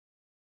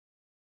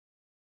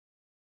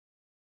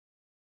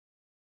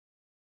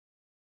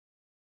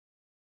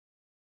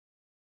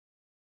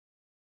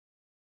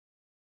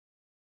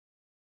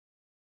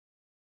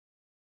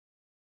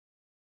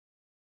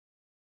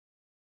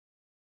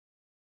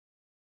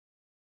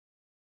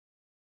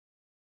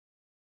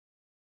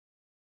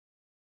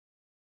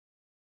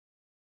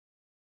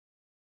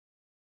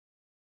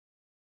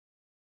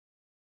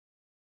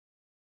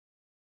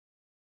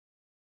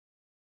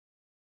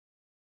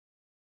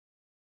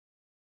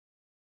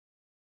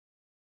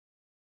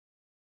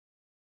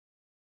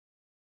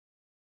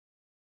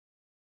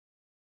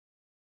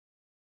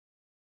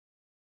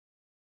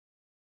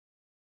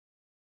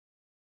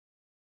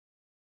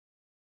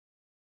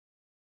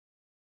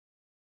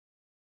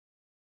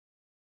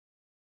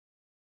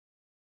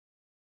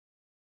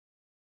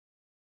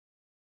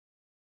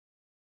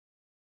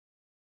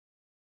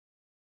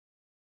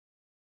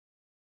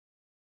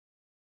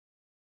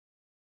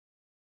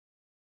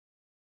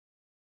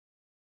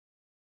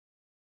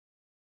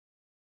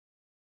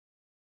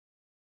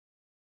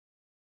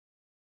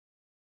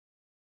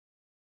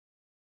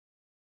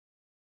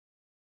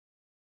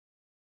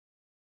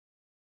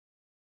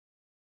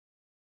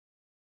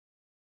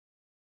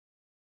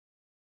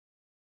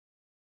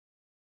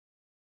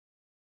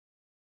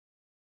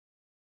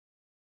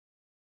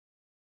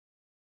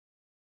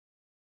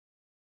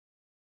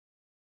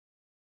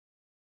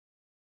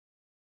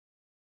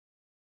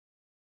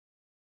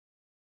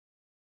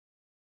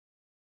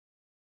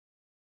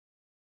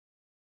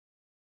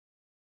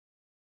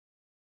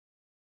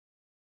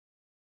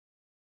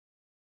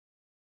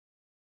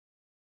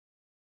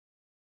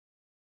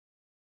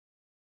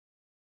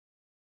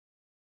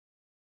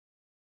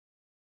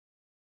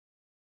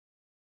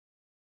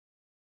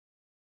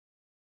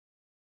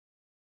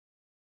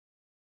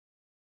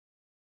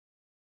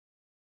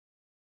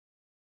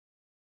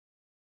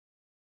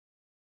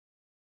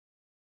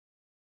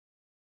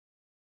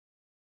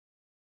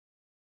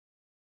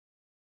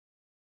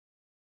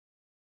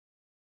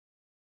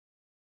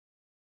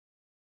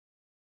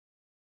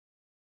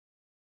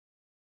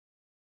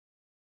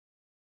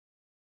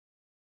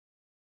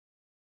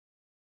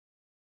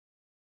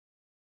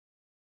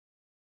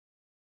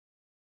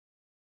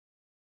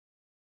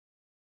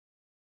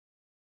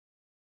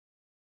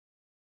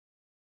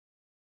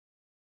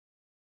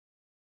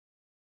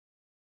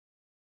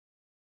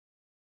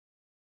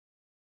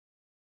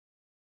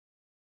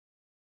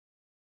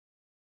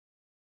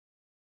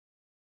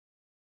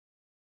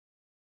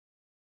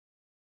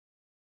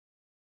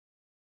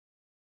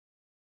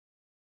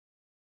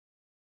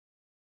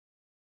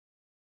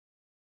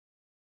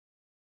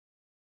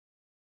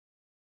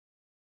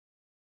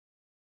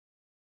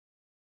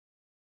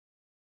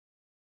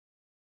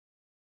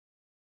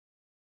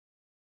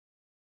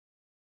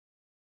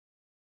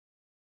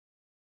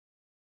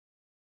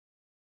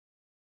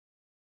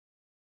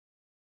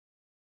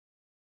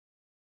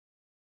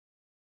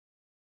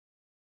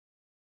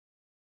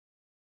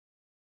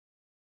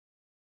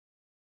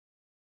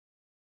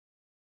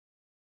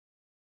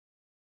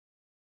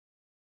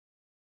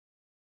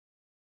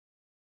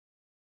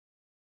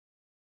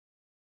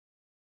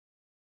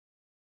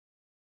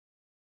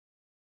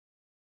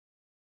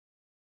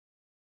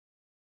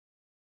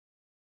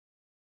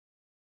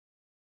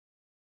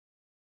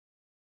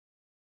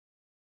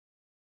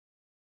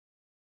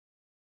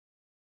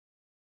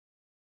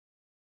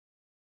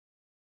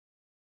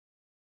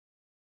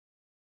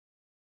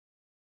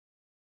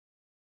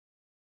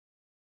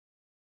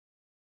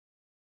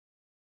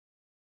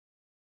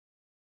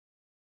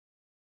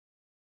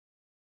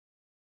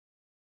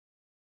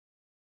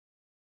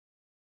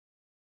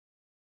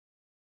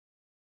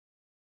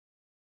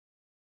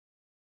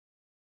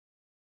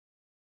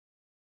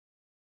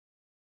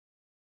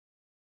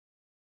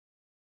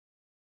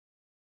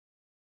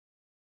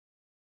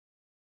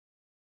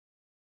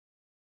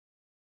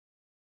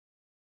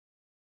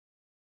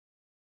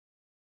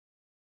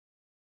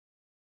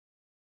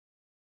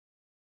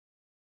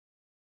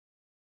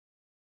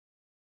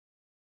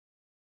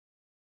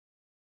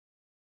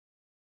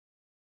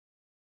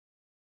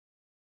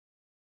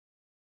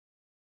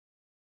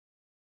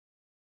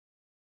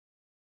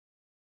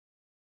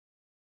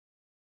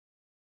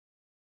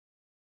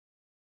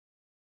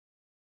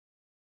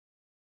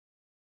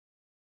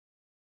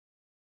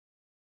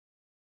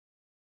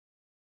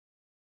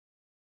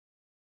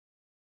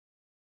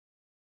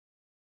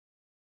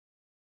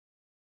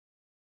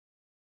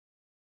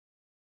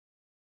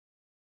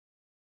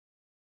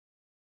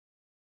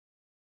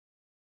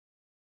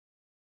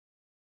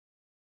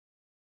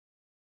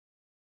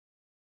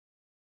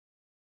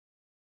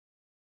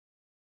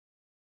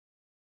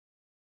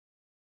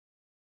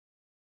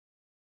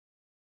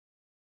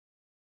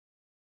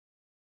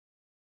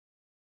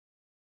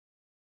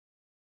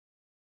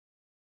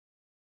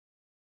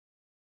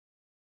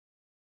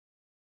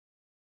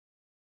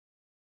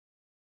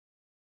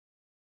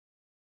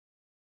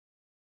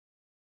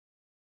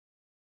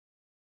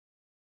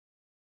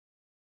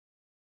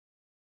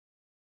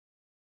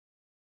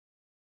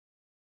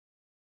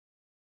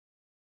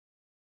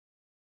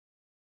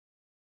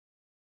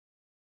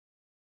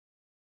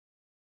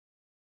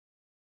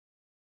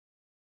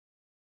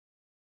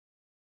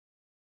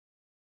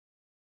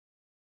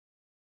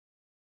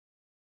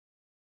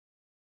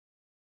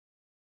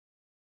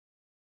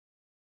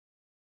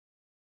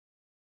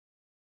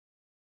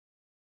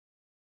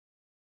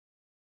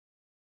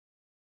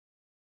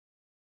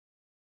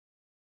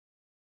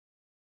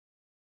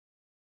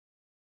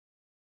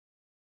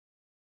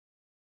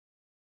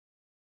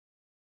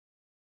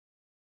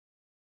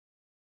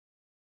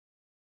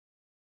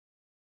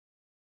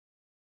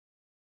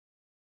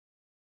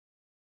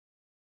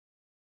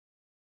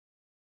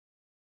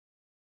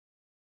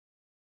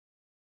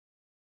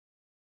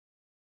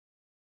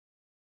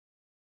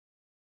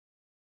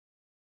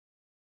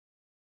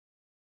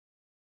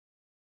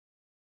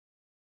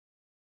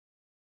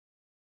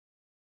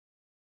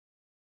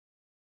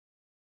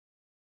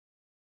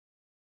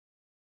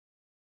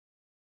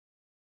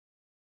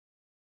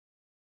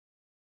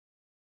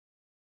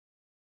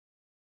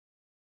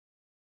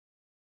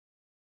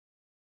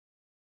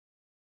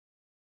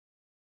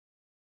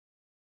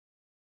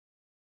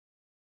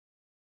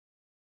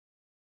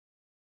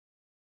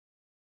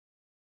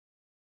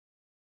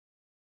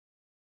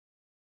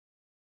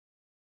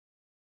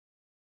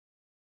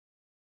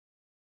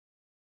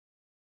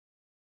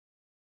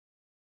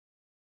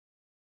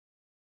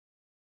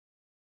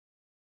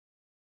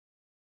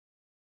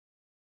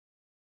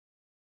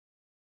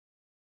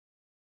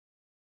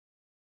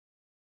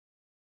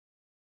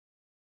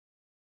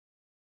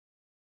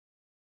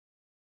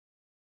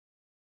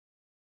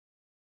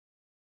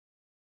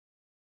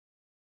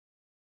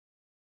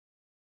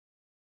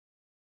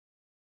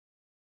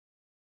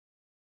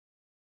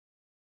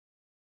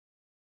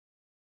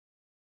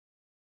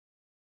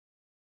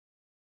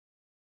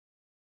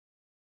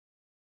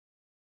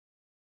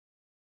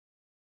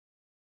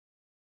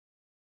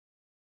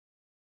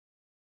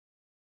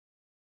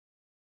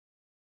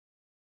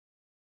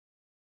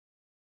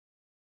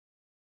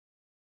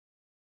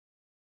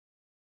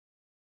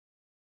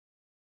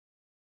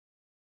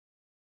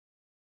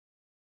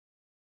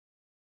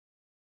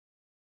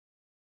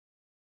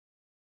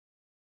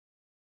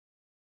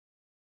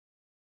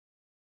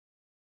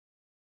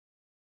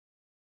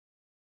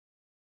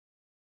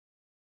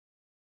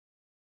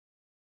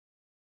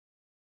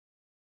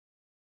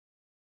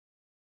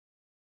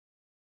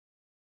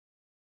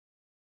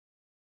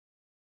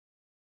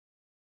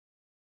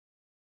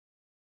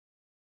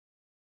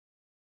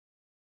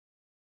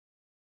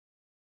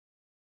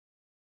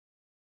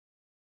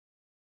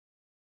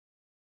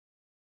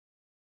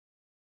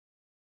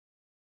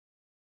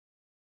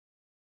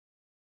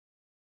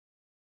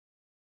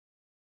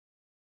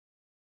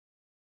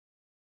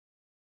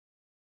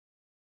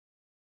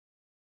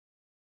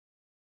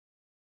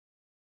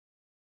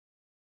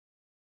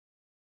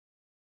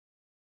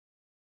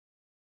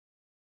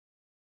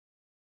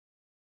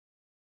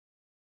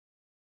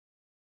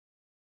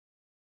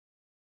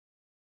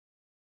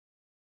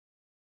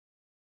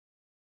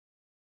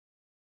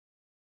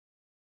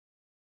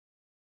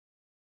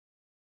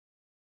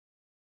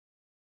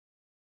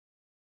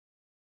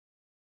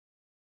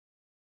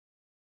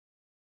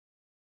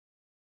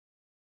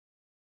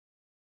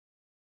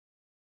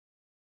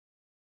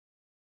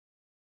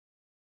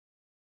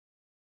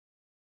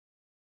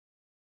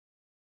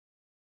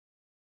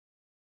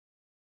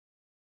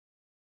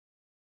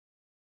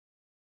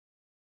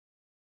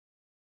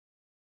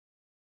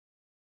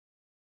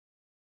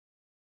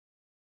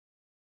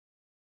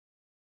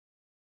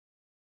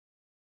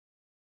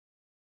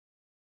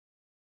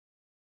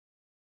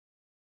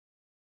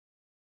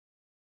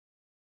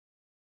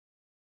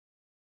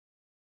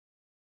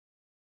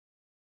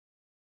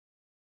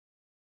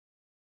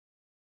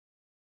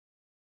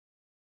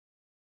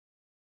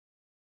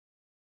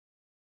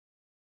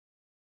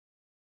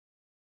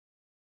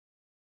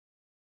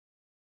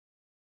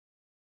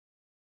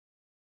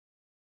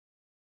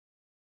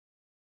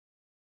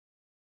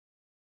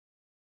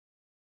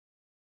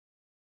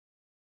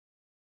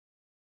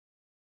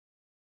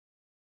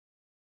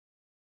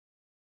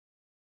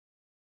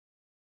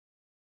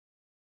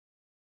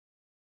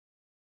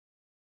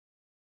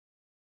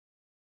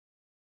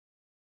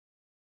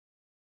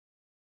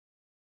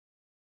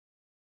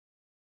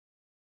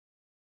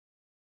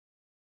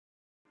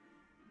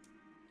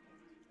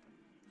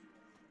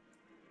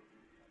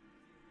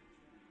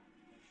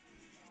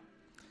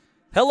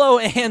Hello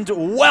and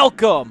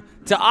welcome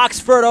to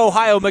Oxford,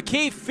 Ohio,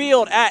 McKee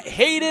Field at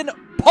Hayden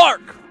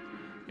Park.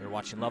 You're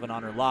watching Love and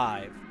Honor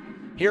live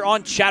here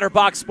on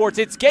Chatterbox Sports.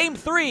 It's Game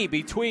 3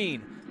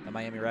 between the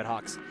Miami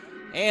RedHawks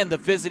and the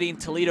visiting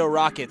Toledo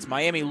Rockets.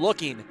 Miami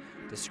looking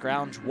to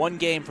scrounge one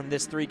game from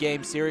this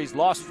three-game series.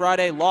 Lost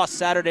Friday, lost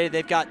Saturday.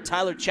 They've got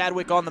Tyler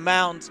Chadwick on the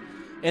mound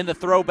and the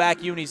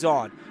throwback unis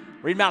on.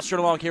 Reed Mountster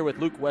along here with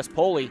Luke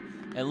Westpoli.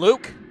 And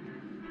Luke,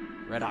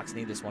 RedHawks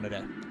need this one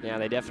today. Yeah,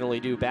 they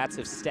definitely do. Bats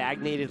have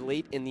stagnated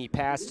late in the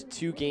past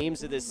two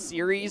games of this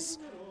series,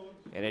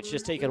 and it's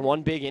just taken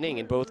one big inning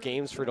in both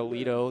games for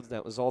Toledo.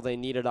 That was all they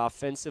needed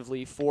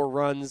offensively. 4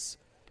 runs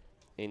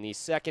in the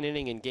second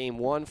inning in Game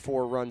 1,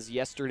 4 runs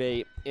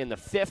yesterday in the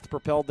fifth,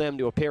 propelled them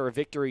to a pair of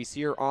victories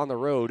here on the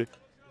road.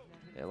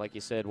 And like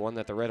you said, one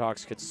that the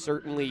RedHawks could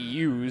certainly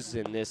use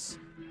in this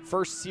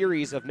first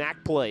series of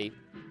MAC play.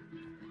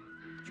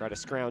 Try to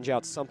scrounge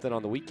out something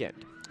on the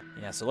weekend.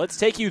 Yeah, so let's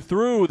take you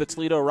through the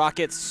Toledo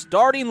Rockets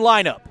starting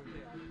lineup.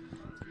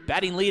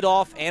 Batting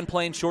leadoff and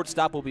playing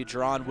shortstop will be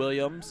Jerron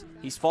Williams.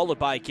 He's followed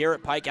by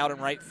Garrett Pike out in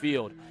right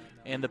field.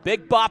 And the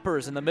big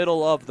boppers in the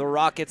middle of the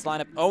Rockets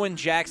lineup, Owen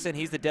Jackson,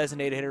 he's the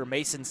designated hitter.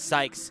 Mason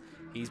Sykes,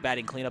 he's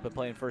batting cleanup and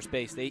playing first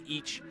base. They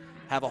each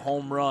have a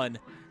home run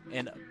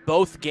in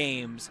both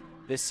games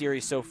this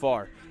series so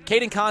far.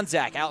 Caden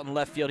Konzak out in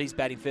left field, he's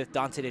batting fifth.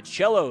 Dante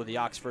DiCello, the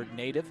Oxford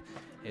native,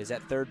 is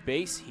at third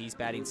base. He's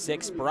batting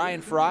sixth.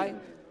 Brian Fry,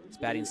 he's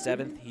batting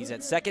seventh. He's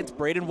at second.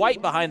 Braden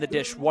White behind the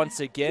dish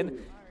once again.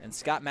 And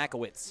Scott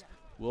Makowitz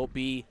will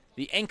be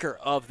the anchor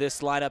of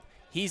this lineup.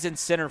 He's in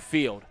center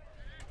field.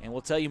 And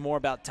we'll tell you more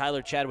about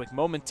Tyler Chadwick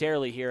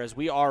momentarily here as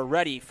we are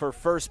ready for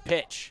first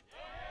pitch.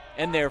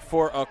 And there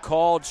for a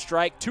called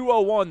strike.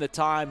 2:01 the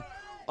time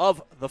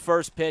of the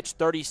first pitch.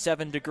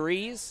 37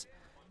 degrees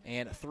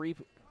and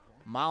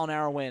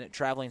 3-mile-an-hour wind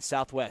traveling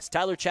southwest.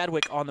 Tyler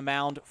Chadwick on the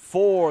mound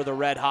for the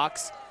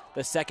RedHawks.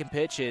 The second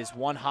pitch is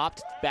one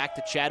hopped back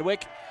to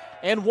Chadwick.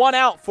 And one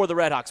out for the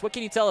RedHawks. What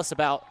can you tell us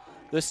about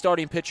the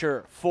starting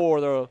pitcher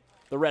for the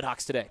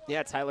RedHawks today?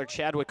 Yeah, Tyler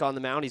Chadwick on the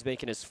mound. He's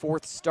making his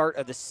 4th start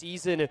of the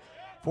season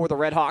for the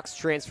RedHawks,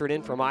 transferred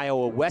in from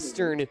Iowa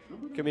Western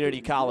Community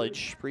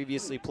College.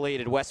 Previously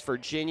played at West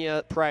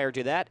Virginia. Prior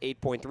to that,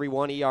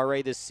 8.31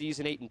 ERA this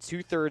season, 8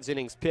 2/3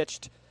 innings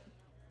pitched.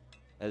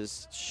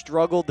 Has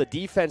struggled. The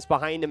defense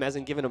behind him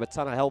hasn't given him a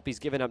ton of help. He's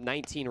given up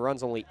 19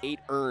 runs, only 8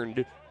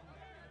 earned.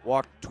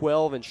 Walked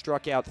 12 and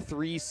struck out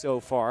 3 so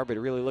far, but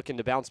really looking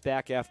to bounce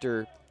back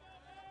after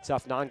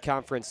tough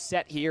non-conference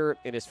set here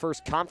in his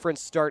first conference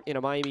start in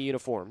a Miami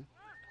uniform.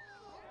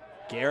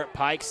 Garrett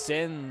Pike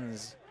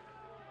sends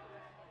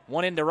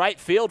one into right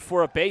field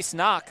for a base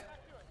knock.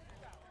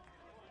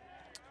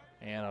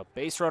 And a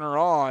base runner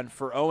on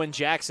for Owen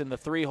Jackson, the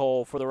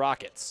 3-hole for the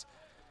Rockets.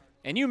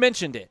 And you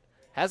mentioned it.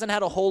 Hasn't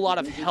had a whole lot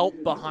of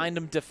help behind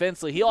him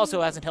defensively. He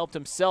also hasn't helped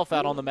himself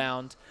out on the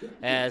mound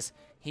as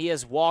he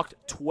has walked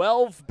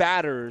 12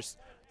 batters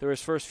through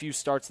his first few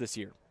starts this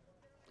year.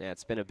 Yeah,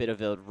 it's been a bit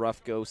of a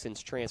rough go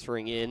since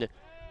transferring in.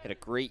 Had a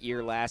great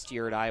year last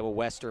year at Iowa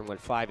Western, went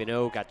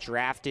 5-0, got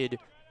drafted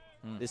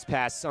this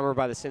past summer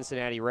by the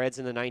Cincinnati Reds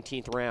in the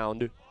 19th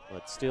round,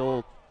 but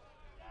still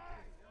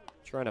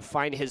trying to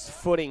find his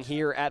footing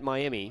here at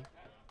Miami.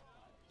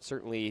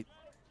 Certainly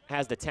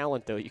has the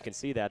talent, though. You can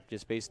see that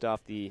just based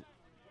off the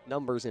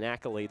numbers and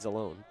accolades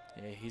alone.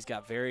 Yeah, he's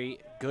got very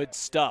good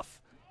stuff.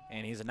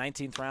 And he's a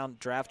 19th round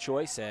draft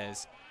choice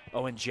as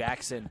Owen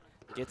Jackson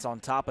gets on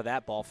top of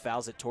that ball,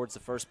 fouls it towards the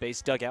first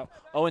base dugout.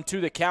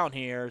 0-2 the count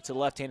here to the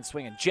left-handed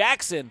swing. And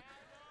Jackson,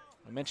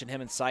 I mentioned him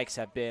and Sykes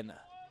have been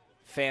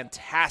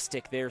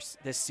fantastic this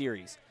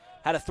series.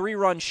 Had a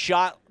 3-run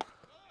shot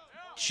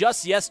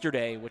just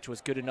yesterday, which was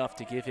good enough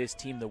to give his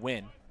team the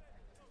win.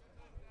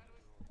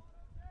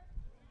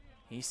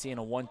 He's seeing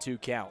a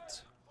 1-2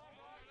 count.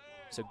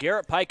 So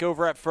Garrett Pike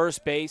over at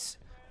first base.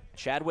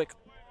 Chadwick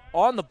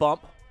on the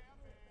bump.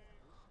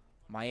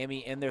 Miami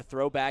in their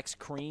throwbacks,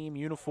 cream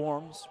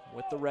uniforms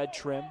with the red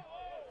trim.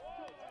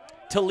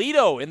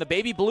 Toledo in the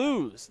baby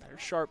blues. They're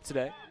sharp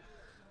today.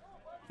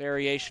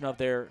 Variation of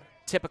their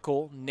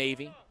typical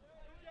navy.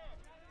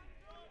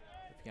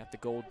 You got the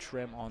gold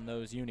trim on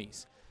those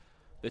unis.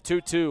 The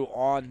 2-2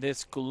 on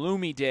this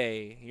gloomy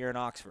day here in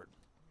Oxford.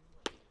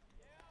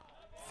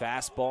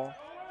 Fastball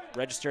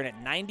registering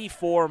at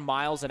 94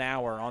 miles an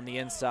hour on the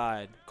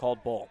inside,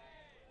 called ball.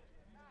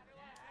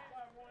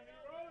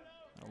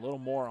 A little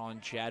more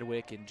on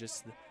Chadwick and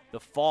just the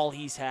fall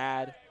he's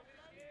had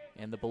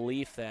and the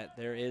belief that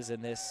there is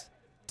in this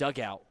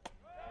dugout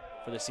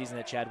for the season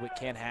that Chadwick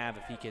can have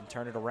if he can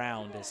turn it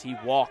around as he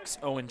walks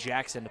Owen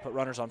Jackson to put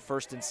runners on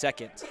first and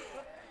second.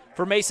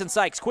 For Mason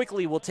Sykes,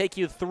 quickly we'll take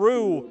you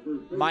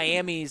through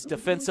Miami's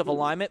defensive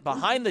alignment.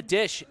 Behind the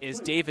dish is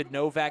David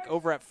Novak.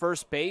 Over at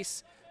first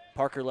base,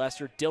 Parker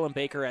Lester, Dylan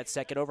Baker at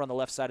second. Over on the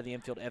left side of the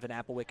infield, Evan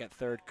Applewick at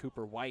third,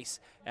 Cooper Weiss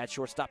at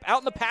shortstop. Out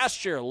in the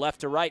pasture,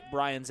 left to right,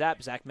 Brian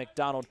Zapp, Zach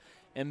McDonald,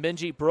 and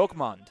Benji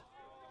Brokmond.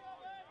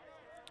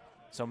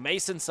 So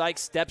Mason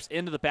Sykes steps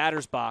into the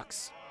batter's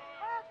box.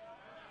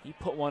 He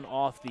put one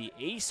off the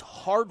Ace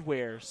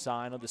Hardware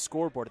sign on the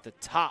scoreboard at the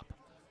top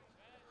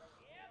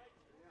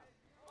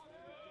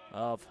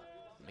of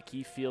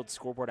McKee Field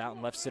scoreboard out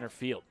in left center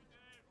field.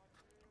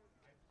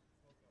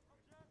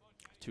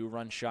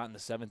 2-run shot in the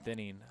 7th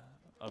inning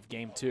of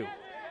game 2.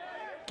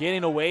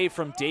 Getting away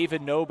from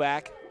David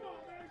Novak.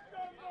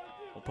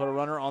 We'll put a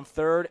runner on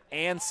 3rd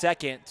and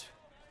 2nd.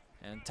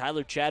 And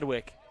Tyler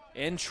Chadwick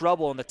in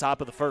trouble in the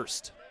top of the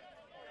 1st.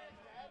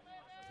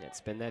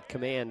 It's been that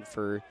command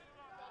for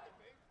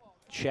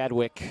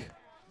Chadwick.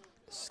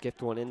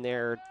 Skipped one in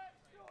there.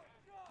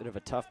 Bit of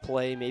a tough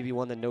play, maybe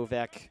one that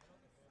Novak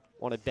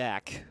wanted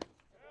back.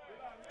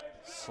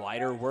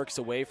 Slider works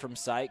away from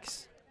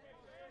Sykes.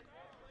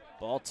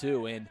 Ball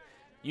 2, and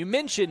you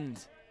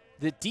mentioned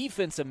the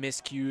defensive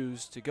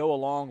miscues to go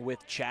along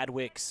with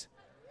Chadwick's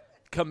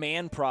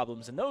command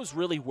problems, and those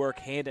really work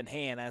hand in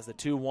hand as the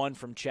 2-1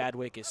 from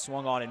Chadwick is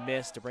swung on and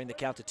missed to bring the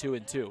count to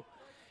 2-2.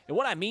 And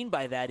what I mean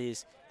by that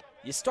is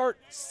you start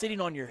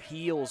sitting on your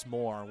heels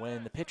more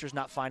when the pitcher's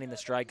not finding the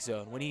strike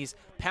zone. When he's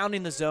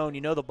pounding the zone,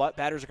 you know the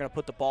batters are going to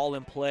put the ball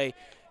in play.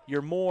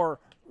 You're more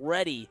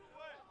ready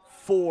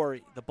for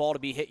the ball to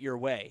be hit your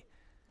way.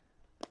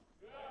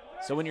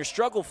 So when you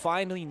struggle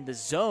finding the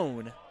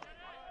zone,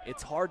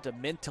 it's hard to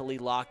mentally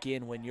lock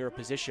in when you're a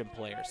position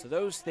player. So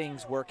those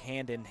things work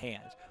hand in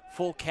hand.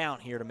 Full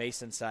count here to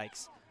Mason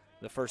Sykes,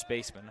 the first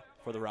baseman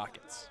for the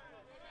Rockets.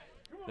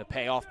 The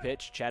payoff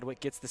pitch, Chadwick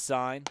gets the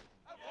sign.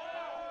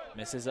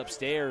 Misses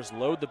upstairs,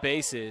 load the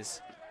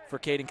bases for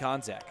Caden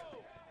Konzak.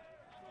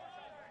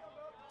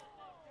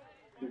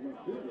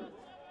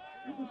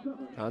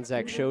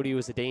 Konzak showed he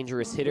was a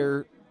dangerous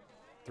hitter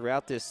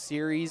throughout this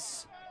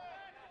series.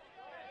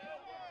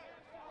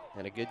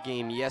 Had a good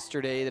game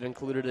yesterday that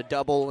included a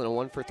double and a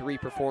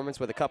 1-for-3 performance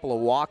with a couple of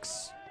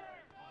walks.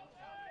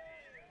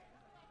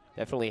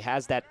 Definitely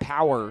has that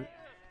power.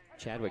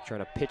 Chadwick trying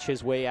to pitch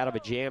his way out of a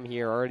jam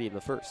here already in the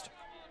 1st.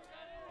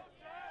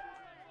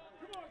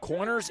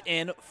 Corners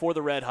in for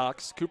the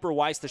RedHawks. Cooper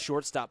Weiss, the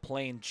shortstop,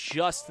 playing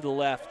just to the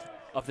left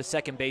of the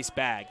second base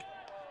bag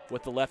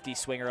with the lefty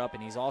swinger up,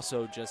 and he's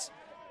also just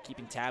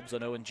keeping tabs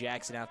on Owen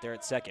Jackson out there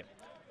at second.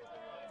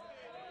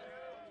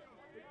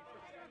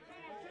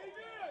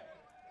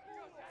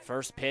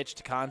 First pitch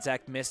to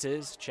Konzak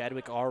misses.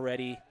 Chadwick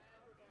already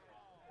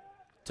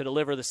to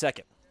deliver the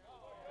second.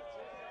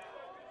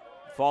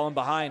 Falling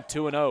behind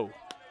 2-0.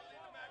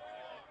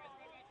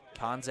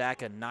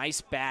 Konzak, a nice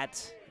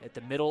bat at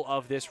the middle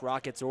of this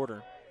Rockets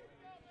order.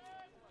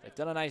 They've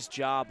done a nice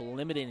job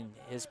limiting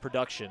his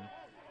production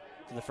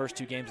in the first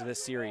 2 games of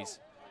this series.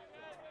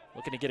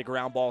 Looking to get a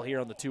ground ball here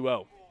on the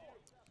 2-0.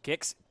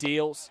 Kicks,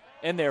 deals,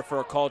 in there for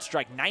a called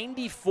strike.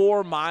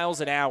 94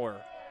 miles an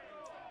hour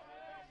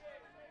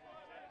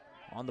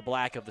on the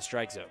black of the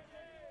strike zone.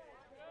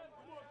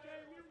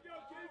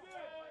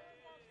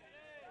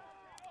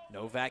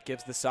 Novak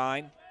gives the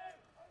sign.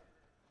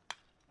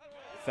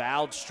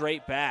 Fouled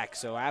straight back.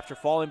 So after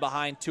falling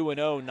behind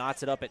 2-0,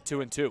 knots it up at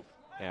 2-2.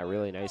 Yeah,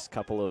 really nice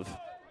couple of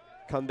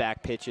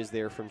comeback pitches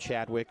there from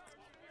Chadwick.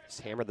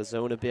 Just hammer the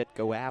zone a bit,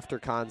 go after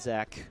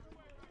Konzak.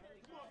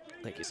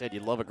 Like you said,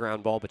 you'd love a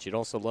ground ball, but you'd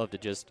also love to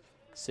just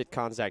sit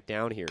Konzak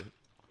down here.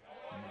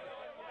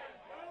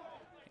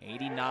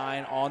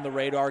 89 on the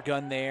radar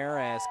gun there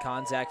as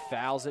Konzak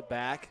fouls it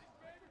back.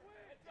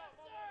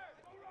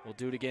 We'll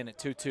do it again at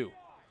 2-2.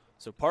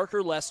 So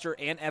Parker Lester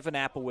and Evan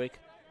Applewick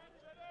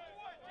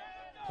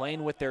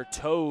playing with their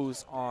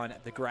toes on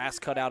the grass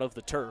cut out of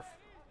the turf.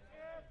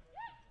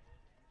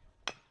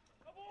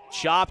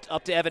 Chopped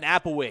up to Evan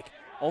Applewick.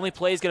 Only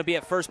play is going to be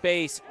at first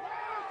base,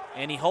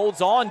 and he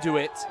holds on to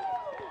it.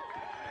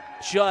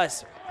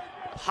 Just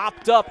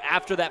popped up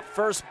after that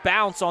first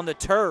bounce on the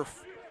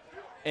turf,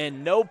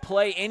 and no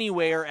play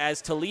anywhere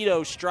as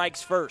Toledo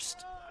strikes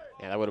first.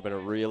 Yeah, that would have been a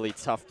really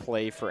tough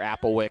play for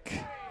Applewick.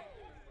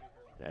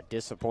 That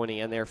disappointing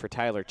end there for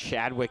Tyler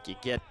Chadwick. You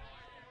get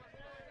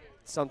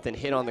something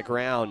hit on the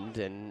ground,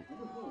 and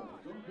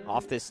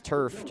off this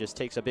turf just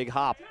takes a big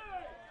hop.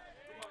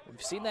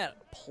 We've seen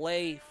that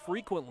play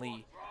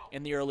frequently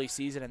in the early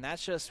season, and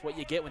that's just what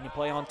you get when you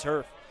play on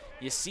turf.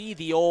 You see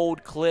the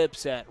old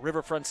clips at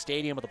Riverfront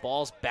Stadium with the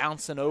balls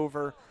bouncing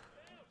over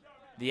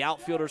the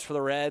outfielders for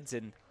the Reds,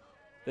 and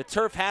the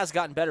turf has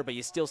gotten better, but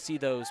you still see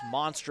those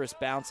monstrous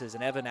bounces,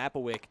 and Evan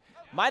Applewick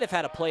might have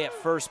had a play at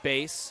first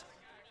base,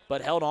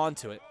 but held on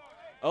to it.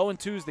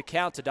 0-2 is the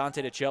count to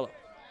Dante DiCello.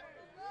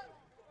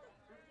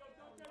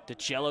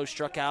 DiCello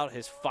struck out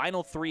his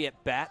final 3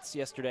 at-bats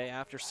yesterday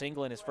after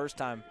singling his first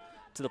time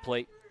to the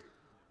plate.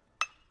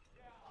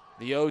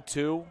 The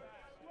 0-2,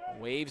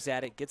 waves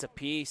at it, gets a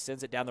piece,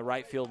 sends it down the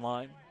right field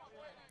line,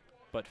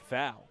 but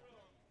foul.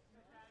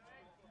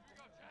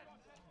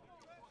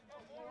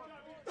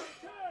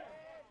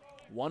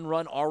 One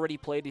run already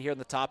played here in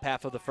the top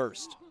half of the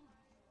first.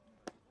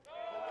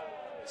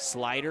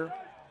 Slider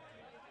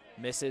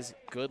misses,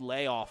 good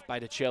layoff by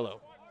DiCello.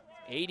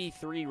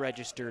 83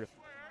 registered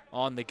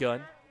on the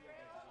gun.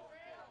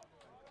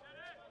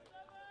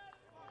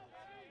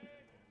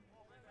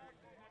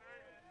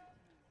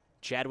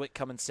 Chadwick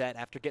coming set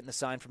after getting the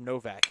sign from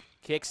Novak.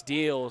 Kicks,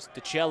 deals,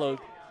 DiCello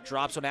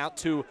drops one out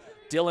to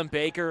Dylan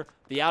Baker.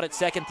 The out at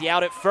second, the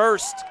out at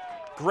first.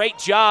 Great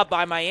job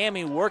by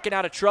Miami working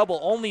out of trouble.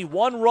 Only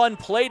one run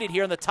plated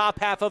here in the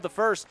top half of the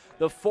first.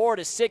 The 4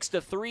 to 6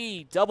 to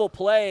 3 double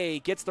play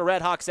gets the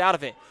RedHawks out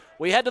of it.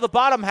 We head to the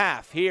bottom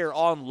half here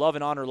on Love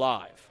and Honor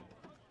Live.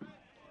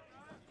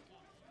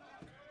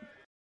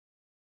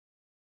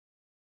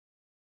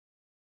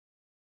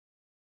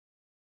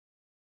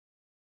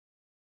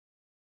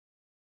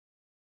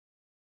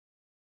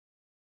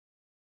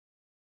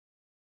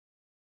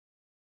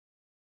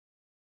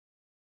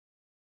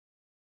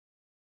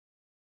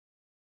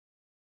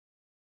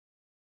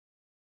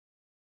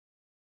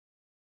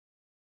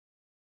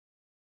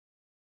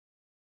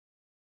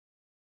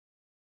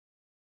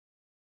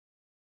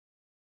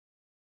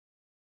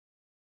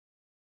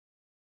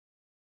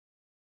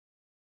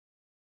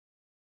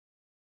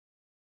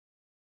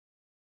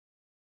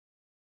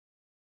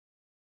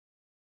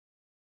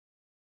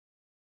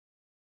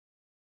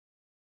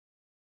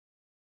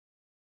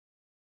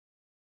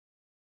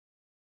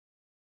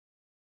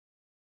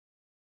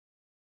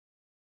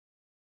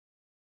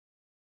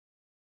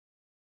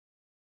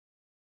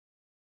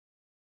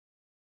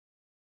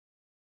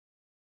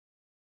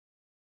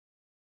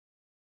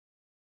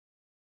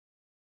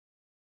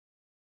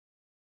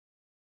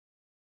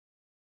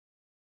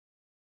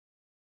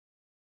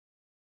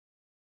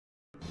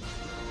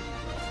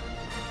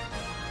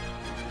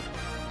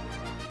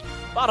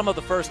 Bottom of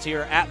the first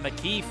here at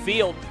McKee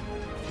Field.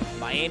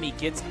 Miami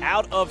gets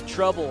out of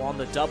trouble on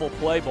the double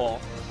play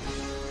ball.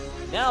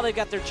 Now they've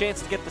got their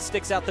chance to get the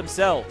sticks out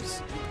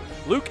themselves.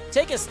 Luke,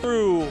 take us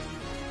through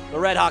the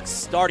RedHawks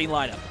starting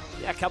lineup.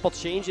 Yeah, a couple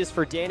changes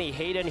for Danny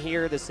Hayden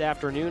here this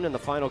afternoon in the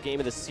final game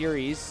of the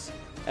series.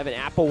 Evan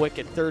Applewick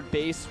at third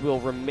base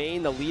will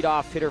remain the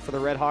leadoff hitter for the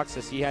RedHawks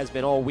as he has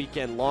been all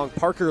weekend long.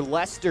 Parker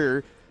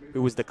Lester,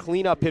 who was the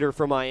cleanup hitter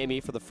for Miami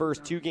for the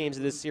first 2 games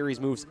of this series,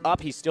 moves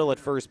up. He's still at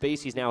first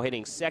base. He's now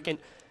hitting second.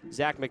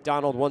 Zach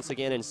McDonald once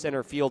again in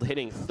center field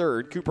hitting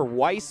third. Cooper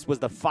Weiss was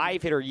the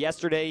 5 hitter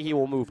yesterday. He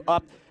will move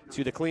up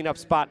to the cleanup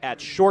spot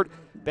at short.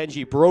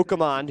 Benji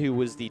Brokamon, who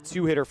was the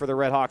 2 hitter for the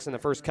RedHawks in the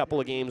first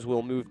couple of games,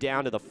 will move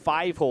down to the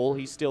 5 hole.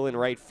 He's still in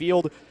right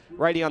field.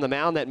 Righty on the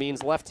mound, that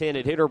means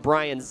left-handed hitter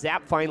Brian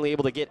Zapp finally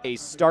able to get a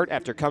start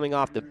after coming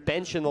off the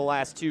bench in the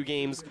last 2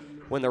 games.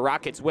 When the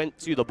Rockets went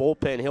to the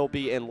bullpen, he'll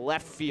be in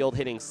left field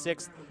hitting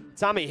 6th.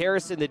 Tommy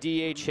Harrison, the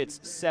DH, hits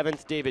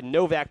 7th. David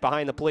Novak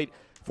behind the plate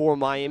for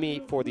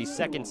Miami for the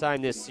second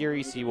time this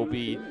series. He will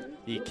be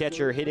the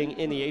catcher hitting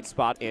in the 8th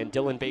spot, and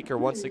Dylan Baker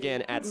once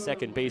again at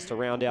second base to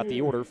round out the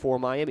order for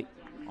Miami.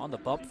 On the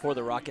bump for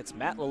the Rockets,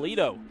 Matt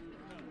Lolito.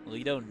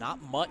 Lolito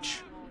not much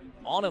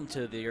on him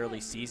to the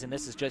early season.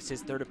 This is just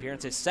his 3rd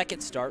appearance, his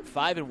 2nd start,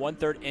 5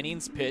 1/3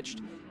 innings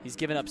pitched. He's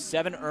given up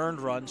 7 earned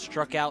runs,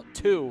 struck out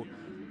 2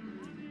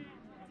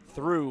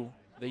 through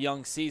the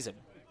young season.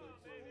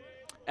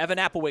 Evan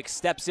Applewick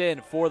steps in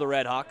for the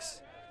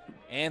RedHawks,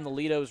 and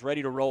Lolito's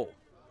ready to roll.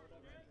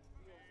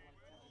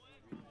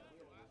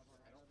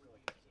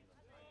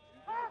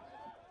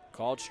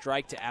 Called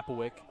strike to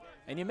Applewick.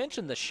 And you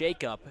mentioned the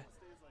shakeup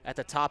at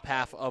the top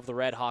half of the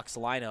RedHawks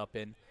lineup,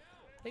 and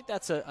I think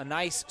that's a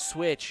nice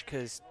switch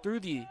because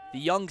through the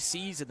young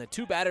season, the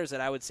 2 batters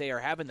that I would say are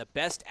having the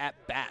best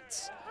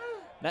at-bats,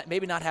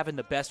 maybe not having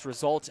the best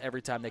results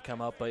every time they come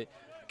up, but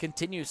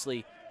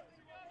continuously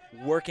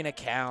working a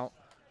count,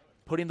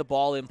 putting the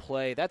ball in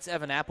play. That's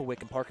Evan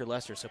Applewick and Parker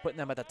Lester, so putting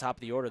them at the top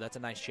of the order, that's a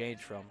nice change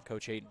from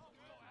Coach Hayden.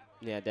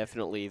 Yeah,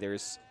 definitely.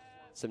 There's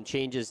some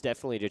changes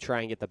definitely to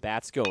try and get the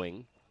bats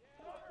going.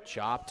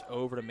 Chopped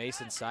over to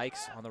Mason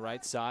Sykes on the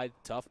right side.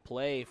 Tough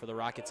play for the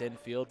Rockets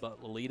infield,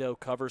 but Lolito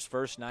covers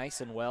first nice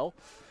and well.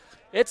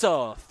 It's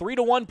a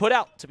 3-1 put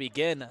out to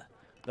begin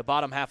the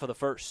bottom half of the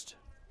first.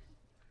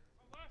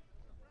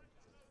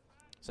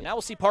 So now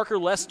we'll see Parker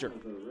Lester.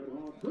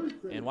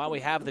 And while we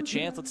have the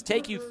chance, let's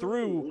take you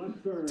through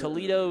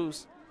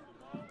Toledo's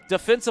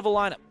defensive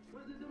lineup.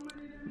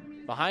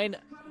 Behind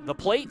the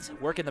plate,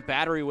 working the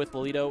battery with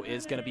Lolito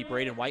is going to be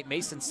Braden White.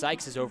 Mason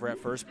Sykes is over at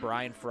first.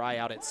 Brian Fry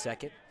out at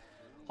second.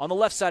 On the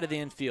left side of the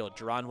infield,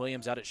 Jerron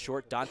Williams out at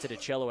short, Dante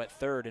DiCello at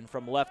third. And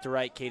from left to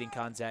right, Caden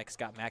Konzak,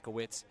 Scott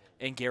Makowitz,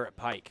 and Garrett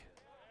Pike.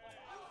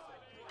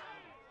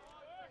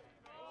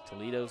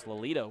 Toledo's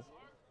Lolito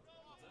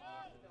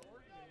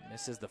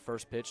misses the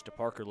first pitch to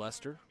Parker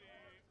Lester.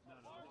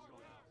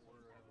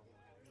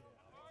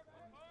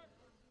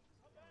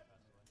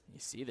 You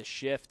see the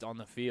shift on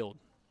the field.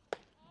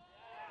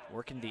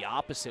 Working the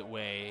opposite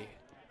way.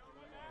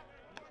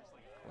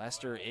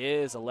 Lester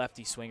is a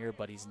lefty swinger,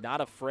 but he's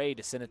not afraid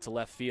to send it to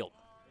left field.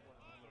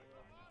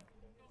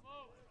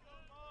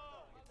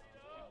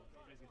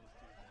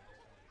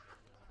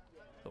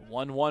 The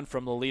 1-1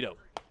 from Lolito.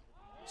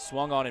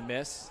 Swung on and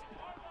missed.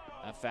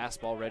 That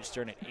fastball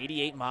registered at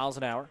 88 miles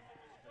an hour.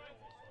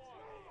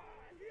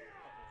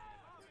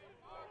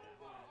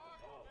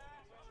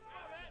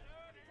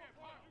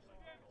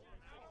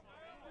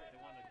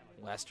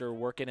 Lester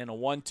working in a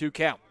 1-2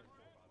 count.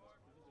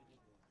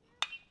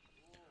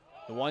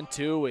 The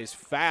 1-2 is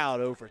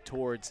fouled over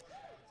towards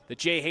the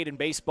Jay Hayden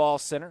Baseball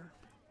Center.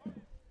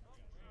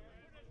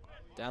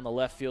 Down the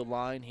left field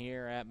line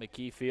here at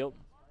McKee Field.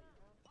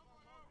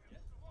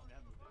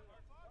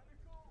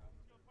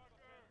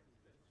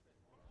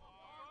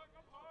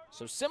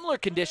 So similar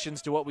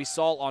conditions to what we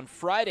saw on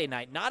Friday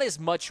night. Not as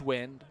much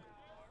wind,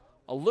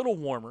 a little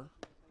warmer.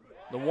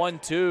 The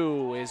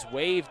 1-2 is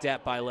waved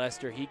at by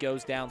Lester. He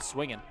goes down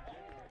swinging.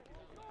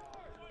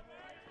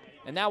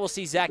 And now we'll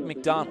see Zach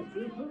McDonald.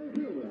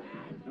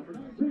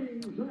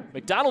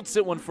 McDonald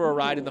sent one for a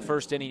ride in the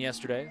first inning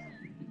yesterday.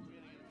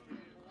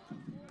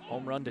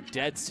 Home run to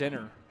dead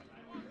center.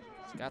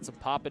 He's got some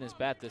pop in his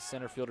bat, this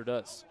center fielder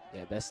does.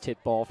 Yeah, best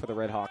hit ball for the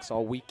RedHawks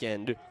all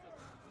weekend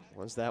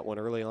was that one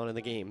early on in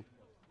the game.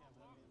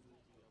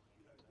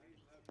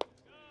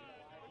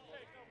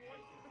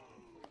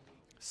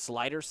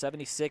 Slider,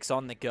 76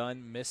 on the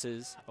gun,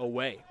 misses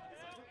away.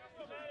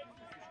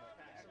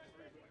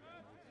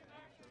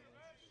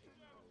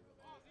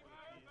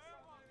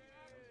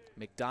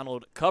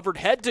 McDonald covered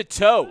head to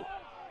toe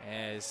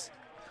as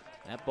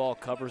that ball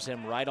covers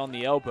him right on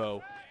the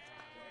elbow.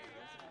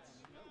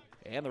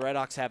 And the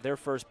RedHawks have their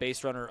first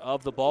base runner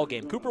of the ball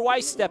game. Cooper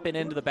Weiss stepping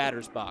into the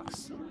batter's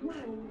box.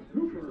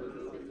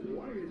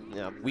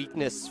 Yeah,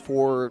 weakness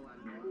for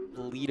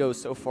Toledo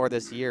so far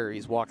this year.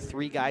 He's walked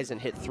 3 guys and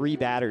hit 3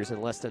 batters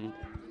in less than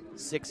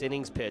 6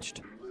 innings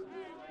pitched.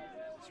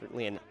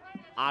 Certainly an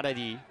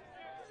oddity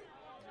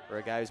for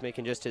a guy who's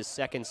making just his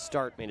second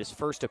start, made his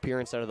first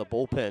appearance out of the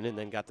bullpen, and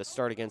then got the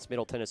start against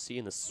Middle Tennessee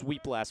in the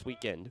sweep last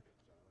weekend.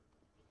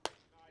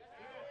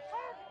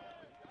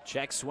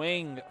 Check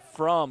swing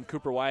from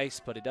Cooper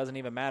Weiss, but it doesn't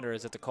even matter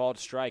as it's a called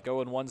strike.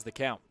 0-1's the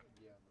count.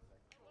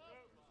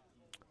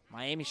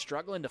 Miami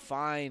struggling to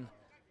find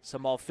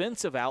some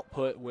offensive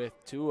output with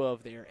 2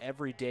 of their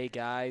everyday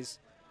guys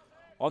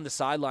on the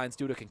sidelines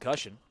due to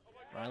concussion.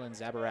 Rylan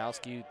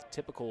Zaborowski,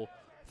 typical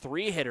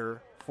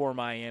 3-hitter for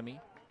Miami,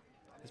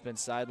 has been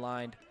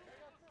sidelined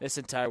this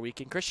entire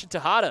weekend. Christian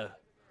Tejada,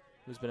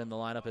 who's been in the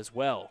lineup as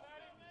well,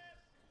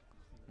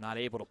 not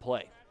able to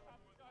play.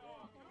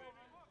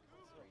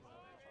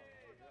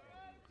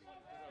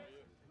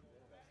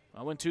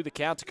 I went to the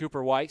count to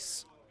Cooper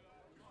Weiss.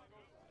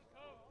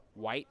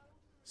 White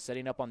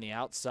setting up on the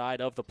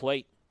outside of the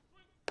plate.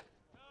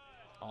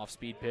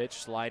 Off-speed pitch,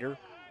 slider.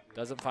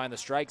 Doesn't find the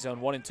strike zone,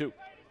 1-2.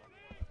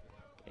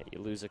 Yeah, you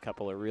lose a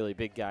couple of really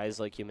big guys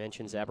like you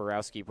mentioned.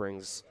 Zaborowski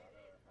brings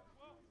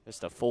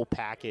just a full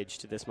package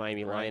to this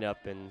Miami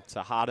lineup, and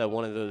Tejada,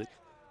 one of the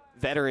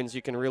veterans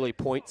you can really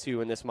point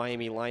to in this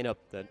Miami lineup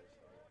that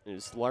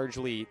is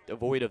largely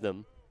devoid of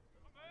them.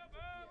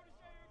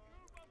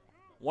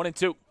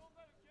 1-2.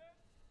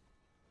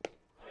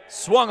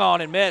 Swung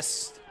on and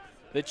missed.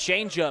 The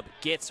changeup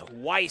gets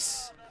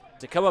Weiss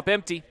to come up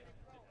empty.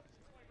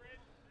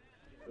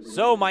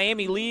 So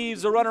Miami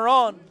leaves a runner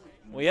on.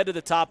 We head to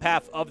the top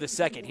half of the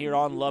second here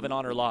on Love and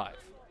Honor Live.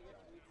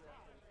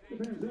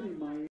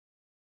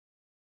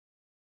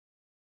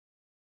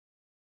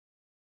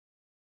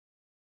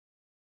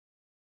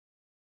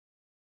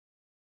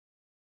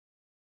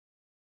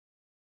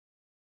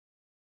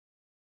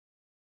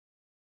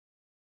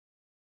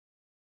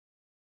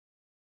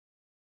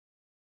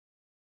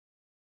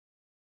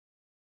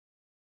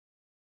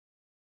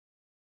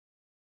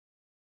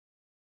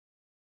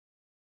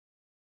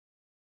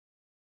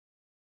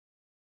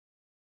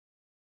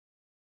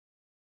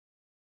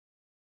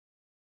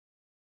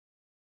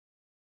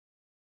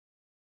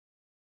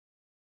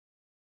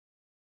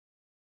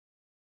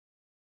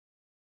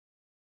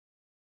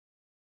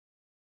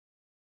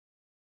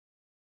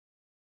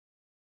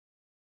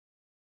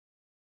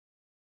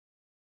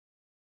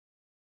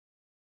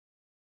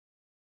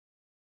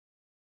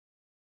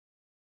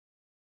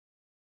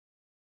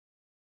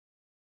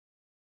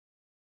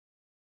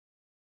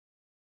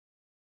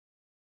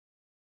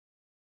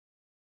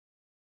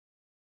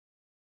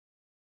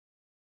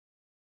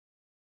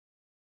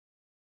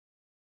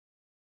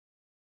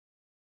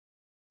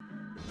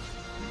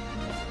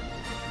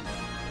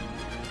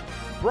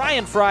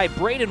 Brian Fry,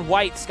 Braden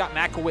White, Scott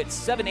McElwitt,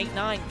 7, 8,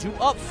 9, 2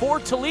 up for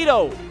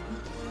Toledo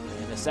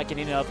in the second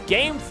inning of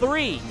Game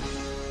 3.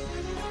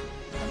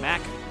 The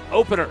MAC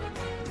opener.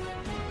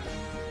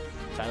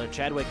 Tyler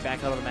Chadwick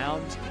back out on the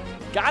mound.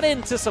 Got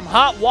into some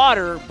hot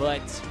water,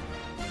 but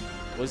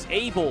was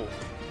able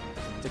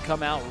to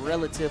come out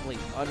relatively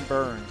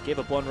unburned. Gave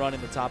up 1 run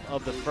in the top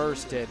of the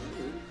first, and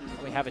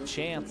we have a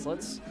chance.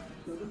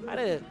 I had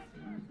a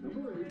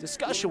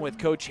discussion with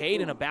Coach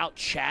Hayden about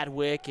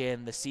Chadwick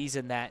and the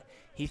season that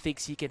he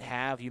thinks he can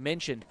have. You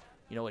mentioned,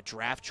 a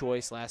draft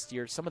choice last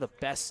year, some of the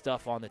best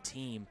stuff on the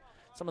team,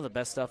 some of the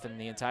best stuff in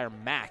the entire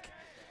MAC.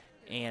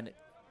 And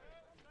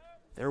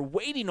they're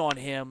waiting on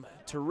him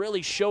to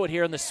really show it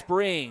here in the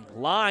spring.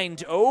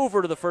 Lined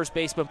over to the first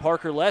baseman,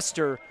 Parker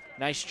Lester.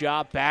 Nice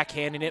job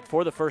backhanding it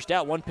for the first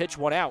out. 1 pitch,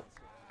 1 out.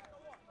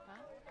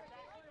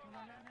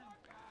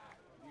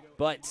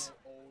 But,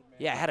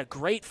 yeah, had a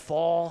great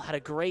fall, had a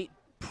great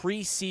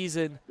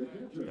preseason.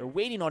 They're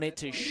waiting on it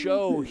to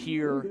show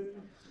here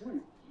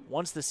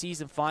once the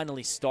season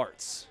finally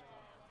starts.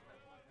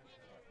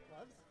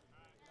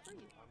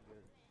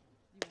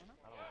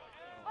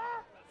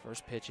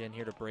 First pitch in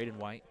here to Braden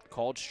White.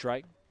 Called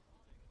strike.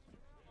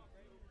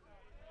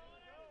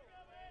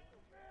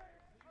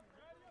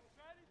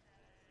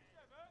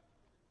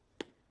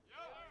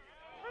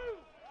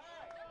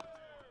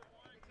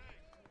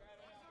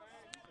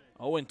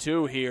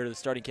 0-2 here to the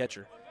starting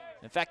catcher.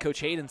 In fact, Coach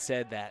Hayden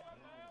said that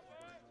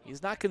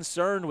he's not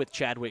concerned with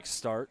Chadwick's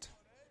start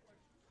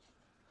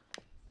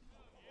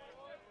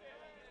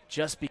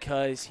just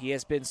because he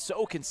has been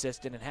so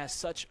consistent and has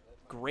such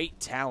great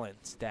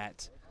talent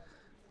that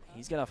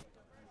he's going to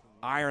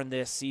iron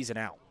this season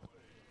out.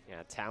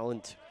 Yeah,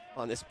 talent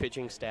on this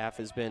pitching staff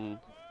has been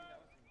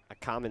a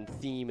common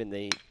theme in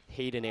the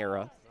Hayden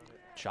era.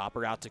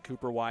 Chopper out to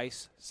Cooper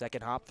Weiss.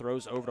 Second hop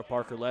throws over to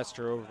Parker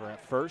Lester over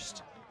at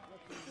first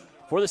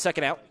for the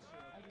second out.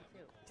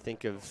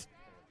 Think of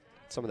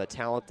some of the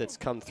talent that's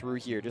come through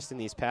here just in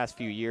these past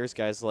few years.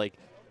 Guys like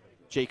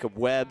Jacob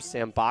Webb,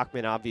 Sam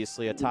Bachman,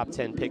 obviously a top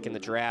 10 pick in the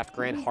draft.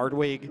 Grant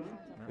Hardwig,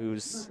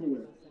 who's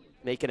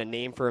making a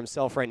name for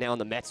himself right now in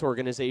the Mets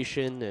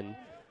organization. And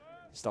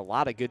just a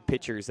lot of good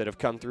pitchers that have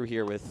come through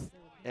here with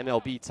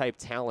MLB-type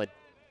talent.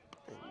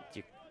 And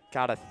you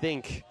got to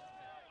think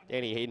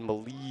Danny Hayden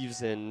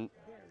believes in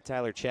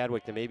Tyler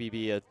Chadwick to maybe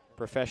be a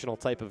professional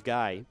type of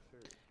guy.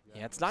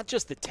 Yeah, it's not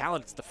just the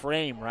talent, it's the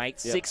frame, right?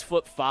 Yep.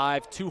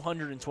 6'5",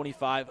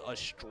 225, a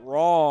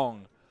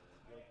strong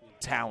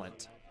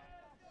talent.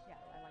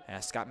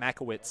 As Scott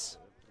Makowitz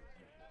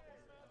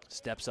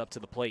steps up to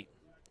the plate.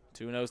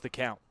 2-0's the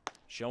count.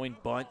 Showing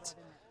bunt.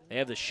 They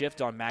have the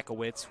shift on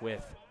Makowitz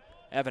with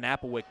Evan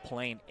Applewick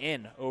playing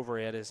in over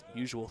at his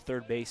usual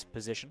third base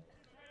position.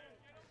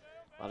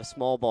 A lot of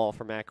small ball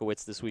for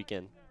Makowitz this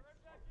weekend.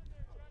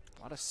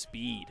 A lot of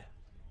speed.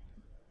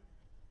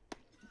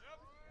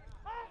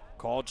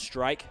 Called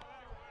strike.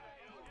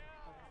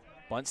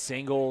 Bunt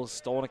singles,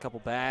 stolen a couple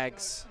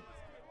bags.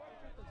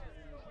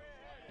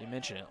 You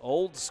mentioned it,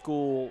 old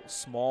school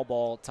small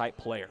ball type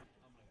player.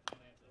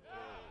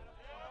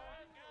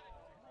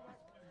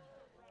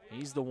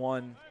 He's the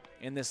one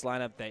in this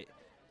lineup that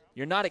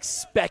you're not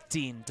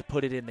expecting to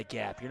put it in the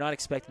gap. You're not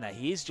expecting that.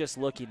 He's just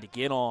looking to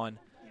get on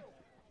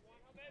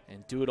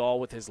and do it all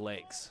with his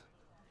legs.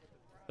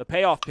 The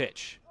payoff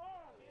pitch.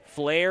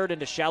 Flared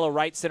into shallow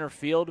right center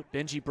field.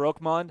 Benji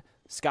Brokmond.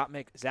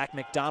 Zach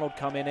McDonald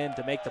coming in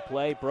to make the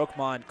play.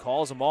 Brokmond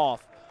calls him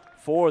off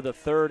for the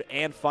third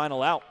and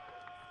final out.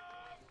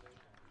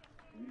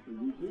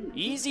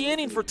 Easy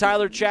inning for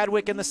Tyler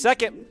Chadwick in the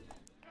second.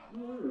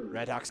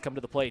 RedHawks come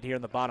to the plate here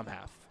in the bottom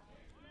half.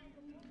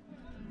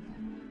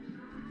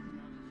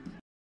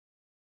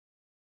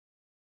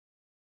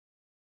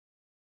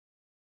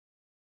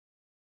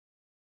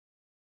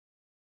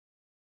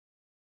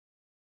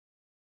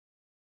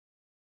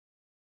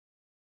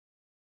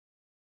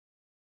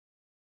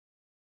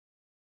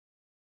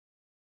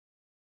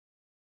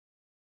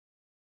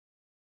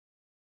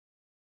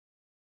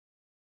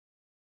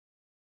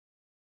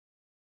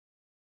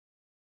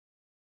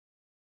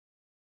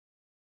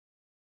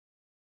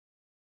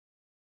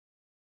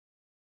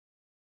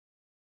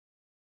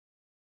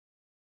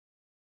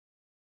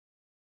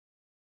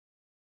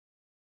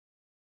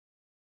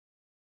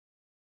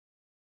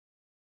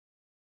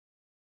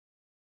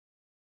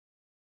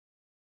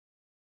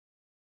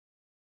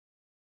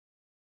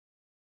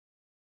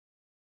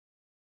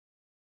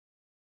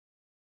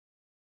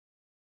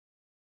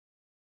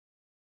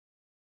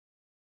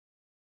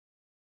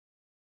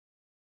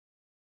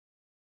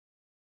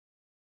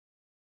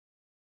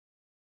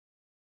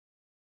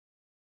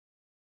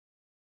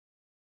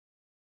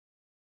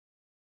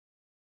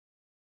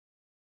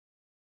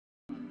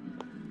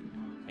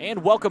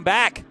 And welcome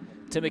back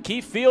to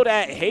McKee Field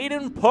at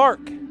Hayden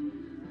Park.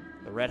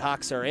 The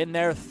RedHawks are in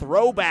their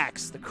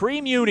throwbacks, the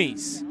cream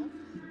unis.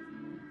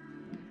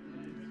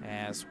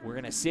 As we're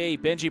going to see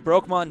Benji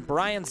Brokmond,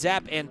 Brian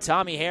Zapp, and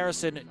Tommy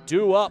Harrison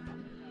do up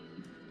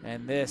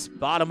in this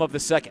bottom of the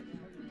second.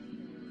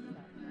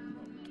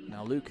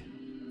 Now, Luke,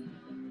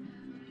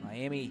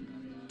 Miami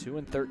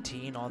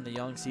 2-13 on the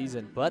young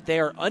season, but they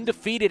are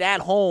undefeated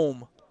at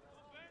home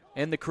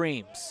in the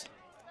creams.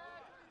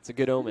 It's a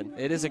good omen.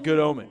 It is a good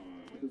omen.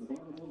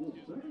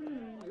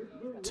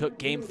 Took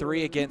game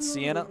 3 against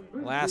Siena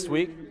last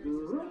week.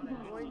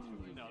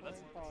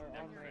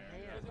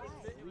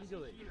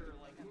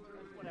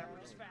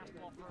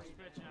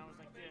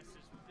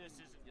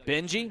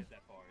 Benji.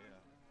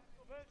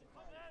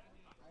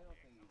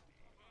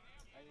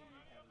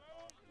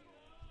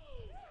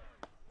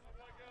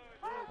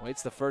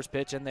 Waits the first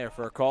pitch in there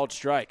for a called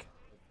strike.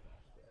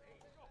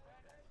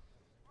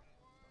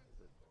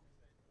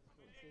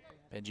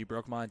 Benji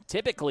Brokmond,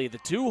 typically the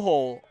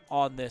 2-hole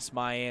on this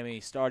Miami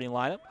starting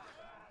lineup.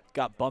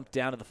 Got bumped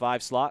down to the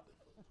 5 slot.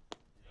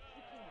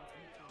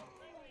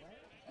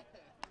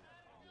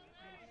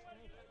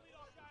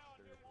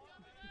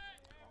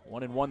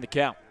 One and one the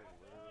count.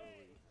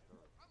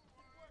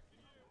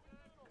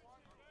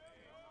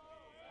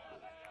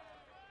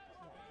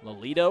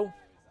 Lolito,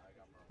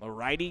 a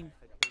righty,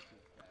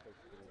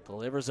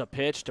 delivers a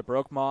pitch to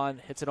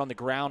Brokmond, hits it on the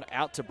ground,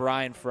 out to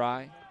Brian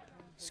Fry.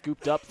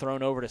 Scooped up,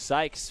 thrown over to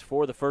Sykes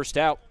for the first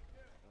out.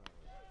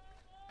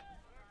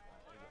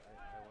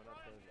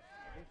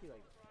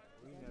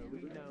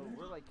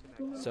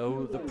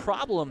 So the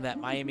problem that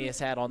Miami has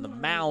had on the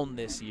mound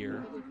this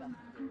year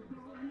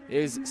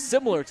is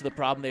similar to the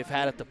problem they've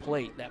had at the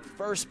plate. That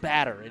first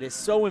batter, it is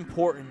so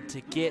important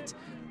to get,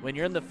 when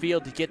you're in the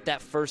field, to get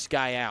that first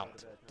guy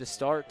out. To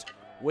start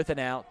with an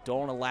out,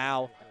 don't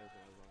allow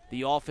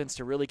the offense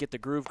to really get the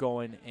groove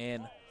going,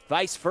 and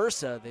vice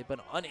versa, they've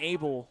been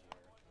unable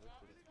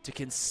to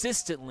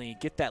consistently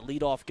get that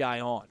leadoff guy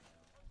on.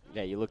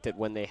 Yeah, you looked at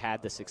when they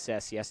had the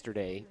success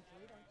yesterday.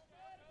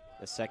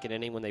 The second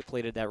inning when they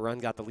plated that run,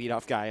 got the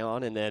leadoff guy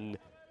on, and then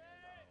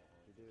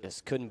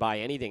just couldn't buy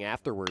anything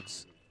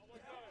afterwards.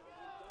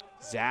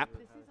 Zap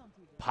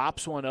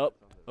pops one up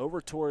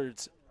over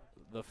towards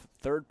the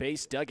third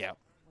base dugout.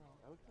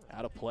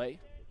 Out of play.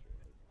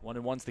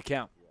 1-1's the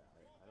count.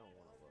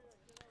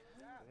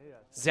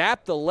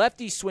 Zap, the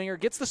lefty swinger,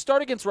 gets the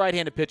start against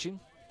right-handed pitching.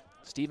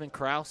 Steven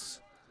Krause,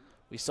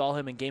 we saw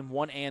him in game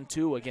 1 and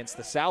 2 against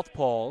the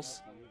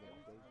Southpaws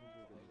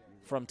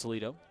from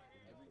Toledo.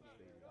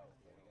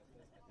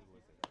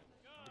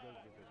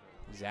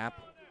 Zap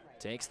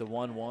takes the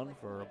 1-1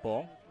 for a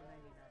ball.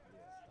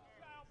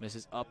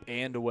 Misses up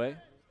and away.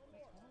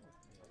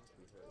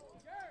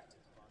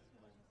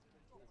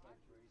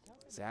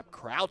 Zap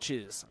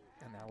crouches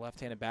in that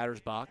left-handed batter's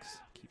box.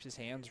 Keeps his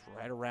hands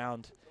right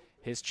around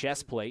his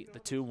chest plate, the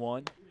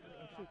 2-1.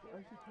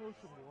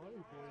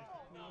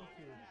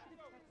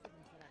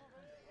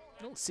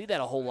 You don't see that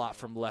a whole lot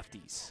from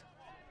lefties.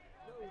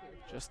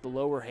 Just the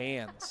lower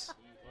hands.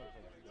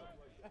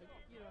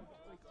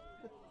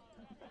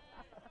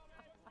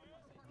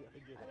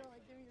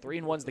 Three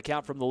and one's the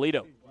count from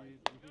Toledo.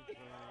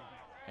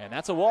 And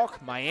that's a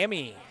walk.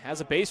 Miami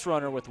has a base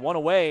runner with one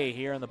away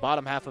here in the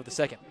bottom half of the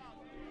second.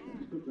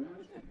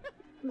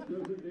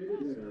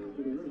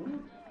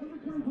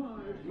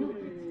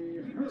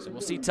 So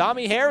we'll see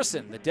Tommy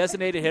Harrison, the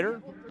designated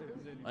hitter,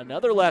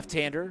 another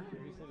left-hander.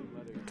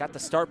 Got the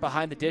start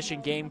behind the dish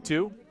in game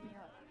 2.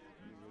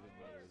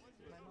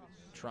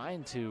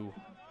 Trying to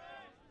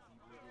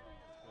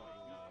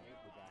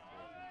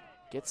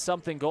get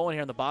something going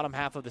here in the bottom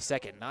half of the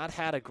second. Not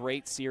had a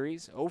great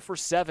series. 0 for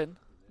 7.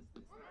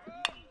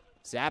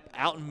 Zap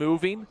out and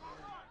moving.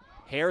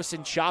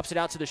 Harrison chops it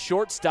out to the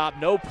shortstop.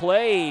 No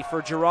play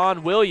for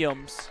Jerron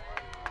Williams.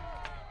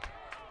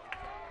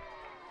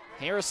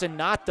 Harrison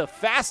not the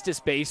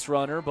fastest base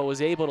runner, but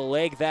was able to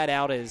leg that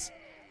out as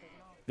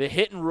the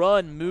hit and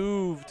run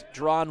moved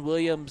Jerron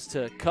Williams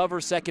to cover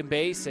second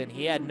base, and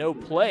he had no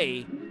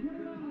play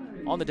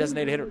on the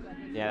designated hitter.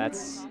 Yeah,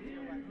 that's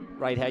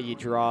right how you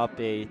draw up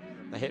a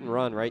hit and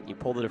run, right? You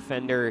pull the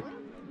defender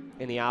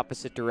in the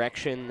opposite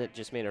direction. That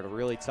just made it a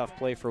really tough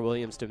play for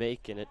Williams to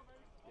make, and it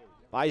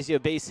buys you a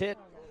base hit.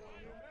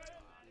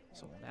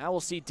 So now we'll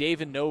see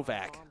David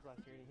Novak.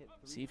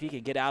 See if he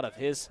can get out of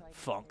his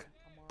funk.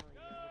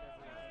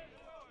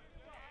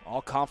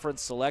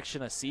 All-conference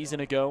selection a season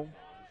ago.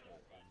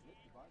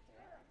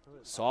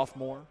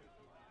 Sophomore.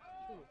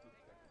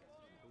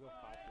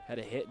 Had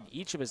a hit in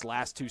each of his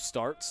last 2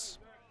 starts.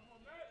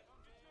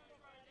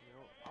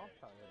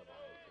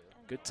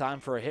 Good time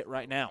for a hit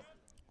right now.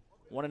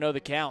 1-0 the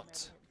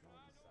count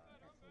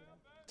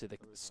to the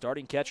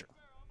starting catcher.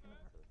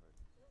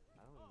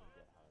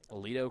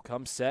 Toledo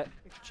comes set,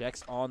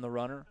 checks on the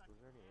runner.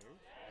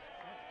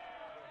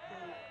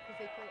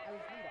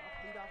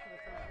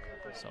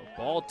 So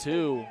ball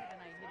 2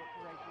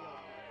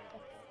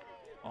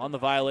 on the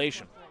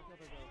violation.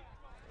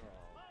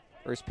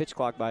 First pitch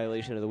clock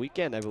violation of the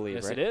weekend, I believe,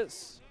 yes, right? It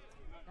is.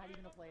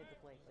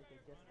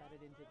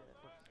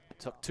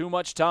 Took too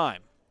much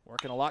time.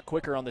 Working a lot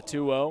quicker on the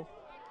 2-0.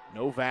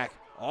 Novak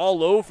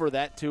all over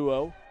that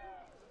 2-0.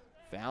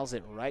 Fouls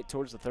it right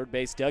towards the third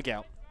base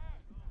dugout.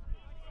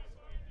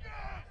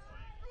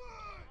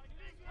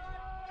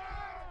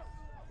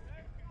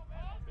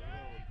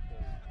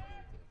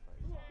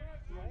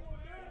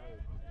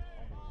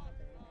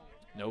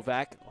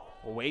 Novak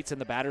waits in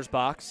the batter's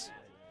box.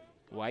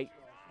 White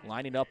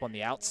lining up on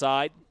the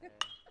outside.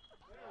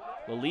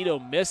 Toledo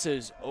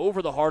misses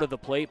over the heart of the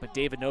plate, but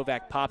David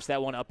Novak pops that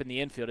one up in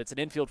the infield. It's an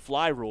infield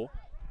fly rule.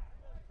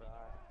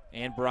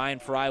 And Brian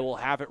Fry will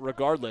have it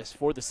regardless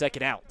for the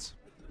second out.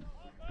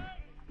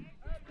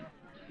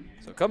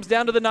 So it comes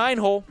down to the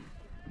 9-hole.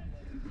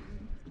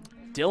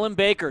 Dylan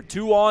Baker,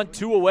 2 on,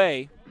 2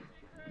 away.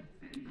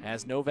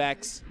 As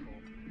Novak's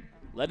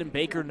letting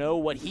Baker know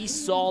what he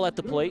saw at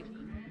the plate.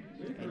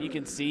 And you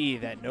can see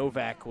that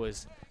Novak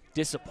was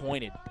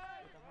disappointed.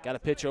 Got a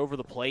pitch over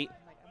the plate.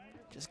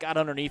 Just got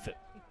underneath it.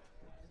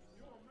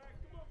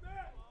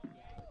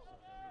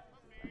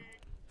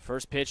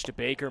 First pitch to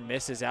Baker,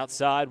 misses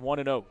outside,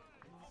 1-0.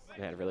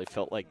 Man, it really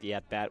felt like the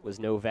at-bat was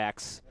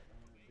Novak's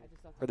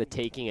for the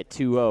taking at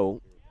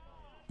 2-0.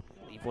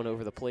 Leave one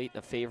over the plate in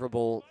a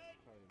favorable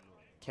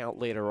count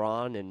later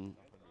on, and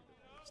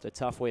it's a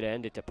tough way to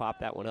end it to pop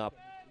that one up.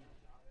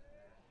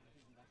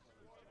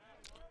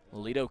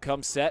 Toledo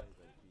comes set.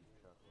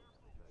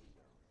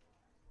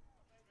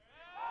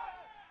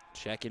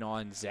 Checking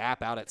on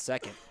Zap out at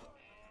second.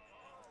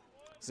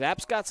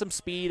 Zap's got some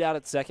speed out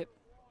at second.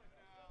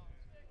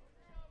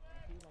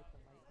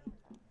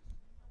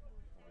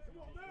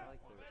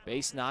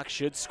 Base knock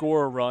should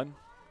score a run.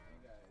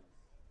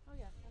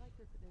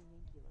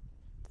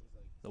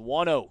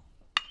 1-0.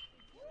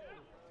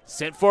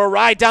 Sent for a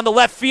ride down the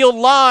left field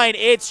line.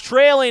 It's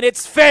trailing.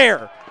 It's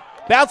fair.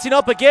 Bouncing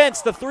up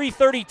against the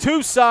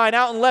 332 sign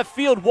out in left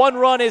field. 1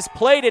 run is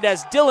plated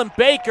as Dylan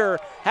Baker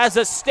has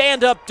a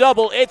stand-up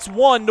double. It's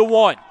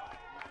 1-1.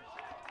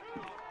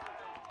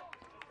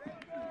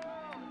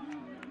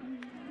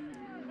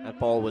 That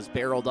ball was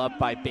barreled up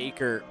by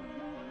Baker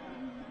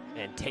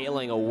and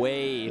tailing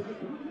away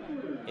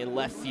in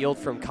left field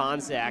from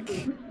Konzak.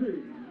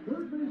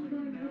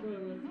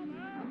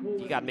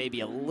 He got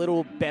maybe a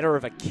little better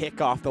of a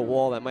kick off the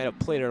wall that might have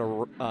played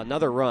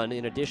another run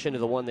in addition to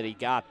the one that he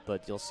got,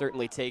 but you'll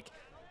certainly take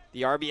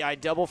the RBI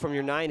double from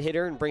your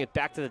 9-hitter and bring it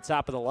back to the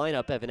top of the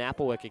lineup. Evan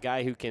Applewick, a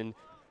guy who can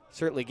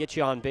certainly get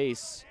you on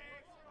base,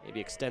 maybe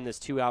extend this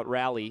 2-out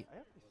rally.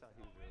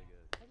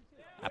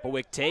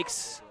 Applewick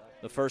takes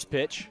the first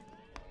pitch.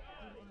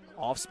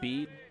 Off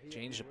speed,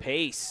 change the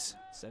pace,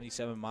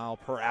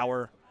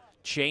 77-mile-per-hour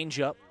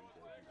changeup.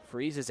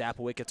 Freezes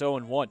Applewick. It's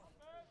 0-1.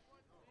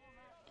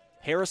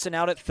 Harrison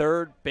out at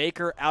third,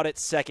 Baker out at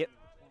second.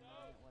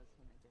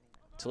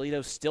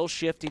 Toledo still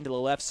shifting to the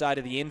left side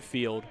of the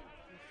infield.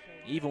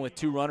 Even with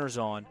 2 runners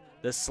on,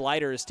 the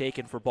slider is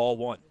taken for ball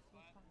 1.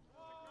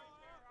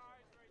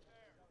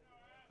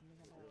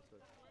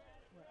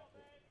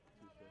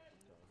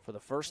 For the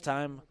first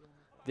time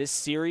this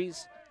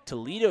series,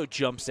 Toledo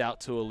jumps out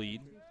to a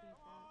lead.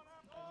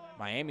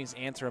 Miami's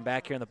answering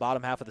back here in the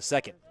bottom half of the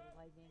second.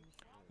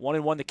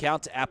 1-1 to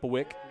count to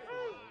Applewick.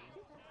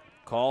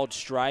 Called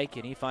strike,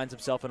 and he finds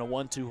himself in a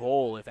 1-2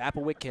 hole. If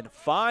Applewick can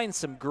find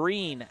some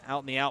green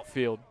out in the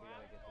outfield,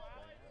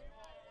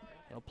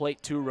 he'll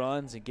plate 2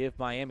 runs and give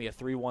Miami a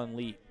 3-1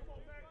 lead.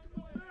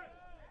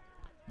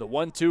 The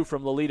 1-2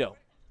 from Toledo.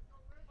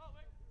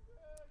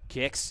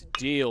 Kicks,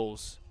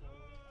 deals.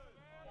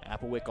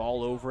 Applewick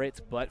all over it,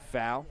 but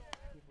foul.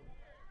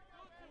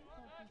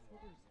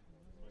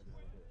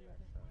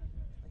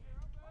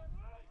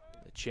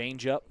 The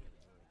changeup.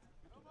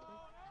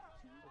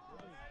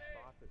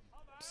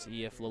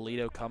 See if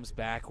Toledo comes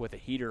back with a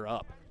heater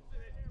up.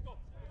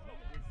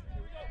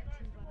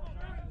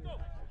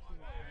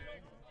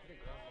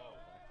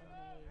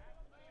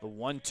 The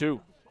 1-2.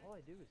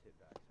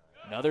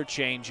 Another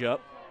changeup.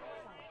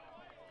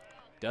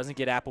 Doesn't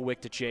get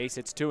Applewick to chase.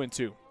 It's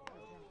 2-2.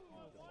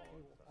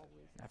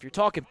 Now, if you're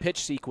talking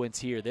pitch sequence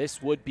here,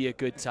 this would be a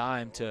good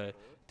time to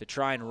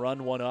try and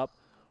run one up,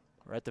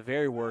 or at the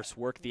very worst,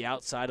 work the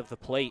outside of the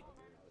plate.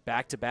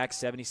 Back-to-back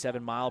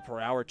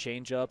 77-mile-per-hour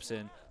changeups,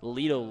 and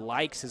Toledo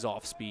likes his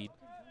off-speed.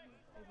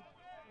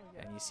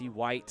 And you see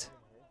White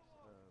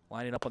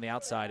lining up on the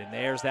outside, and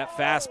there's that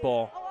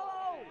fastball.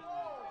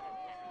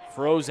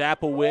 Froze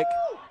Applewick,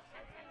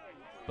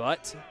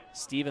 but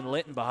Stephen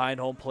Linton behind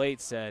home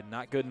plate said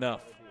not good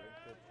enough.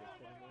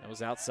 That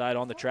was outside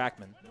on the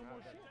trackman.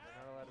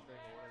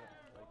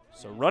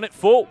 So run it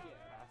full.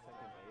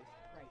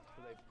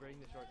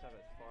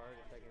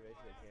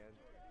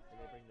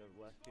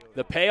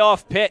 The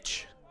payoff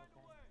pitch.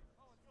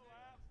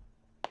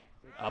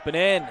 Up and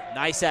in.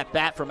 Nice at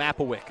bat from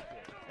Applewick.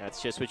 That's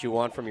just what you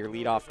want from your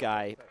leadoff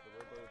guy.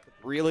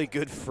 Really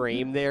good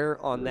frame there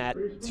on that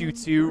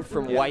 2-2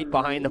 from White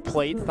behind the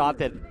plate. Thought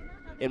that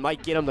it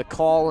might get him the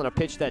call on a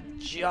pitch that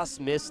just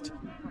missed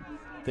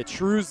the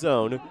true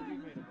zone.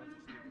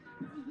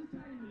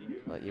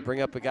 But you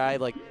bring up a guy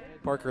like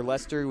Parker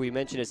Lester, who we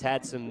mentioned has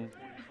had some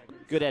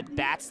good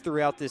at-bats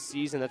throughout this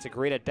season. That's a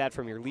great at-bat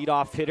from your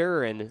leadoff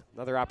hitter, and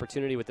another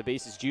opportunity with the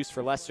bases juiced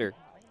for Lester.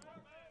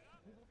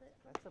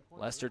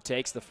 Lester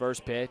takes the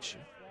first pitch.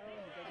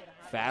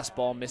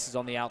 Fastball misses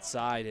on the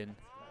outside, and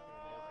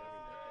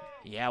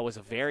yeah, it was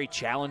a very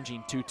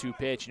challenging 2-2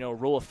 pitch. You know, a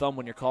rule of thumb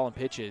when you're calling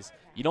pitches,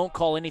 you don't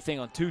call anything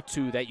on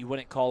 2-2 that you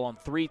wouldn't call on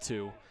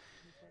 3-2.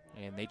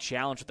 And they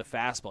challenged with the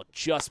fastball,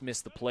 just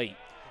missed the plate.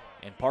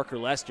 And Parker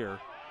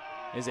Lester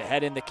is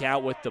ahead in the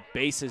count with the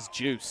bases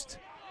juiced.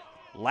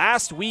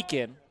 Last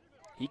weekend,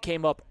 he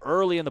came up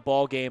early in the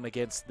ball game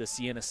against the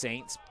Siena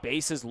Saints.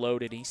 Bases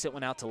loaded. He sent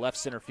one out to left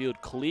center field,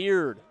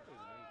 cleared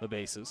the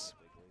bases.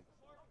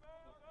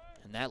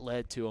 And that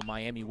led to a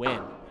Miami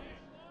win.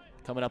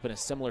 Coming up in a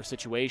similar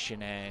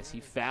situation as he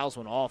fouls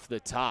one off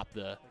the top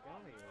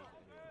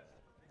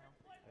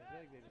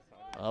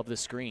of the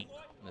screen.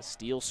 The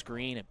steel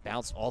screen, it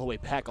bounced all the way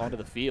back onto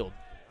the field.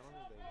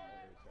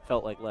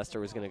 Felt like Lester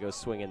was going to go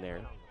swinging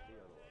there.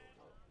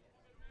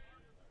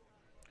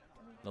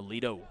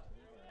 Toledo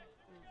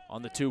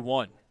on the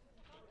 2-1.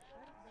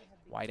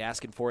 White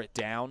asking for it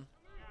down.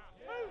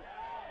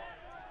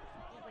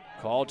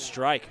 Called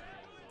strike.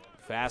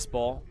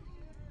 Fastball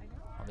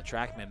on the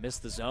trackman,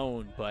 missed the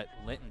zone, but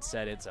Linton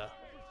said it's a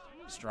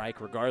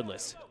strike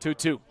regardless.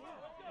 2-2.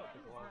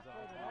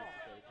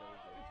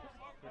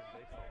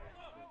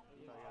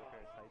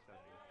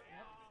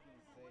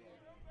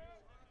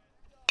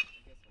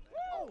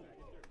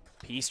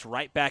 Pieced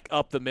right back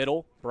up the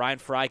middle. Brian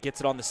Fry gets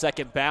it on the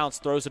second bounce,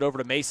 throws it over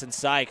to Mason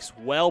Sykes.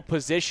 Well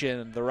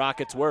positioned, the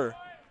Rockets were.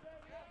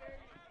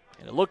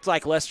 And it looked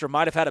like Lester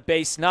might have had a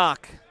base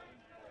knock,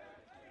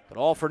 but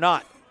all for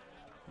naught.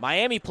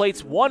 Miami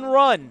plates 1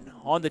 run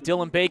on the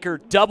Dylan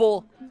Baker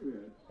double,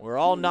 We're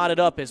all knotted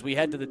up as we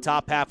head to the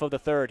top half of the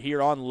third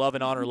here on Love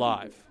and Honor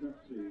Live.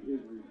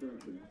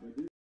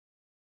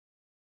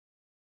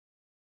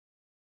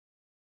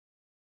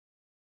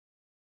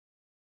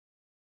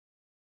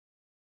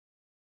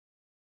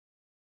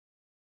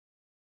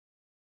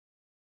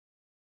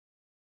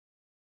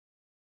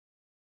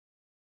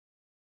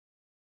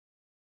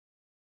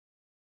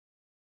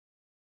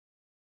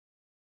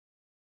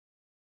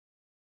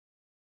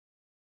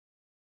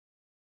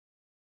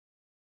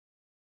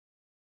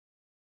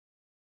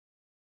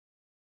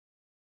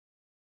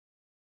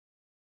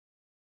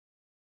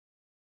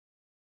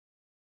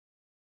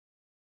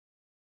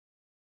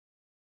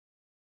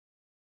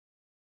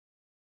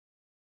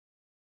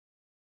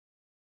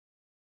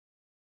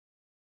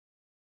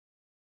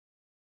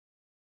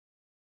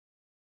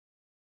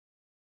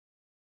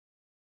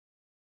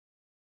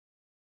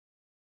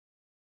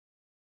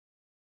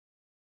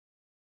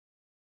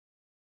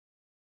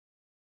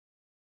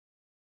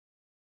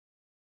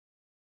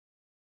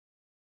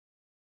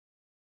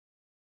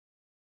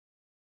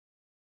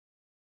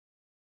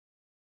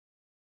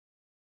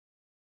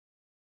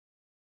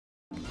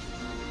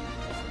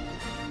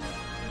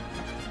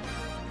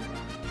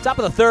 Top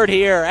of the third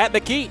here at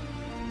McKee.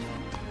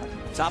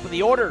 Top of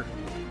the order.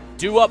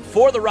 Due up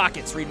for the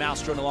Rockets. Reed Mouse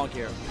strolling along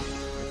here.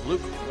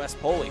 Luke West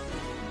Poli.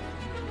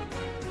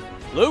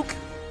 Luke.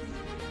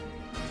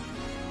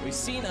 We've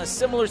seen a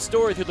similar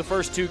story through the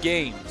first two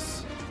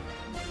games.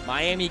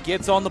 Miami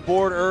gets on the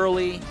board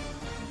early.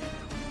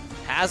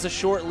 Has a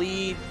short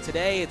lead.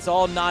 Today it's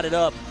all knotted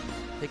up.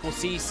 Think we'll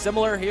see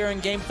similar here in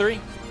game 3?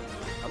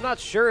 I'm not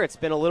sure. It's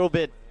been a little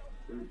bit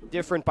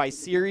different by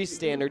series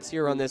standards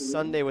here on this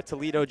Sunday with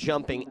Toledo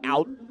jumping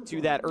out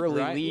to that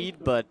early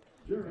lead, but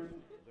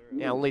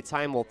yeah, only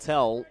time will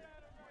tell.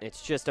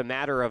 It's just a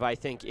matter of, I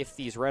think, if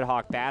these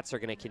RedHawk bats are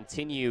going to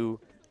continue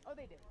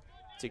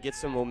to get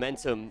some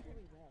momentum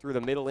through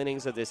the middle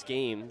innings of this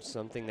game,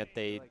 something that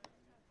they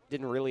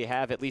didn't really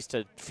have, at least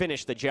to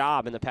finish the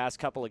job in the past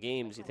couple of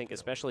games. You think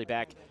especially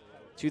back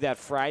to that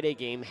Friday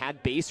game,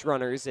 had base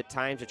runners at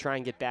times to try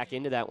and get back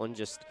into that one,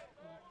 just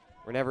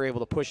were never able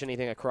to push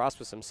anything across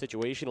with some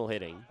situational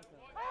hitting.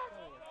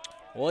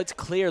 Well, it's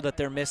clear that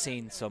they're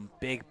missing some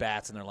big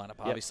bats in their lineup.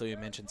 Yep. Obviously, we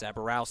mentioned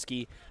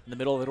Zaborowski in the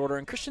middle of the order,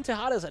 and Christian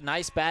Tejada's a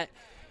nice bat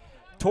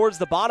towards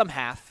the bottom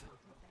half,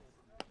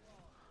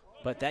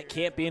 but that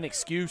can't be an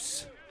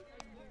excuse.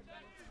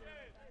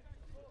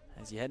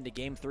 As you head into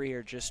game 3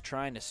 here, just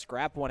trying to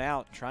scrap one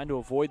out, trying to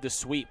avoid the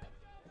sweep.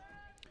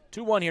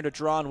 2-1 here to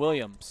Dron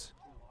Williams.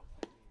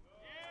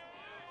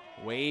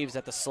 Waves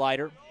at the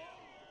slider.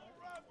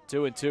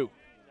 2-2.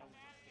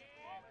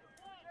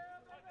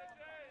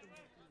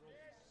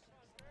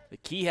 The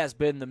key has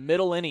been the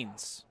middle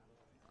innings.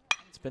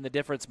 It's been the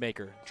difference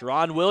maker.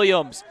 Dron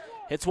Williams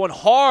hits one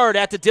hard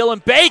at the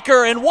Dylan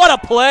Baker, and what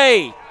a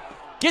play!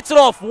 Gets it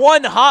off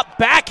one hop,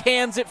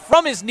 backhands it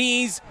from his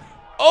knees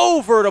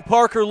over to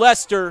Parker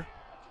Lester.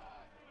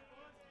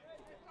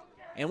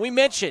 And we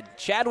mentioned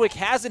Chadwick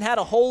hasn't had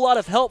a whole lot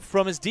of help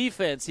from his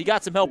defense. He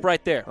got some help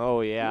right there. Oh,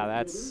 yeah,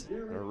 that's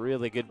a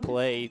really good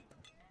play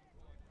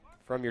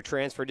from your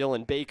transfer,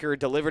 Dylan Baker.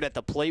 Delivered at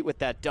the plate with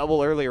that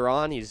double earlier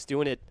on. He's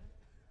doing it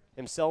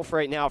himself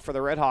right now for the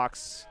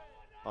RedHawks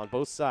on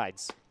both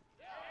sides.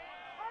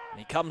 And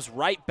he comes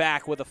right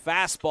back with a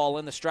fastball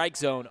in the strike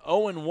zone.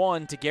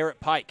 0-1 to Garrett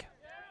Pike.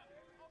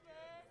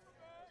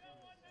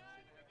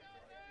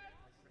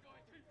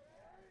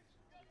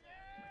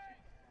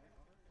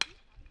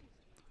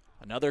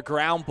 Another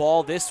ground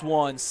ball. This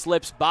one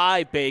slips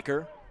by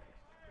Baker.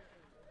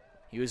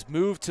 He was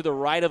moved to the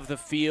right of the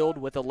field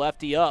with a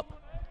lefty up.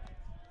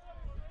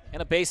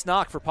 And a base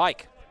knock for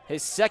Pike,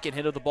 his second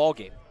hit of the ball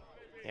game.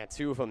 Yeah,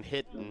 two of them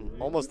hit in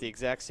almost the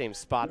exact same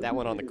spot. That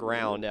one on the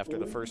ground after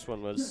the first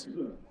one was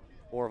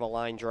more of a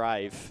line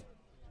drive.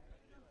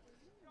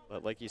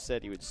 But like you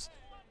said, he was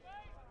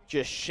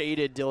just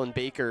shaded Dylan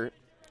Baker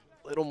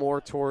a little more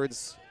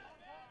towards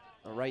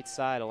the right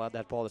side, allowed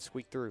that ball to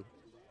squeak through.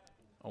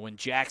 Owen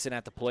Jackson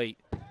at the plate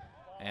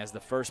as the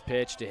first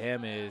pitch to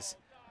him is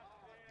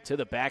to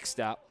the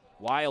backstop.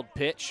 Wild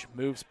pitch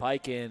moves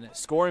Pike in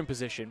scoring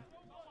position.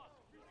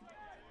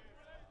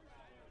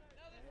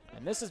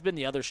 And this has been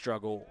the other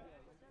struggle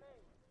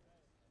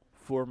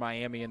for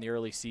Miami in the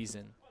early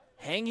season.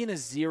 Hanging a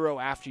 0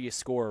 after you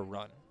score a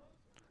run.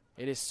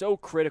 It is so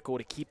critical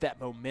to keep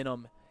that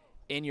momentum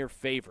in your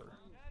favor.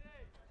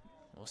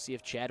 We'll see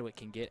if Chadwick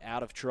can get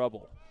out of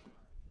trouble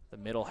the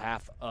middle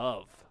half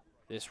of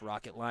this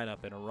Rocket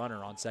lineup and a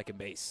runner on second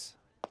base.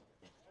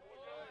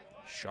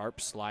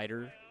 Sharp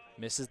slider,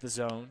 misses the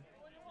zone.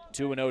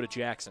 2-0 to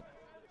Jackson.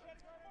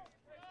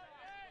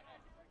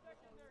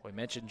 We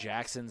mentioned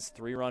Jackson's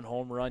 3-run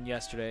home run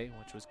yesterday,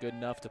 which was good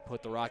enough to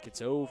put the Rockets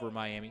over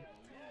Miami.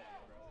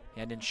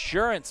 And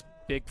Insurance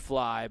big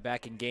fly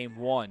back in game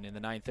 1 in the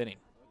 9th inning.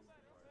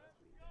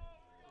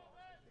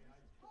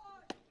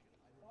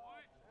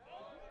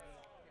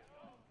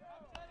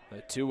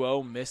 The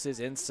 2-0 misses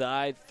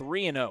inside,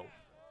 3-0.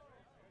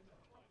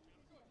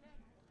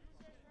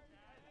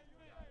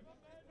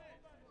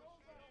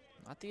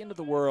 Not the end of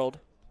the world.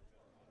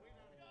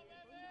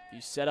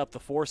 you set up the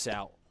force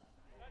out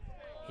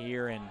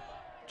here and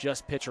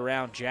just pitch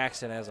around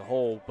Jackson as a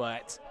whole,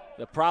 but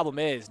the problem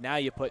is now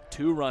you put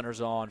 2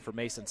 runners on for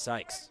Mason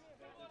Sykes.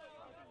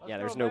 Yeah,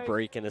 there's no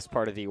break in this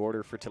part of the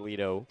order for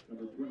Toledo.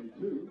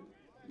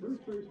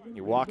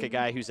 You walk a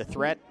guy who's a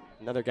threat,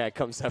 another guy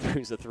comes up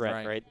who's a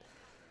threat, right?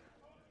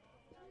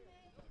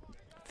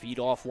 Feed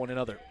off one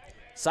another.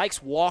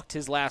 Sykes walked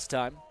his last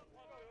time.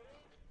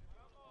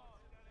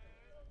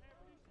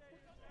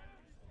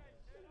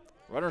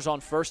 Runners on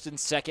first and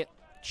second.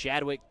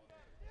 Chadwick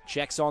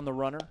checks on the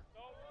runner.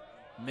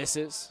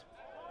 Misses.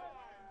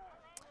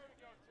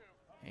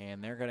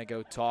 And they're going to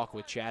go talk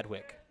with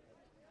Chadwick.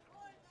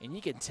 And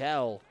you can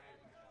tell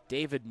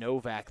David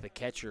Novak, the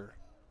catcher,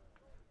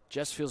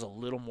 just feels a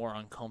little more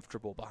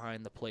uncomfortable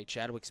behind the plate.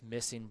 Chadwick's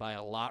missing by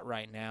a lot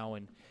right now,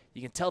 and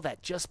you can tell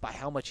that just by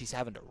how much he's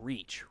having to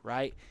reach,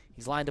 right?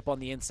 He's lined up on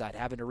the inside,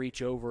 having to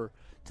reach over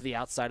to the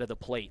outside of the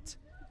plate.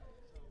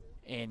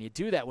 And you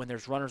do that when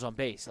there's runners on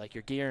base. Like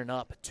you're gearing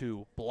up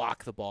to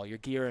block the ball. You're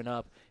gearing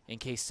up in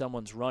case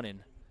someone's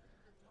running.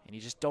 And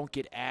you just don't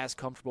get as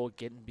comfortable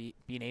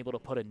being able to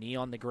put a knee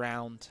on the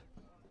ground.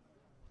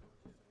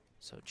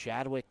 So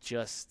Chadwick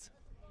just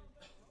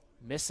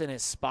missing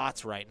his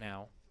spots right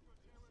now.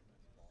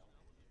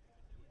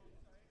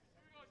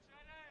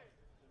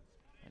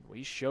 And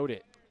we showed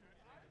it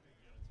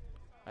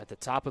at the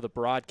top of the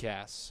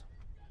broadcast.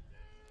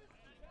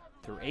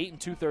 Through 8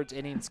 2/3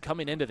 innings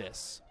coming into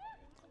this,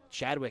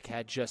 Chadwick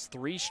had just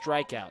 3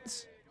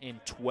 strikeouts in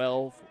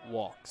 12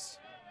 walks.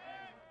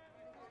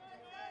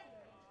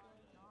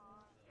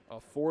 A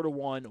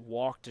 4-to-1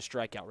 walk to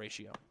strikeout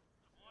ratio.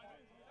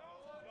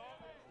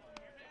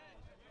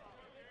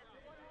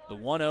 The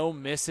 1-0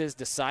 misses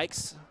to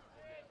Sykes.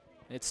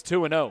 It's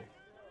 2-0.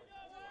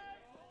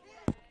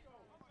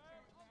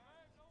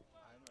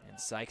 And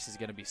Sykes is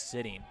going to be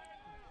sitting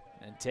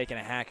and taking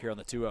a hack here on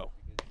the 2-0.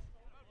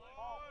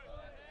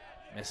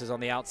 Misses on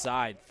the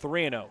outside.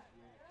 3-0.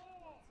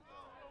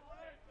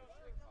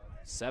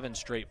 7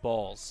 straight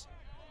balls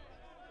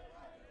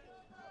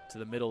to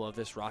the middle of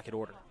this Rocket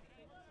order.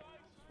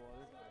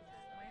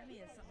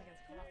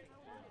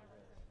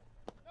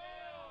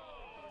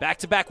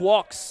 Back-to-back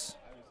walks.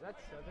 Is that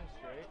 7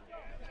 straight?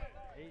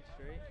 8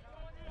 straight?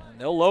 And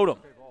they'll load him.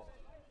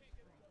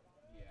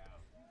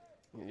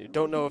 You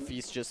don't know if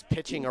he's just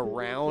pitching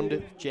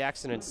around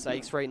Jackson and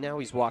Sykes right now.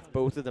 He's walked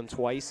both of them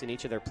twice in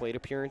each of their plate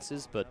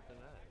appearances, but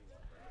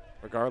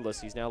regardless,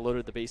 he's now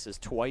loaded the bases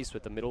twice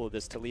with the middle of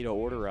this Toledo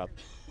order up.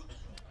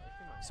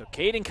 So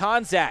Caden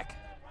Konzak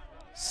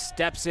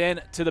steps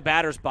in to the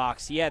batter's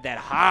box. He had that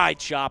high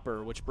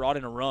chopper, which brought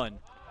in a run.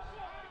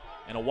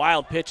 And a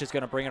wild pitch is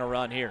going to bring in a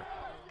run here.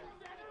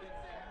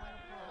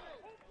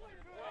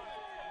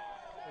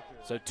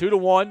 So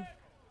 2-1.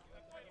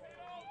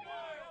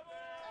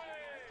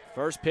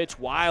 First pitch,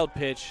 wild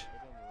pitch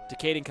to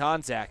Caden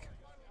Konzak.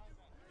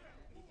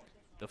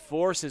 The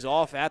force is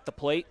off at the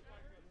plate.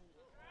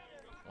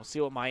 We'll see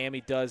what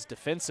Miami does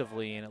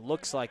defensively, and it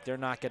looks like they're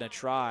not going to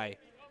try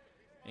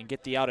and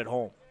get the out at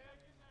home.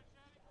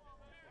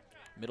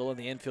 Middle of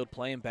the infield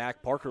playing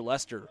back. Parker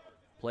Lester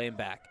playing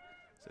back.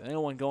 So the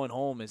only one going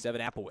home is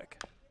Evan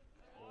Applewick.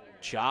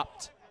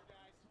 Chopped.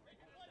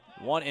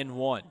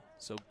 1-1.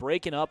 So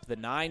breaking up the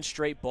 9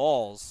 straight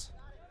balls.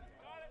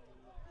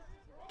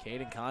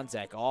 Caden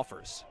Konzak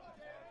offers.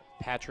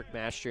 Patrick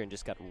Mastrian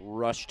just got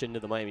rushed into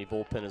the Miami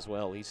bullpen as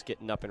well. He's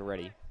getting up and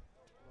ready.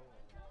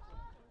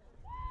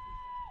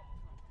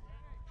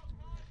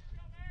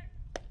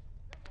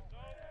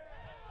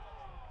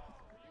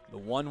 The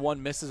 1-1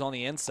 misses on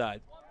the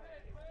inside.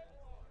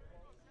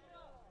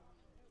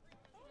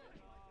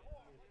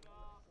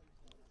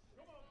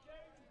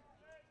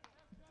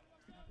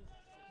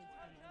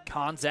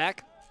 Konzak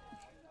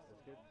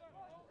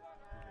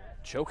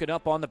choking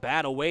up on the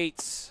bat,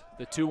 awaits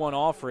the 2-1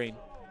 offering,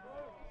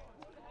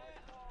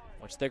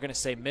 which they're going to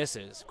say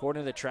misses.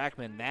 According to the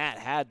TrackMan, that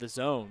had the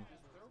zone,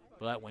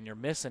 but when you're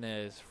missing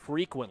as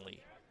frequently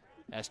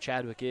as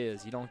Chadwick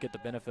is, you don't get the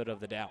benefit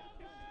of the doubt.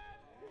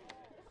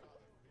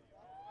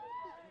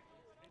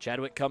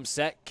 Chadwick comes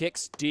set,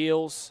 kicks,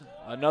 deals.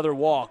 Another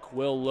walk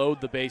will load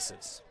the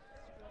bases.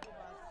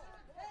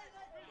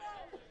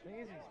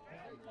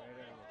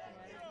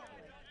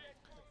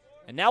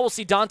 And now we'll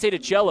see Dante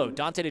DiCello.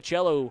 Dante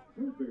DiCello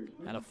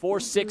had a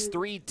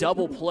 4-6-3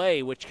 double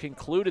play, which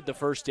concluded the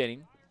first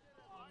inning.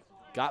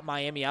 Got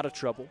Miami out of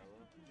trouble.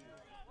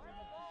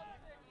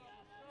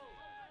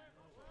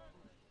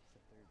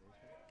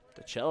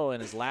 DiCello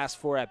in his last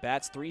 4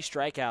 at-bats, 3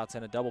 strikeouts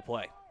and a double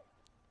play.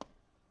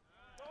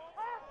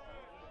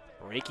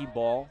 Breaking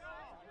ball.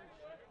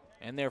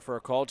 In there for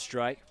a called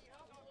strike.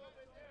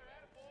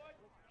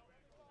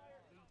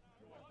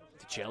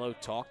 DiCello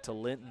talked to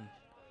Linton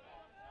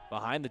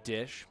behind the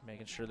dish,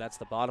 making sure that's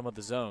the bottom of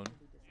the zone.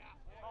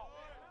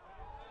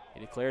 He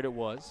declared it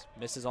was.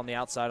 Misses on the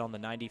outside on the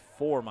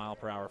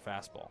 94-mile-per-hour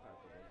fastball.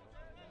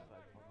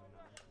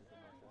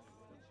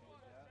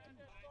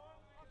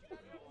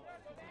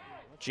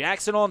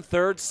 Jackson on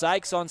third,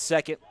 Sykes on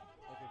second.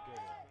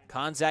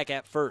 Konzak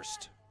at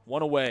first.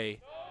 1 away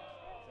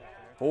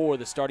for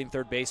the starting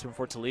third baseman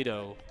for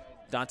Toledo,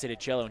 Dante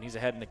DiCello, and he's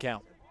ahead in the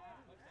count.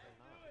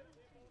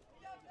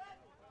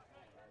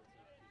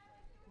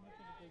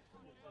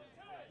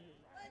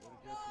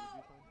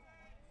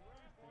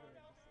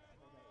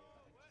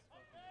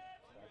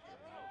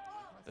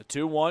 The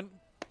 2-1.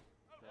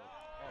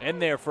 In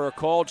there for a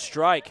called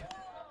strike.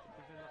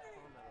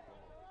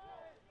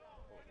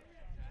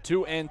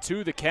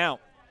 2-2 the count.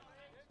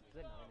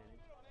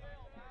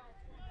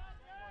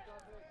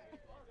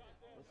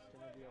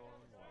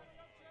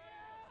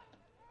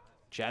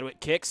 Chadwick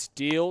kicks,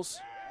 deals.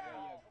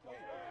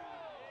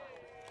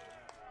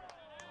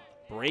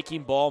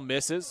 Breaking ball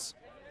misses.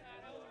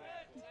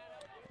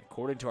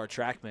 According to our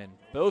trackman,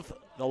 both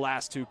the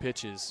last two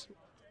pitches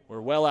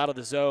were well out of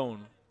the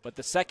zone, but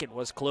the second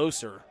was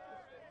closer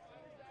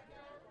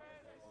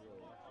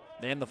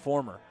than the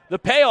former. The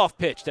payoff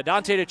pitch to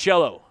Dante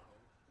DiCello.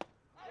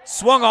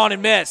 Swung on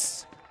and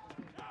missed.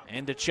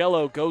 And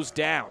DiCello goes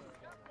down.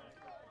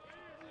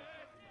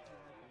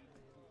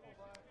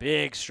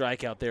 Big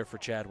strikeout there for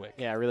Chadwick.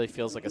 Yeah, it really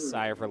feels like a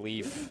sigh of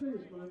relief.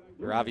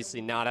 You're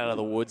obviously not out of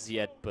the woods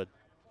yet, but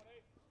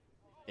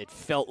it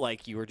felt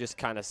like you were just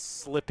kind of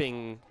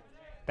slipping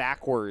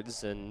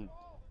backwards, and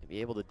to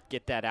be able to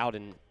get that out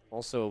and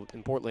also,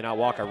 importantly, not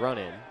walk a run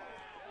in.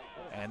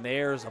 And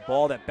there's a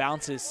ball that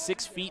bounces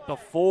 6 feet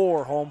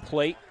before home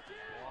plate.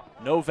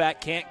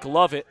 Novak can't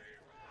glove it,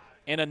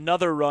 and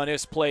another run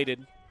is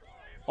plated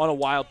on a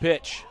wild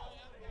pitch.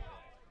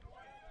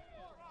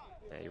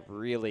 They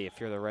really, if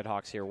you're the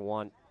RedHawks here,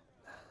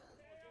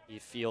 you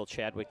feel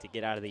Chadwick to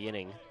get out of the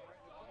inning.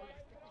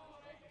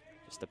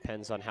 Just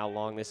depends on how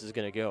long this is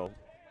going to go.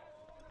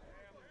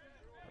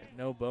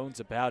 No bones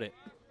about it.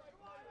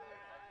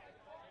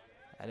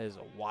 That is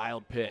a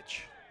wild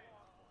pitch.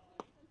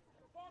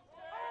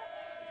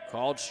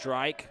 Called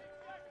strike.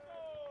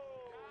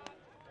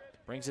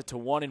 Brings it to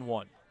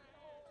 1-1.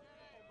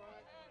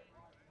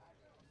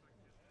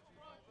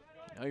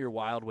 You know you're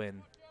wild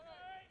when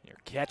your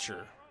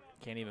catcher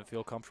can't even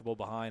feel comfortable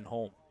behind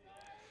home.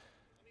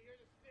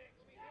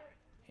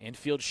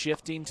 Infield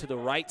shifting to the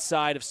right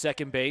side of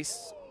second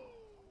base.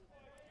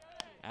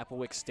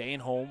 Applewick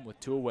staying home with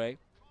 2 away.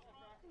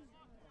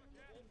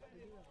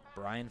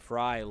 Brian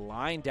Fry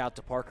lined out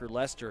to Parker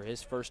Lester,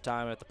 his first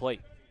time at the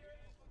plate.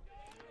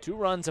 2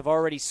 runs have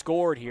already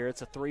scored here.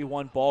 It's a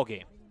 3-1 ball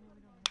game.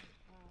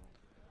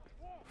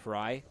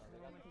 Fry,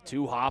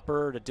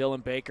 2-hopper to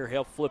Dylan Baker.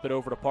 He'll flip it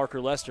over to Parker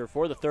Lester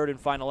for the third and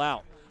final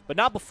out. But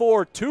not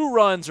before 2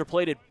 runs are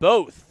plated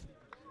both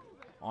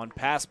on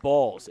pass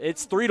balls.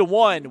 It's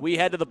 3-1. We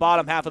head to the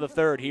bottom half of the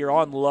third here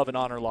on Love and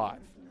Honor Live.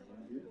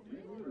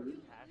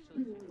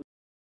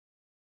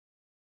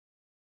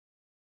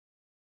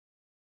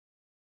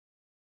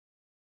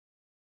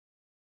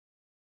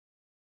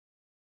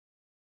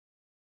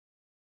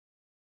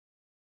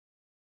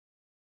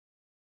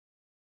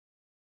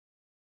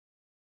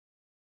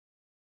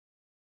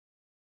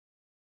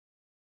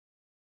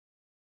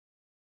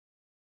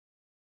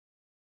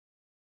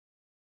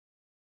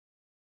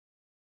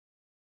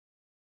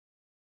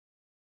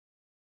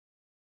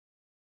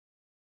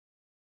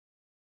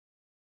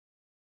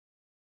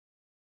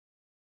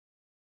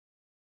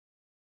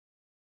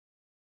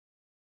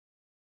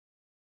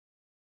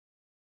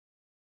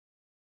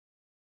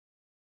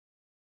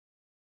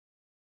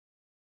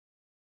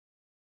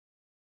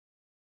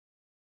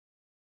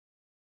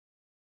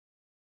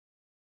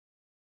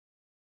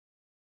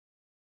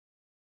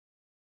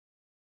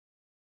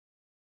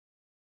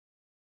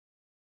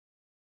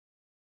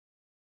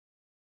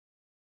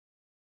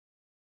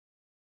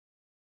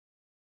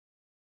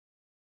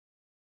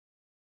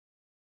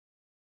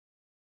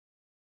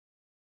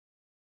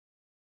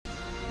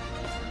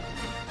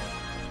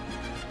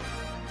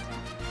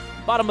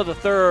 Bottom of the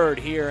third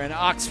here in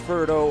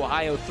Oxford,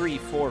 Ohio.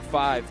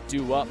 3-4-5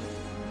 due up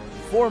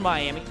for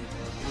Miami.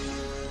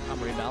 I'm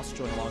Ray Mouse,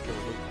 joined along here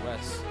with Luke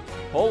West.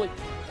 Holy.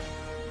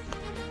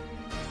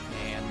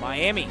 And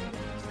Miami,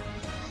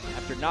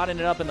 after knotting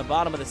it up in the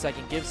bottom of the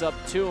second, gives up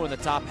 2 in the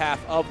top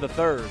half of the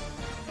third.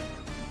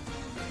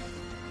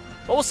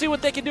 But we'll see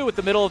what they can do with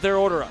the middle of their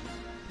order up.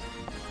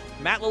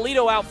 Matt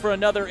Lolito out for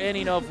another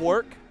inning of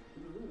work.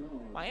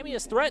 Miami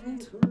is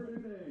threatened.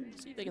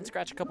 See if they can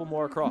scratch a couple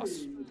more across.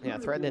 Yeah,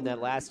 threatened in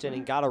that last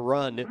inning, got a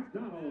run.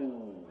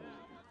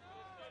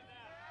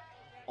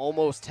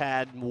 Almost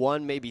had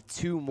 1, maybe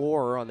 2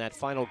 more on that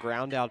final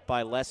ground out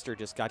by Lester.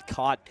 Just got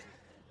caught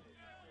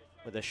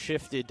with a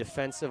shifted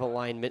defensive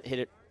alignment. Hit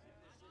it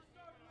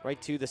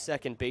right to the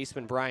second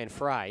baseman, Brian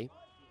Fry.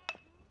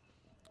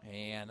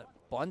 And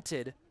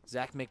bunted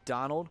Zach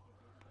McDonald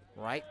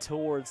right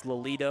towards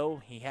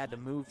Lolito. He had to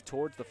move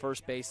towards the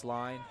first base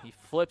line. He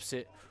flips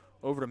it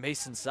over to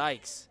Mason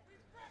Sykes.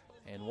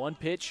 And 1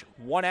 pitch,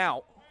 1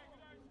 out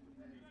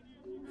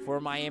for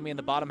Miami in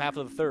the bottom half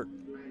of the third.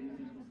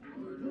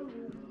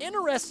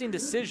 Interesting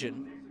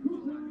decision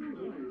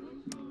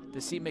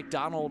to see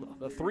McDonald,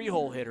 the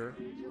 3-hole hitter,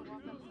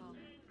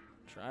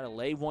 try to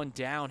lay one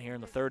down here in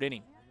the third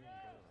inning.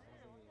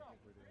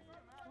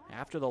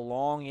 After the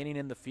long inning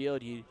in the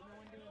field, you'd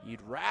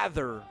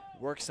rather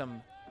work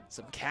some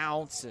some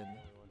counts and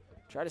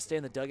try to stay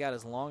in the dugout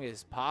as long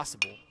as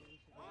possible.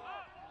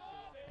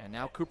 And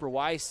now Cooper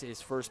Weiss, his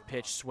first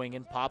pitch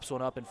swinging, pops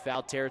one up in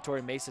foul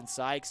territory. Mason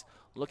Sykes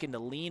looking to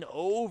lean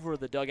over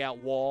the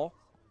dugout wall,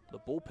 the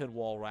bullpen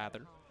wall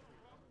rather,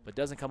 but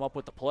doesn't come up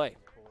with the play.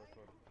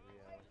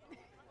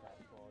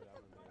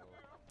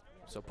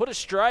 So put a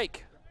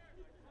strike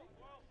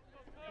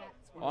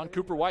on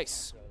Cooper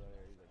Weiss.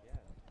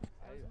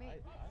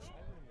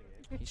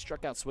 He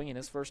struck out swinging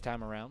his first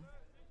time around.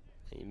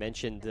 You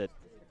mentioned that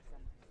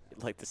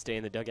you'd like to stay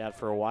in the dugout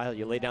for a while.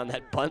 You lay down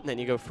that bunt, and then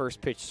you go first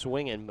pitch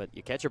swinging, but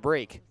you catch a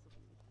break.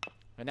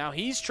 And now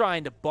he's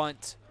trying to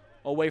bunt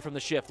away from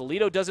the shift.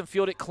 Toledo doesn't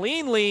field it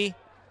cleanly,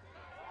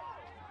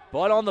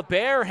 but on the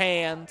bare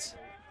hand,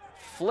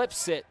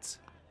 flips it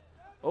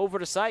over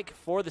to Syke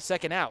for the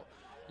second out.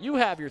 You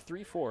have your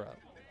 3-4 up.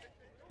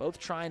 Both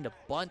trying to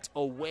bunt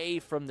away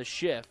from the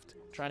shift,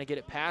 trying to get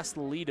it past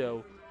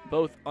Toledo,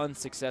 both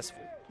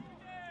unsuccessful.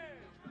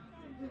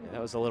 Yeah,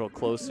 that was a little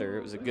closer.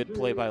 It was a good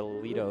play by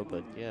Toledo,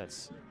 but yeah,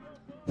 it's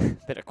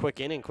been a quick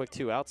inning, quick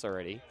 2 outs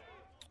already.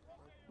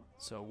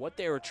 So what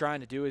they were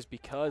trying to do is,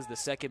 because the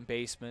second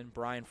baseman,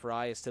 Brian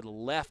Fry, is to the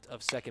left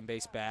of second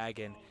base bag,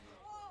 and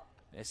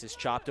this is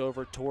chopped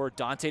over toward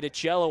Dante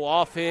DiCello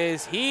off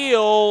his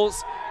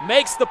heels,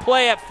 makes the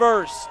play at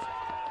first.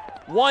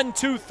 1,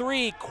 2,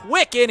 3,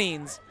 quick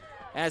innings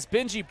as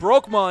Benji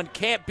Brokman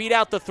can't beat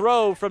out the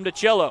throw from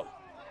DiCello.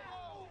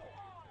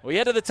 We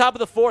head to the top of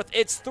the fourth.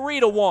 It's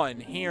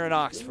 3-1 here in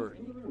Oxford.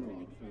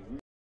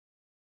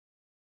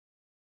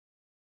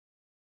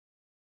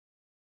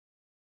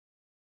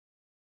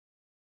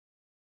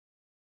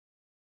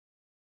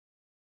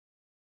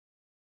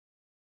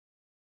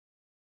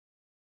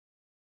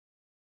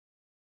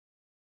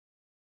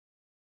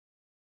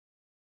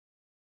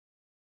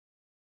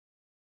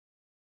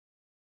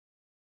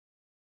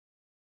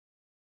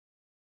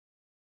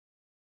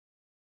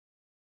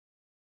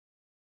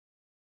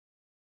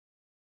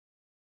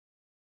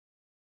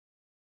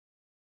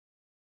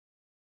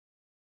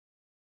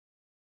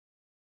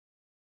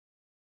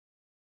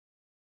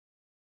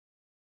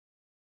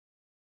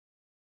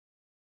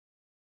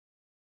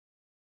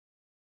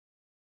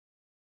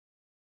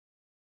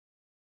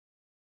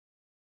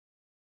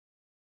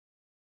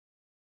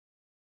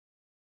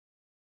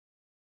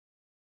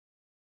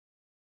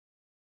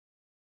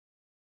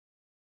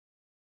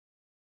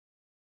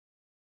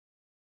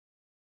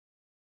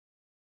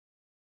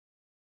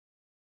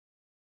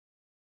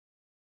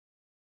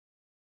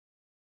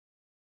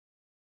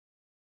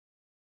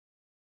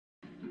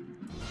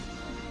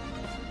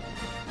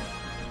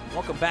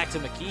 Welcome back to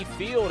McKee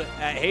Field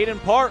at Hayden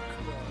Park.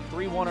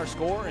 3-1 our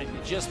score, and you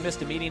just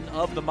missed a meeting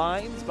of the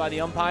minds by the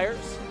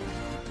umpires.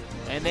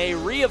 And they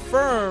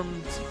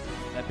reaffirmed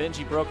that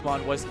Benji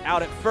Brokman was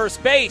out at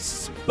first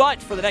base,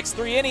 but for the next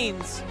 3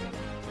 innings,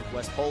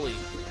 Wes Poley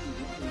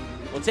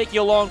will take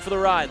you along for the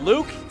ride.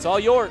 Luke, it's all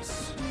yours.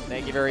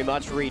 Thank you very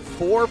much, Reed.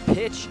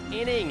 4-pitch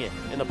inning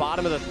in the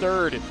bottom of the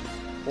third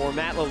for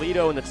Matt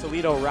Lolito and the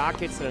Toledo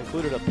Rockets that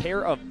included a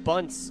pair of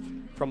bunts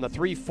from the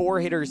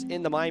 3-4 hitters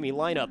in the Miami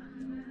lineup.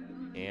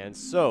 And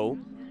so,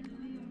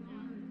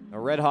 the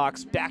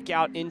RedHawks back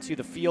out into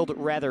the field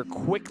rather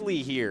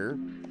quickly here.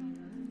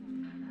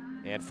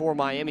 And for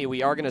Miami,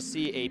 we are going to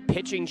see a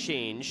pitching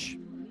change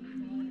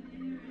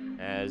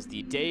as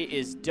the day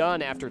is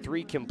done after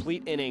 3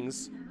 complete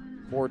innings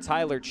for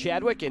Tyler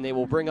Chadwick, and they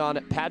will bring on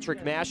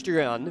Patrick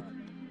Mastrian.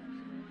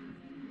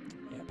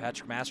 Yeah,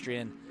 Patrick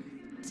Mastrian,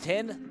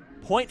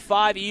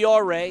 10.5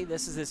 ERA.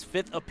 This is his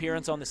 5th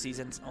appearance on the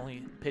season. He's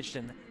only pitched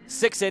in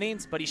 6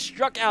 innings, but he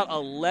struck out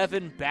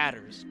 11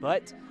 batters.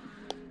 But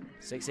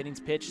 6 innings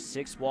pitched,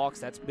 6 walks.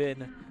 That's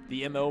been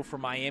the MO for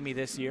Miami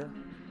this year.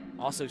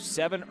 Also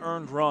 7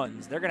 earned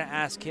runs. They're going to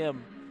ask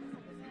him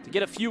to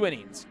get a few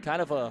innings.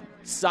 Kind of a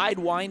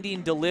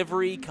side-winding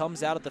delivery,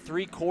 comes out at the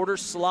 3/4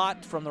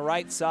 slot from the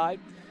right side.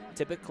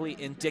 Typically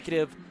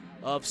indicative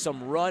of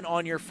some run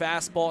on your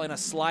fastball and a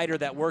slider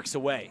that works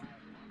away.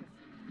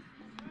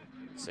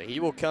 So he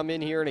will come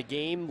in here in a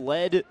game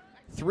led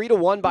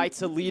 3-1 by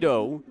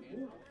Toledo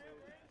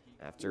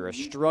after a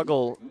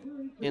struggle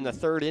in the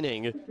 3rd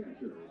inning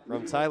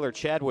from Tyler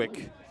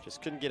Chadwick.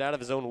 Just couldn't get out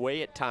of his own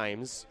way at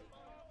times.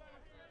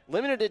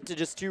 Limited it to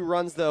just 2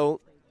 runs,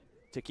 though,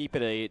 to keep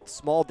it a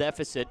small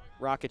deficit.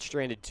 Rockets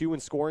stranded 2 in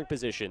scoring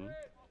position.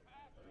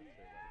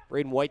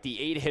 Braden White, the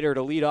 8-hitter,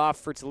 to lead off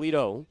for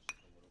Toledo.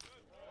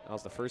 That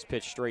was the first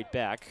pitch straight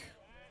back.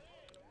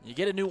 You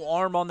get a new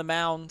arm on the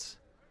mound,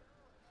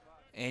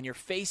 and you're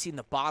facing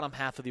the bottom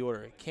half of the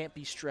order. It can't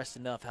be stressed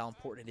enough how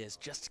important it is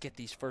just to get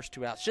these first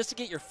 2 outs, just to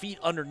get your feet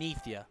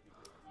underneath you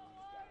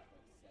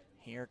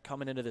here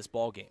coming into this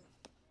ball game.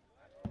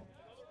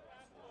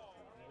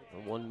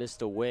 And 1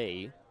 missed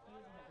away.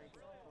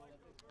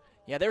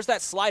 Yeah, there's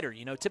that slider.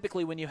 You know,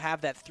 typically when you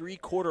have that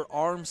 3/4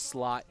 arm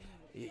slot,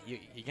 you're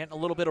getting a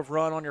little bit of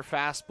run on your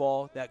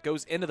fastball that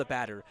goes into the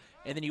batter,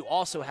 and then you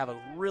also have a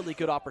really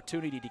good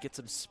opportunity to get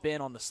some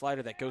spin on the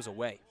slider that goes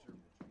away.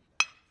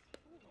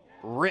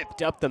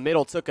 Ripped up the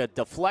middle, took a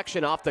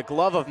deflection off the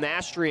glove of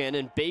Mastrian,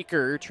 and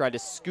Baker tried to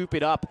scoop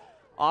it up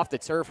off the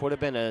turf. Would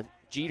have been a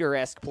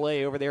Jeter-esque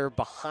play over there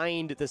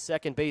behind the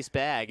second base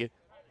bag.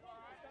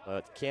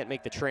 But can't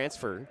make the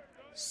transfer.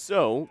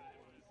 So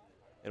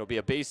it'll be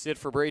a base hit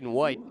for Braden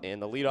White,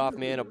 and the leadoff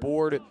man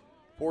aboard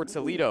for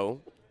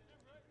Toledo.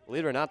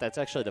 Believe it or not, that's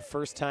actually the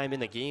first time in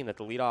the game that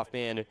the leadoff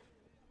man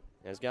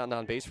has gotten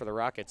on base for the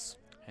Rockets.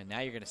 And now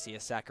you're going to see a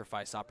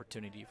sacrifice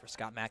opportunity for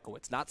Scott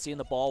Makowitz. Not seeing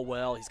the ball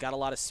well. He's got a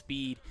lot of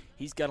speed.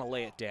 He's going to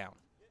lay it down.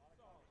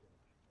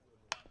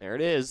 There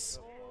it is.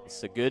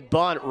 It's a good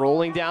bunt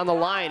rolling down the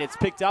line. It's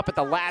picked up at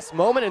the last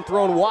moment and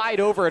thrown wide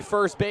over at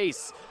first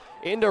base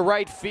into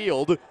right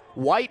field.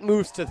 White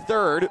moves to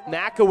third.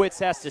 Makowitz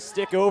has to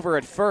stick over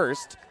at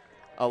first.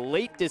 A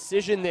late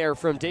decision there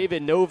from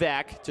David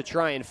Novak to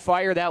try and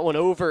fire that one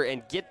over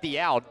and get the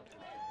out.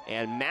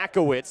 And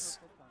Makowitz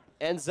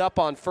ends up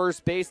on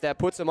first base. That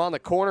puts him on the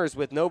corners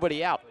with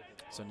nobody out.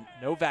 So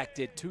Novak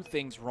did two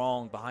things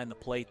wrong behind the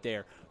plate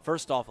there.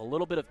 First off, a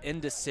little bit of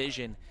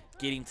indecision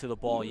getting to the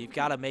ball. You've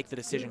got to make the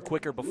decision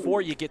quicker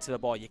before you get to the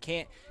ball. You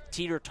can't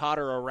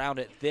teeter-totter around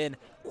it, then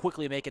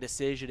quickly make a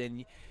decision,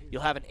 and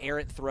you'll have an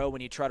errant throw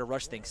when you try to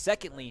rush things.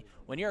 Secondly,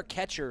 when you're a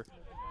catcher,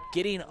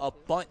 getting a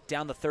bunt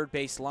down the third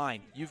base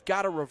line, you've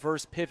got to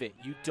reverse pivot.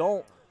 You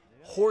don't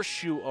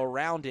horseshoe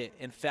around it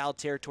in foul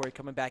territory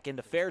coming back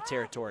into fair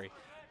territory.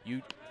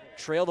 You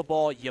trail the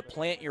ball, you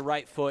plant your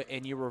right foot,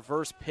 and you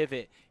reverse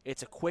pivot.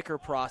 It's a quicker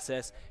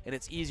process, and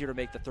it's easier to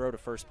make the throw to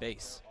first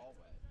base.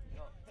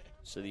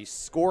 So the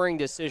scoring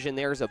decision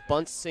there is a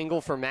bunt single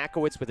for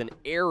Makowitz with an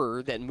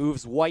error that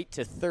moves White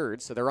to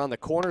third. So they're on the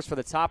corners for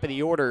the top of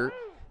the order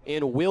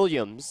in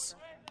Williams.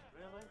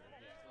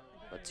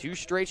 Two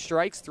straight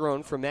strikes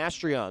thrown from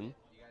Mastrian.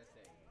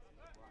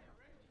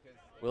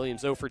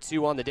 Williams 0 for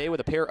 2 on the day with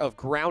a pair of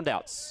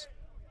groundouts.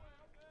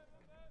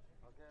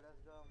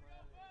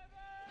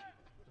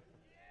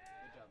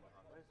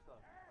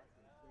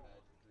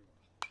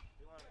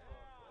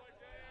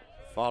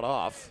 Fought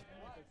off.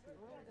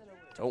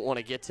 Don't want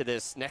to get to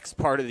this next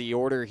part of the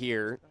order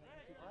here.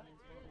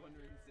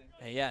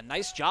 Yeah,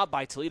 nice job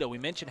by Toledo. We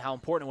mentioned how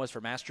important it was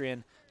for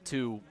Mastrian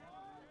to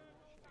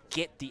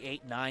get the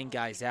 8-9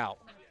 guys out.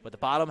 But the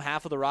bottom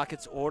half of the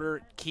Rockets'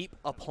 order, keep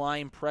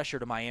applying pressure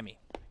to Miami.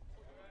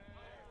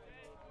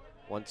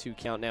 1-2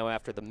 count now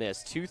after the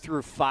miss. 2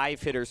 through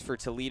 5 hitters for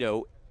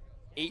Toledo.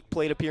 8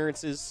 plate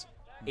appearances,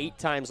 8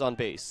 times on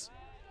base.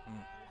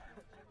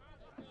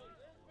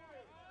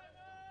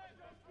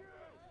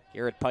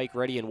 Garrett Pike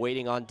ready and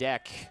waiting on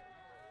deck.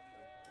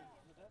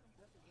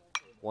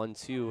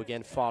 1-2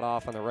 again fought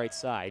off on the right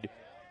side.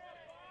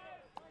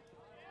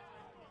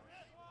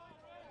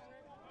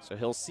 So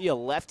he'll see a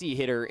lefty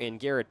hitter in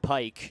Garrett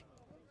Pike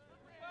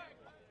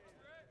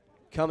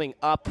coming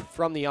up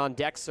from the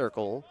on-deck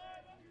circle.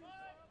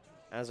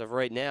 As of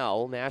right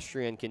now,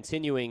 Mastrian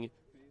continuing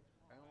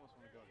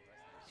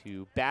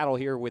to battle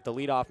here with the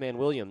leadoff man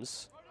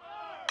Williams.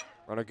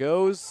 Runner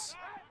goes.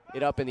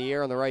 Hit up in the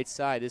air on the right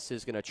side. This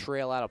is going to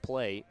trail out of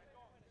play.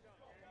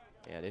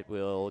 And it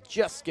will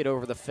just get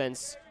over the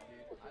fence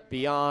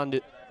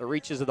beyond the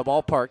reaches of the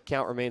ballpark.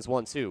 Count remains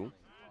 1-2.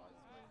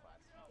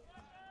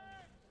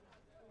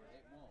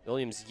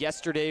 Williams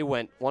yesterday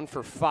went 1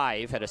 for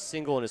 5, had a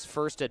single in his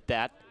first at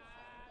bat.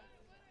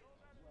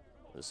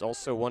 Was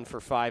also 1 for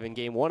 5 in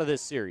game 1 of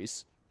this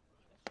series.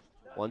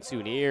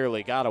 1-2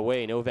 nearly got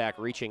away. Novak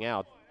reaching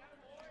out.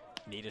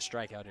 Need a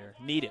strikeout here.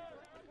 Need it.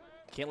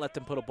 Can't let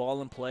them put a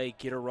ball in play,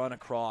 get a run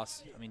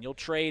across. I mean, you'll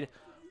trade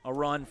a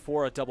run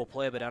for a double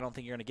play, but I don't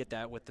think you're going to get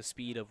that with the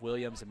speed of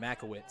Williams and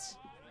Makowitz.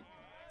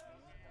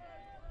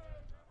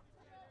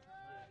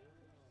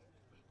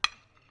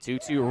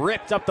 2-2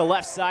 ripped up the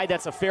left side.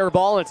 That's a fair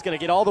ball, and it's going to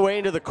get all the way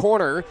into the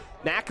corner.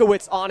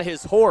 Makowitz on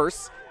his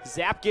horse.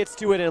 Zap gets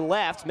to it and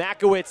left.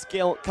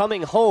 Makowitz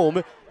coming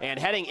home and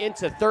heading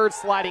into third,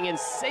 sliding in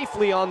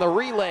safely on the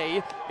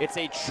relay. It's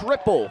a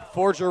triple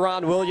for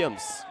Jerron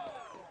Williams.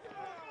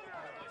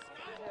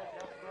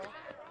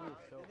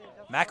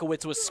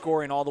 Makowitz was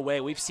scoring all the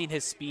way. We've seen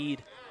his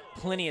speed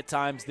plenty of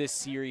times this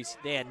series.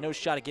 They had no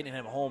shot at getting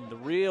him home. The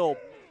real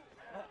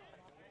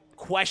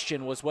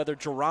question was whether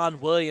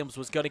Jerron Williams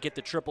was going to get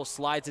the triple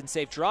slides and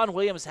save. Jerron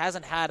Williams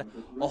hasn't had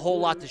a whole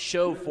lot to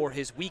show for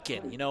his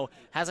weekend. You know,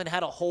 hasn't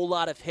had a whole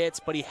lot of hits,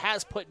 but he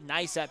has put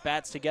nice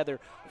at-bats together.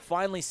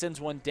 Finally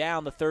sends one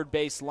down the third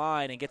base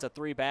line and gets a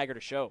 3-bagger to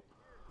show.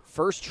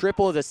 First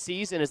triple of the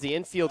season as the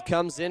infield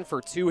comes in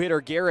for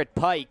 2-hitter Garrett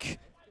Pike.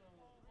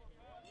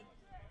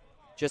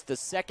 Just the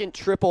second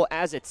triple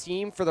as a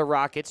team for the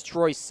Rockets.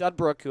 Troy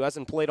Sudbrook, who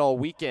hasn't played all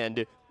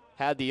weekend,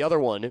 had the other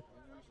one.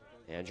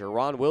 And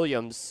Jerron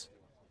Williams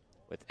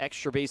with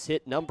extra base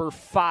hit number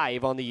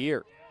 5 on the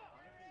year.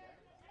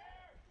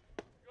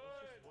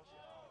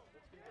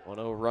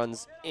 1-0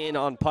 runs in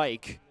on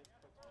Pike.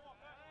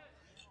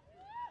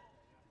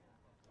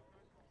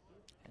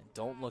 And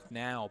don't look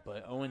now,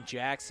 but Owen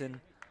Jackson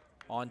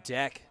on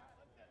deck.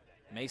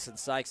 Mason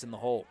Sykes in the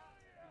hole.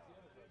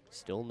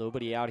 Still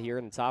nobody out here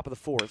in the top of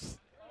the 4th.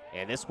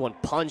 And this one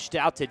punched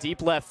out to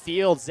deep left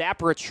field.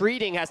 Zap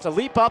retreating, has to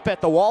leap up at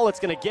the wall. It's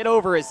going to get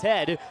over his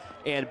head.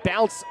 and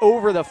bounce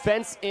over the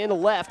fence in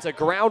left. A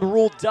ground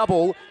rule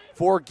double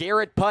for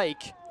Garrett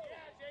Pike.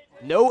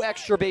 No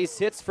extra base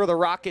hits for the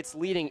Rockets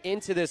leading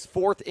into this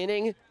fourth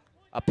inning.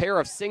 A pair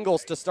of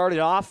singles to start it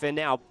off, and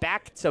now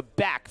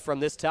back-to-back from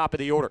this top of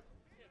the order.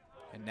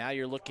 And now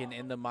you're looking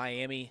in the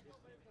Miami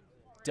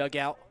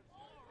dugout.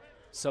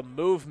 Some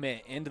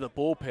movement into the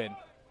bullpen.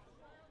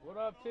 What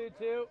up,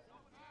 2-2?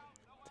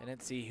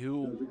 Didn't see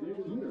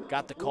who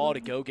got the call to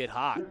go get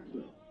hot.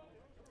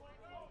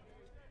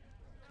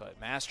 But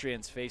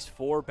Mastrian's faced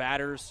 4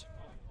 batters,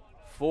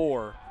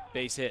 4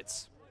 base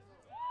hits.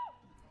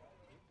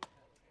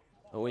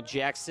 Owen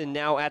Jackson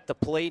now at the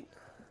plate.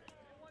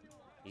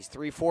 These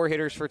 3-4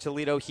 hitters for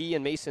Toledo. He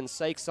and Mason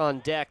Sykes on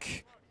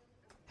deck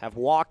have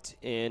walked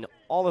in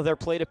all of their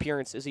plate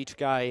appearances. Each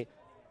guy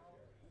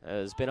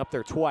has been up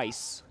there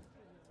twice.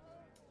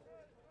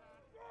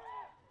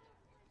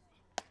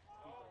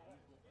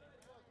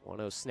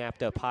 One-0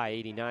 snapped up high,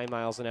 89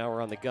 miles an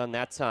hour on the gun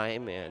that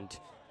time, and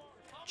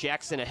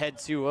Jackson ahead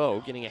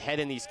 2-0. Getting ahead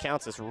in these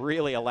counts has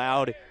really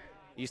allowed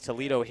these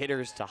Toledo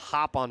hitters to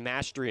hop on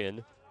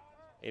Mastrian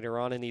later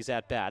on in these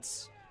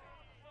at-bats.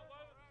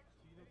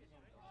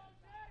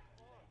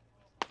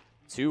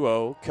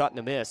 2-0, cut and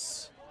a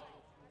miss.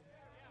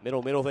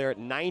 Middle there at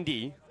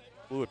 90.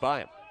 Blew it by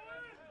him.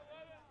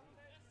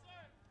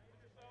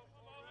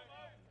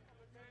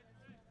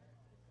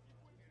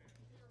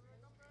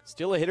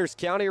 Still a hitter's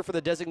count here for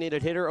the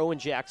designated hitter, Owen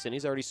Jackson.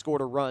 He's already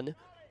scored a run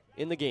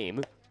in the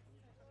game.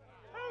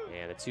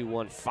 And the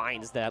 2-1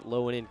 finds that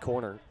low and in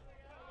corner.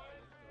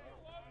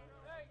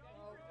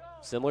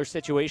 Similar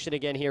situation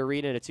again here,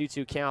 Reed, in a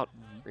 2-2 count.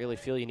 Really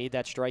feel you need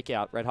that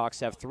strikeout.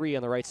 RedHawks have 3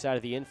 on the right side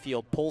of the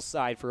infield, pull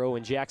side for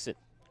Owen Jackson.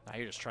 Now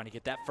you're just trying to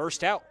get that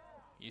first out.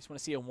 You just want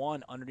to see a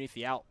 1 underneath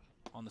the out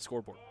on the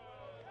scoreboard.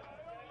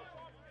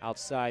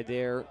 Outside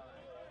there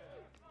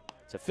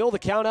to fill the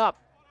count up.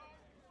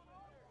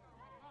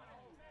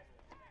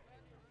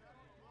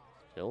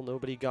 Still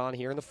nobody gone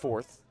here in the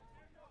fourth.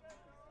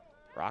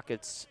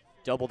 Rockets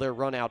double their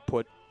run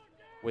output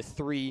with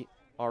 3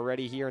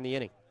 already here in the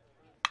inning.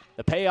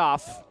 The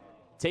payoff,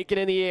 taken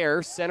in the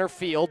air, center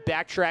field,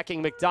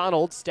 backtracking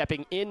McDonald,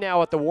 stepping in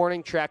now at the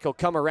warning track. He'll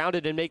come around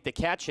it and make the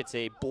catch. It's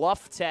a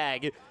bluff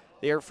tag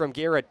there from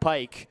Garrett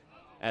Pike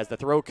as the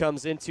throw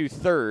comes into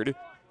third.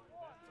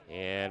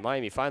 And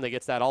Miami finally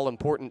gets that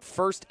all-important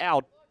first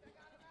out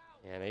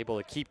and able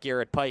to keep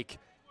Garrett Pike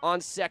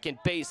on second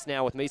base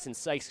now with Mason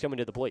Sykes coming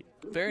to the plate.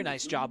 Very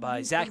nice job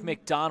by Zach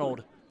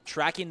McDonald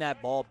tracking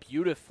that ball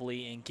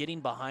beautifully and getting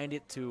behind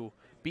it to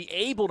be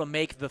able to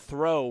make the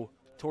throw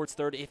towards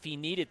third if he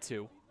needed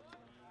to.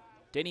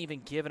 Didn't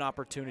even give an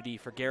opportunity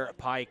for Garrett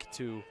Pike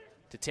to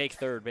take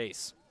third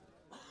base.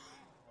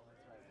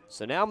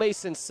 So now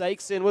Mason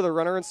Sykes in with a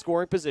runner in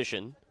scoring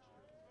position.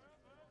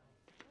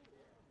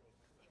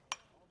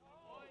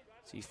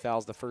 So he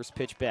fouls the first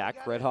pitch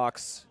back.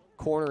 RedHawks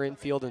corner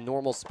infield in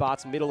normal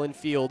spots, middle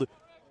infield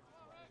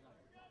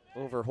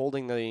over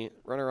holding the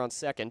runner on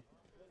second.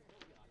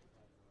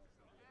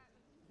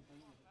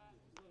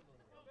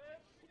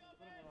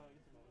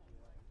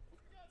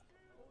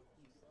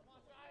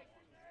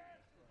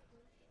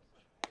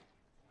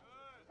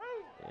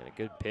 And a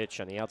good pitch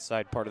on the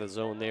outside part of the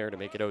zone there to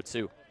make it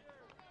 0-2.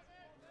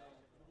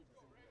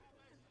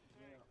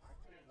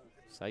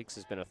 Sykes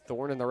has been a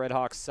thorn in the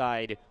RedHawks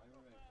side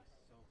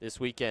this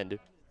weekend.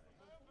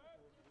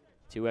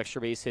 2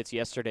 extra base hits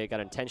yesterday, got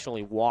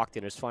intentionally walked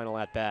in his final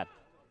at-bat.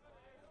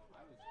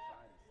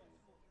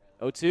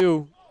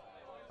 0-2,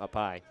 up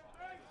high.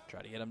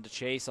 Try to get him to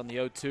chase on the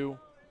 0-2.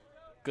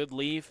 Good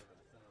leave.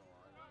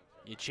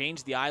 You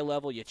change the eye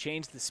level, you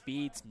change the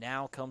speeds.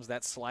 Now comes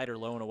that slider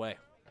low and away.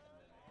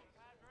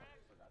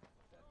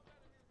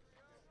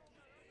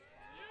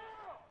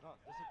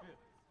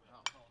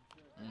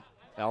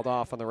 Fouled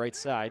off on the right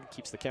side,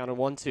 keeps the count at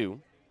 1-2.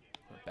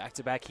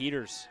 Back-to-back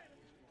heaters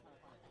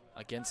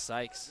against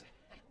Sykes.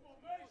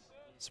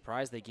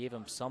 Surprised they gave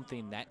him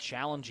something that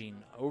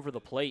challenging over the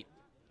plate.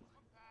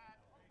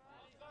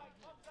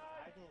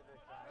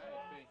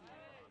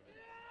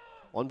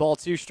 One ball,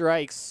 2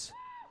 strikes.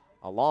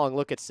 A long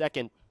look at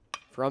second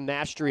from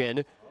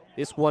Mastrian.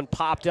 This one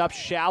popped up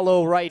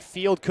shallow right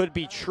field. Could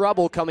be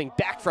trouble coming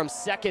back from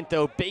second,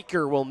 though.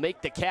 Baker will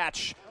make the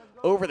catch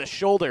over the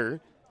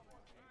shoulder.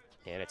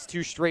 And it's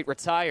 2 straight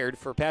retired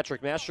for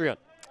Patrick Mastrian.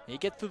 You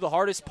get through the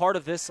hardest part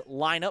of this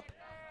lineup.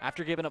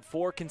 After giving up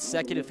 4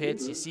 consecutive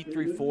hits, you see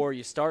 3-4,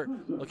 you start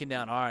looking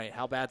down, all right,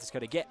 how bad is this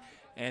going to get?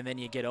 And then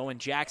you get Owen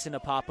Jackson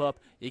to pop up,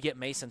 you get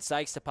Mason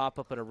Sykes to pop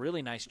up, but a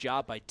really nice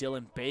job by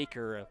Dylan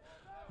Baker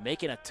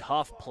making a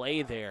tough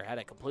play there. Had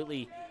to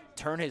completely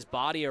turn his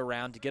body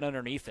around to get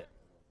underneath it.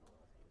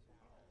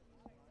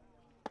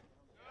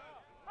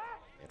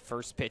 And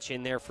first pitch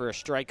in there for a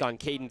strike on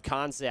Caden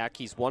Konzak.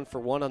 He's 1 for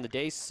 1 on the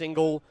day,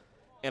 single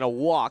and a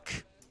walk.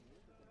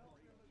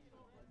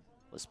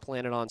 Was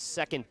planted on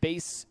second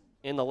base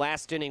in the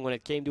last inning when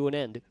it came to an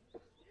end.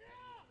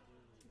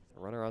 A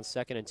runner on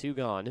second and 2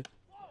 gone.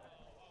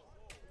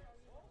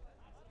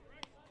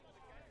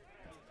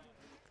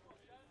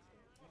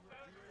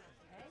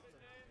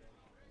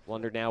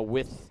 Wonder now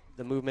with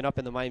the movement up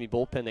in the Miami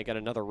bullpen, they got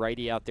another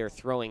righty out there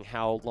throwing,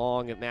 how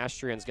long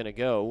Mastrian's going to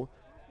go.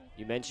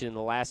 You mentioned in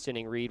the last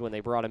inning, Reed, when they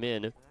brought him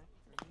in,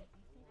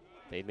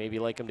 they'd maybe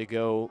like him to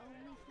go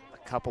a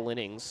couple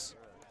innings.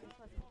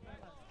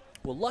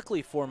 Well,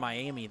 luckily for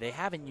Miami, they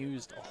haven't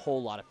used a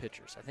whole lot of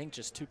pitchers. I think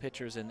just 2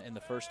 pitchers in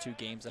the first 2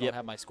 games. I don't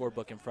have my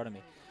scorebook in front of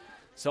me.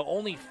 So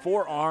only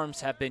 4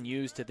 arms have been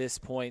used to this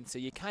point, so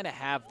you kind of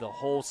have the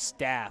whole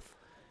staff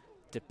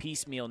to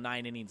piecemeal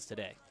 9 innings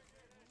today.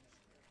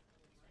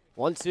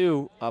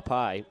 1-2 up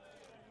high.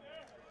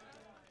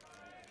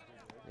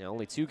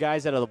 Only 2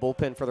 guys out of the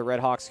bullpen for the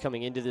RedHawks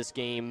coming into this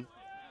game.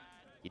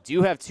 You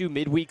do have 2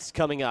 midweeks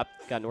coming up.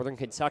 Got Northern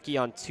Kentucky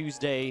on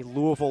Tuesday,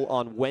 Louisville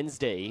on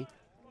Wednesday.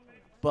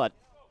 But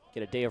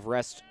get a day of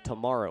rest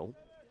tomorrow.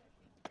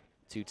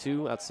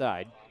 2-2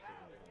 outside.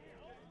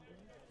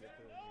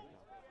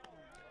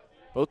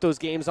 Both those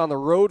games on the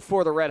road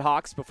for the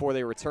RedHawks before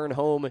they return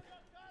home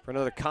for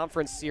another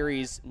conference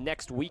series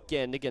next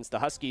weekend against the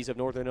Huskies of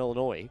Northern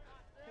Illinois.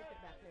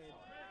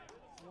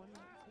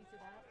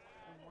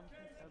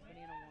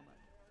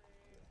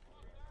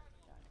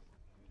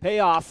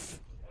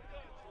 Payoff.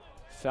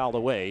 Fouled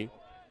away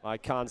by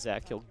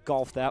Konzak. He'll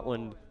golf that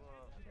one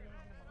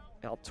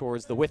out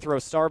towards the Withrow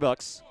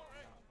Starbucks.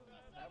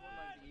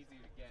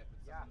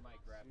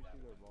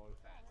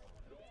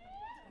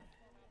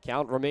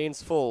 Count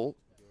remains full.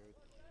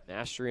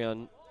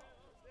 Mastrian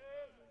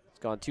has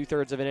gone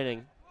 2/3 of an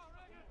inning.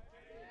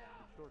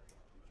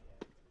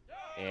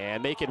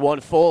 And make it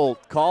 1 full.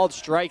 Called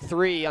strike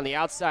 3 on the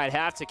outside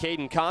half to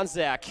Caden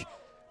Konzak.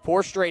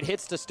 4 straight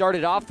hits to start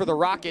it off for the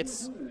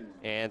Rockets.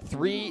 And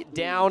 3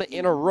 down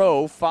in a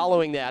row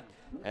following that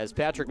as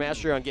Patrick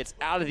Mastrian gets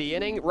out of the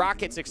inning.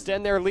 Rockets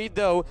extend their lead,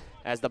 though,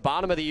 as the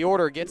bottom of the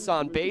order gets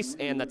on base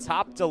and the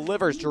top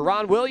delivers.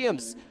 Jerron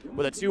Williams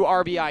with a 2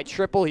 RBI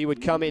triple. He would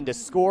come in to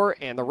score,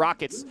 and the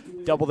Rockets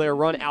double their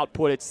run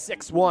output at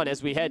 6-1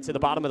 as we head to the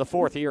bottom of the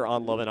 4th here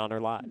on Love and Honor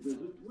Live.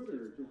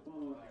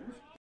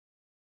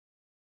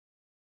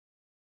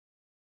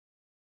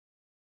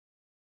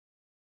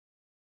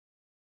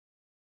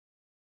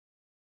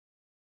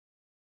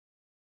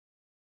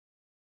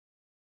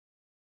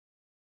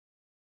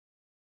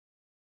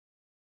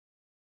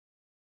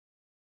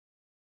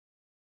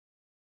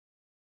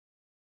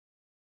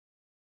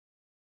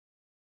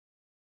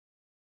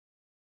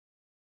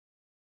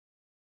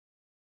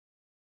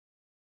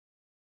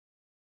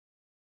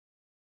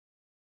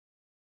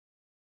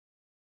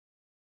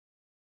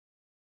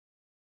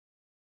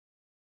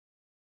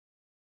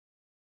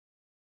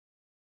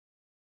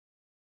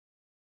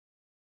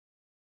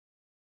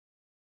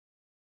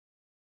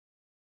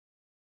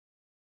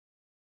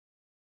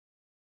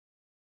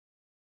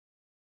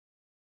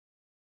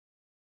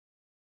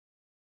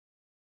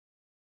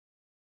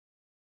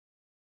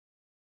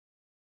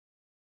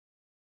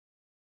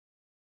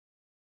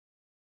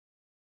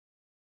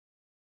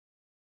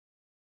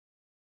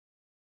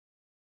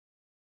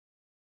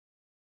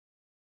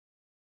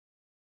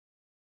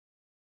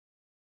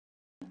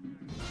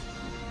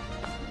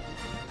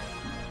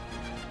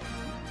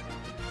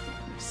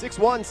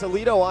 (6-1)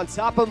 Toledo on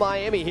top of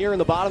Miami here in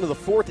the bottom of the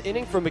 4th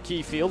inning from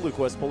McKee Field. Luke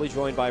Westpoley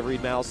joined by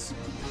Reed Mouse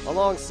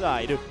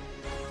alongside.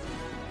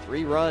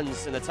 3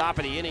 runs in the top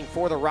of the inning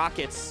for the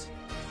Rockets.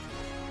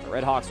 The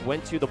RedHawks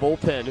went to the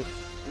bullpen.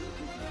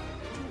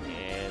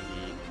 And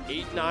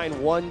the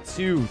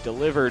 8-9-1-2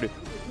 delivered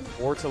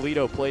for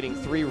Toledo, plating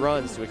 3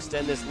 runs to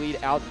extend this lead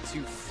out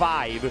to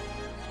 5.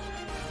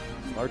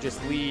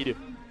 Largest lead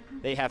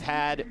they have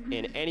had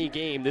in any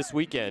game this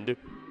weekend.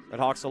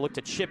 RedHawks will look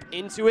to chip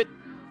into it.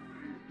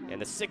 And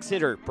the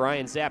 6-hitter,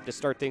 Brian Zapp, to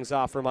start things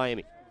off for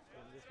Miami.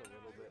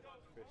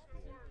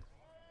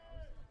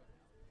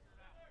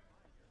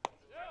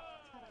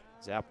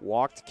 Zapp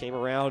walked, came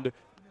around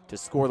to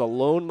score the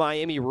lone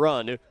Miami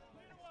run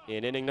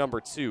in inning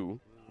number 2.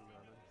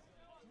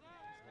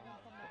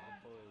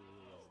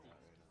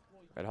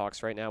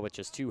 RedHawks right now with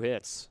just 2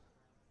 hits.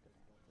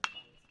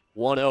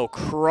 1-0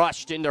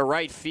 crushed into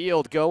right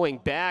field. Going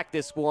back,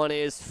 this one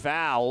is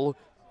foul.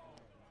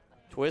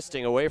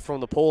 Twisting away from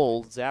the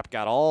pole. Zapp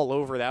got all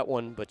over that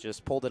one, but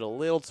just pulled it a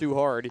little too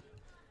hard,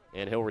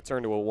 and he'll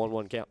return to a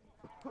 1-1 count.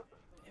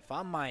 If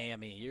I'm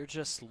Miami, you're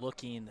just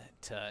looking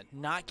to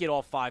not get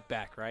all 5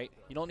 back, right?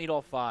 You don't need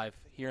all 5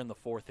 here in the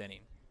 4th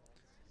inning.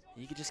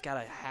 You just got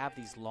to have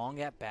these long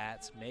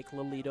at-bats, make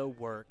Lolito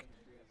work,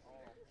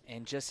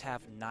 and just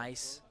have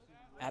nice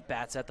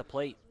at-bats at the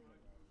plate.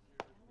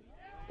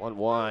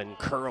 1-1,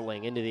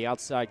 curling into the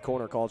outside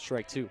corner, called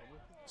strike 2.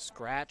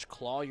 Scratch,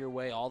 claw your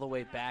way all the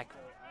way back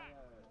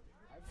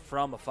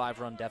from a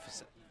 5-run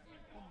deficit.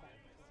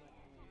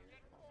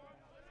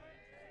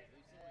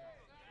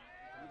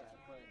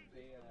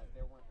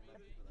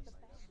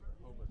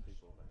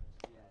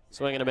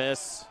 Swing and a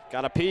miss.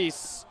 Got a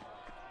piece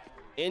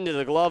into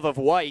the glove of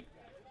White.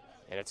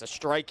 And it's a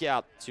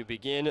strikeout to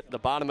begin the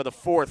bottom of the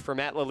 4th for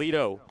Matt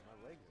Lolito.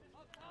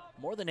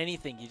 More than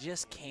anything, you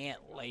just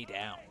can't lay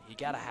down. You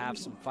got to have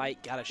some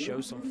fight, got to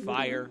show some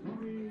fire,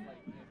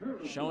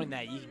 showing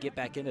that you can get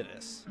back into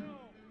this.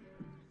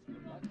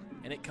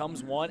 and it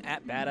comes one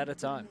at bat at a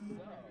time.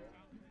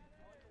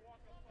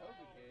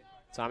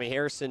 Tommy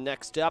Harrison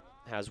next up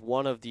has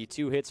one of the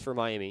 2 hits for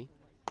Miami.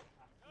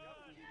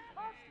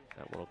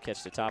 That one will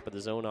catch the top of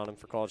the zone on him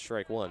for called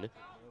strike 1.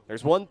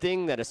 There's one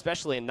thing that,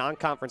 especially in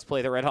non-conference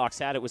play, the RedHawks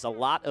had. It was a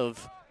lot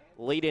of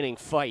late-inning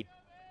fight.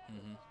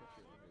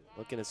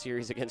 Looking at a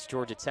series against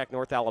Georgia Tech,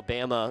 North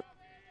Alabama,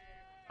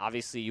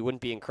 obviously you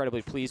wouldn't be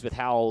incredibly pleased with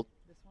how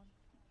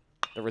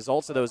the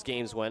results of those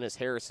games went as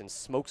Harrison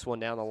smokes one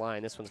down the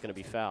line. This one's going to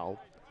be foul.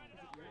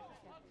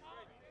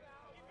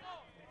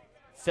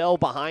 Fell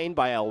behind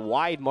by a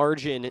wide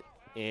margin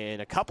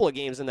in a couple of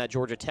games in that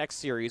Georgia Tech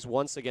series,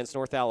 once against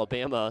North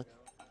Alabama,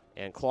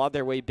 and clawed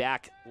their way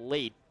back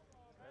late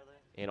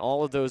in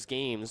all of those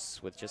games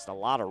with just a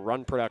lot of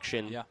run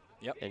production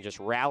and just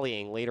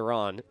rallying later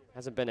on.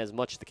 Hasn't been as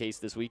much the case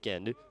this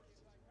weekend.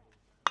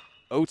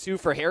 0-2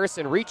 for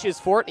Harrison, reaches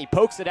for it, and he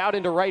pokes it out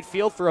into right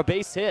field for a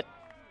base hit.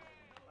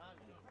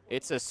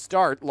 It's a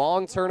start,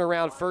 long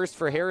turnaround first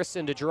for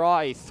Harrison to draw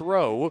a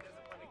throw.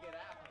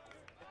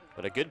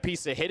 But a good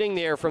piece of hitting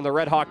there from the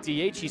RedHawk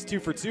DH. He's 2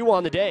 for 2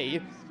 on the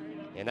day,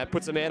 and that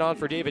puts a man on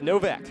for David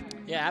Novak.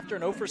 Yeah, after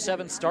an 0 for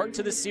 7 start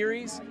to the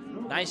series,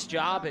 nice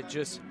job at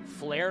just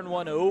flaring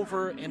one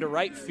over into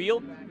right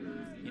field.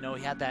 You know,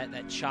 he had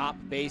that chop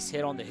base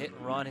hit on the hit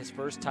and run his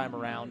first time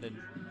around, and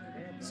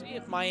see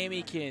if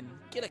Miami can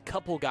get a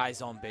couple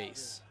guys on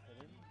base.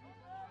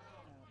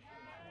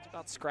 It's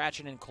about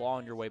scratching and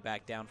clawing your way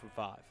back down from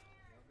 5.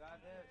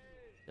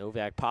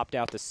 Novak popped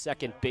out to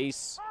second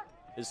base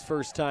his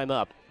first time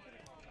up.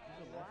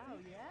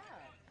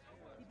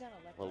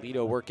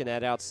 Toledo working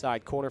that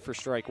outside corner for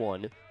strike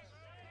 1.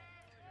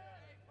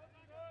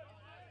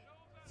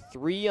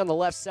 3 on the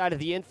left side of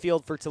the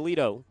infield for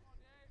Toledo.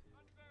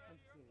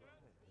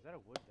 Is that a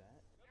wood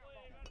bat?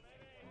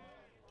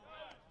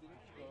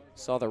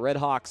 Saw the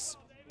RedHawks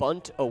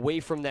bunt away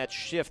from that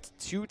shift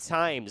 2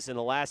 times in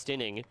the last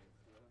inning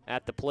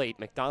at the plate.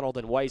 McDonald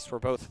and Weiss were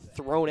both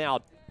thrown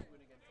out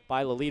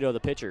by Toledo, the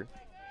pitcher.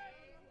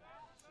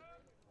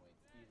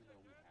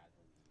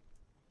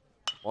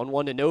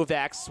 1-1 to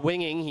Novak,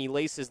 swinging. He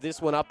laces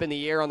this one up in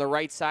the air on the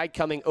right side,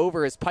 coming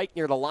over as Pike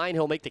near the line.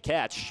 He'll make the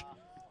catch.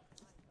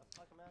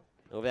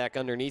 Novak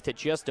underneath it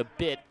just a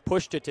bit,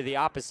 pushed it to the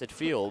opposite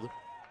field.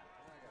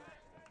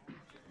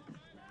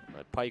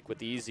 But Pike with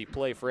the easy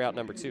play for out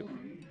number 2.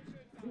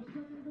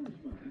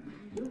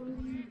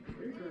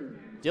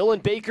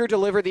 Dylan Baker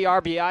delivered the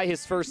RBI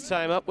his first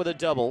time up with a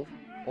double.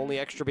 Only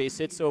extra base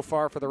hit so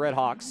far for the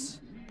RedHawks.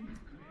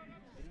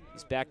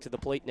 He's back to the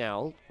plate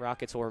now.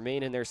 Rockets will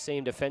remain in their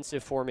same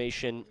defensive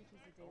formation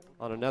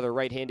on another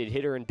right-handed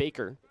hitter in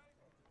Baker.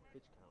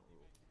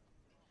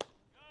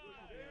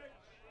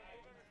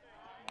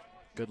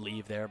 Good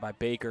leave there by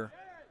Baker.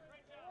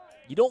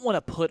 You don't want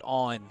to put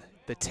on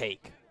the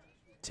take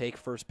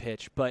first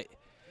pitch, but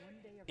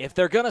if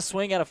they're going to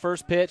swing at a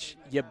first pitch,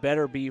 you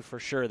better be for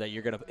sure that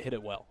you're going to hit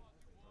it well.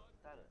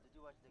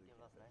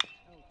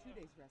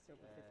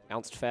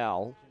 Bounced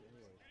foul.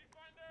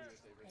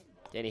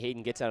 Danny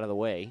Hayden gets out of the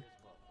way.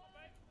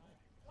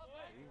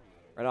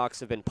 RedHawks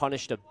have been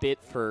punished a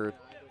bit for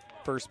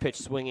first pitch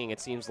swinging, it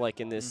seems like,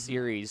 in this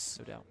series.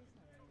 No doubt.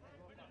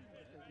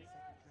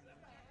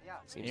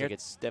 Seems like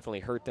it's definitely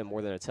hurt them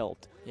more than it's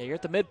helped. Yeah, you're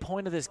at the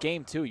midpoint of this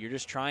game, too. You're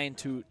just trying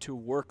to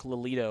work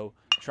Toledo,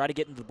 try to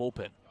get into the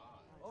bullpen.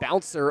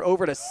 Bouncer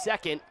over to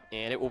second,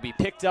 and it will be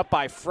picked up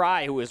by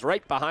Fry, who is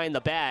right behind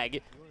the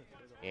bag.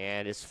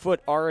 And his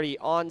foot already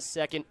on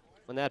second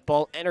when that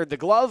ball entered the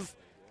glove.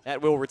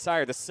 That will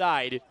retire the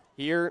side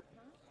here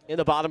in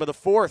the bottom of the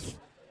 4th.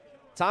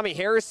 Tommy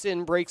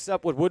Harrison breaks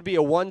up what would be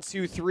a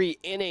 1-2-3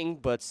 inning,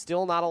 but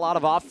still not a lot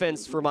of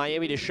offense for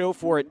Miami to show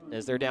for it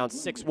as they're down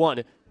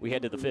 6-1. We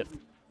head to the 5th.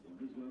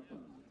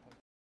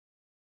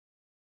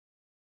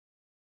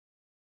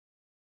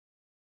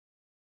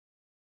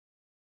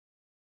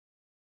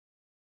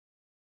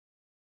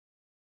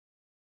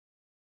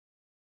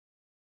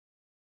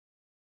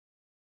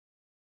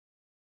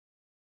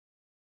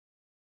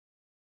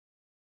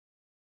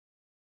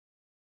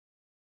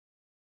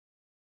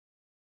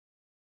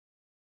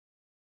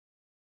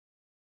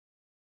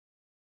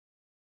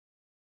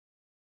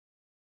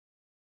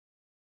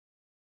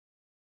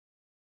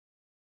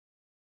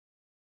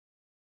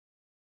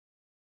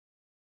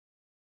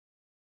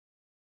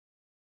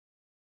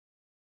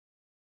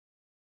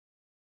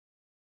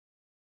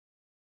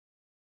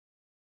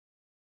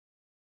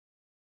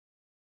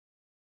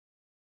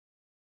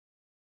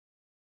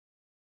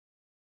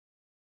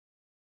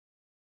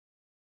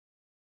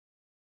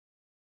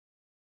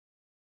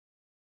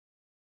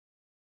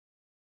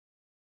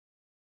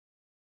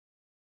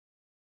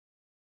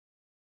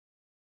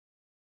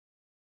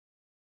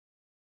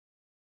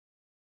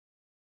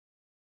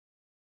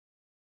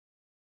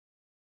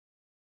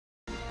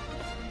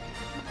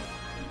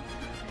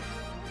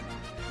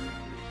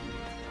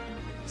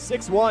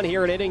 (6-1)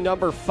 here in inning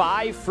number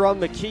 5 from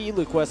McKee.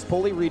 Luke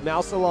Westpoli, Reed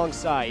Mouse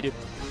alongside.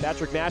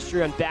 Patrick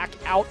Mastrian back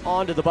out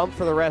onto the bump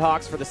for the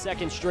RedHawks for the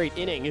second straight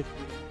inning.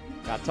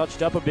 Got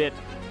touched up a bit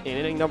in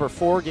inning number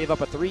 4, gave up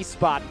a 3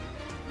 spot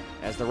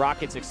as the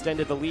Rockets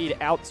extended the lead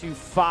out to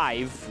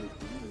 5.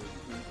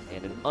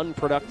 And an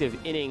unproductive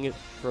inning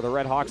for the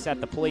RedHawks at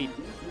the plate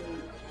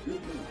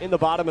in the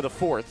bottom of the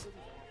 4th.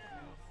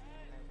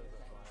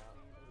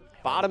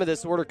 Bottom of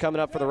this order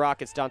coming up for the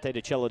Rockets, Dante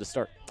DiCello to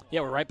start.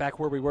 Yeah, we're right back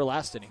where we were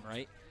last inning,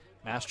 right?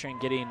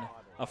 Mastrian getting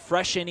a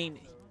fresh inning.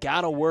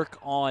 Got to work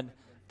on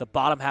the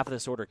bottom half of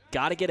this order.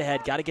 Got to get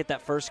ahead. Got to get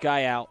that first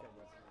guy out.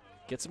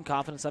 Get some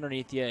confidence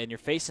underneath you, and you're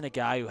facing a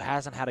guy who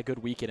hasn't had a good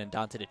weekend in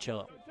Dante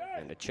DiCello.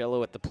 And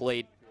DiCello at the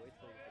plate.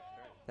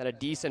 Had a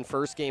decent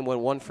first game, went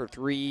 1 for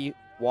 3,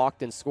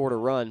 walked and scored a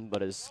run,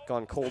 but has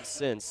gone cold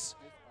since.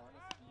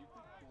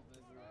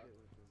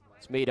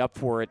 He's made up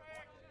for it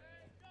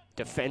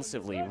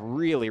defensively.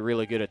 Really,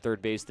 really good at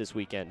third base this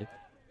weekend.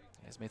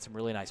 He's made some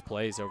really nice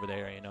plays over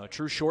there. You know, a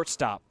true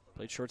shortstop.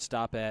 Played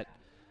shortstop at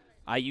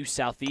IU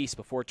Southeast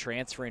before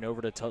transferring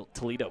over to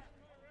Toledo.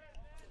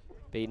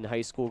 Baden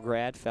High School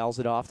grad, fouls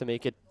it off to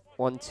make it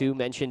 1-2.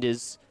 Mentioned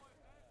his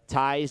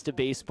ties to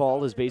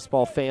baseball, his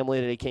baseball family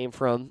that he came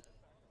from.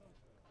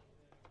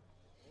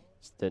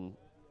 Just an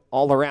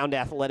all-around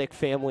athletic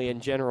family in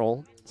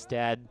general. His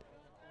dad,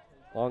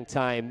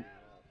 longtime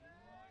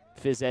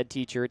phys ed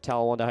teacher at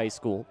Talawanda High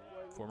School.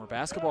 Former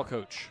basketball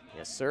coach.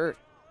 Yes, sir.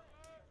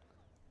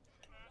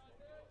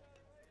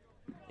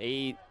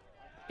 They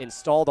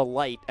installed a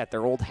light at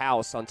their old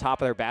house on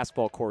top of their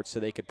basketball court so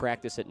they could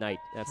practice at night.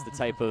 That's the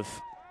type of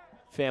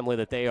family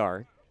that they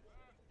are.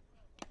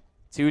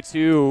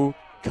 2-2,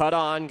 cut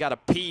on, got a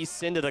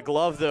piece into the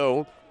glove,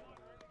 though,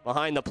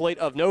 behind the plate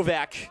of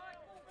Novak.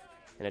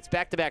 And it's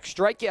back-to-back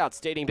strikeouts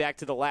dating back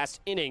to the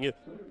last inning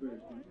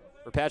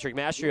for Patrick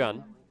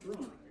Mastrian.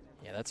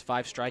 Yeah, that's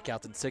 5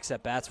 strikeouts and 6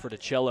 at-bats for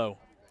DiCello.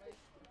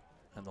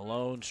 And the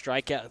lone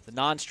strikeout, the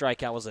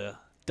non-strikeout was a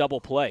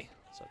double play.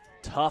 So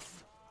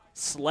tough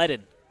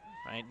sledding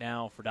right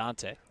now for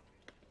Dante.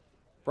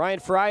 Brian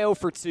Fry 0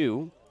 for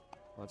 2.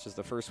 Launches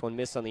the first one,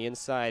 miss on the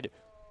inside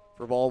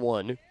for ball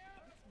 1.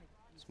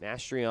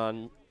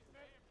 Mastrian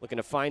looking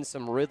to find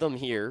some rhythm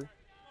here.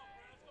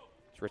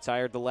 He's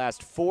retired the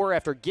last 4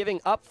 after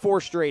giving up 4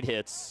 straight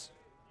hits.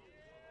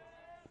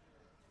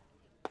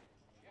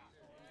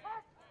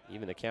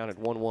 Even the count at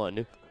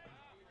 1-1.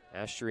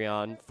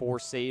 Mastrian, 4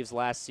 saves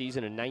last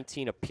season and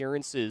 19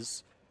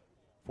 appearances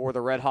for the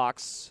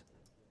RedHawks.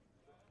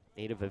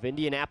 Native of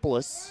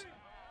Indianapolis.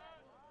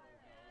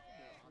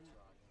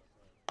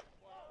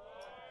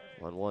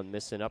 1-1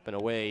 missing up and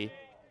away.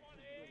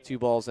 2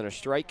 balls and a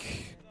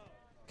strike.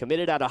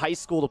 Committed out of high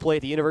school to play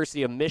at the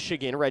University of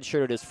Michigan.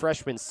 Redshirted his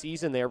freshman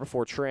season there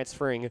before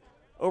transferring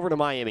over to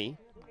Miami.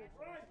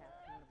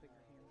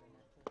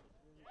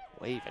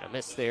 Wave and a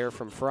miss there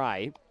from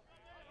Fry.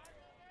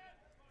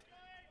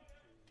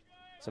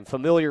 Some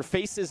familiar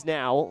faces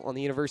now on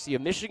the University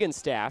of Michigan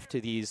staff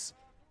to these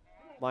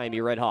Miami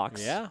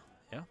RedHawks. Yeah.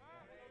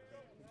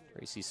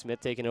 Tracy Smith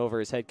taking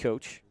over as head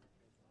coach.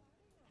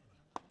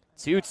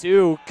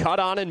 2-2, cut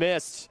on and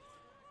missed.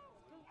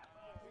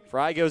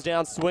 Fry goes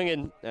down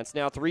swinging. That's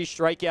now 3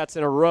 strikeouts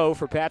in a row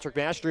for Patrick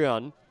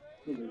Mastrian.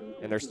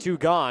 And there's 2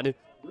 gone.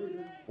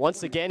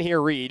 Once again here,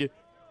 Reed,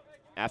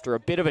 after a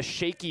bit of a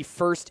shaky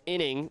first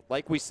inning,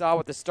 like we saw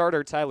with the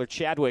starter, Tyler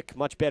Chadwick,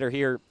 much better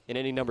here in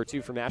inning number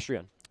 2 for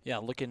Mastrian. Yeah,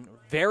 looking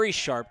very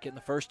sharp, getting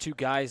the first 2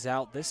 guys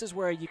out. This is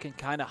where you can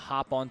kind of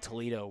hop on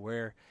Toledo,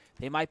 where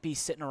they might be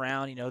sitting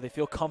around, you know, they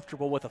feel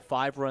comfortable with a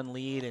 5-run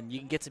lead, and you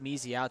can get some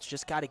easy outs.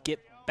 Just got to get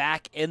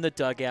back in the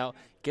dugout,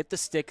 get the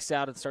sticks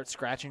out, and start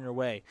scratching your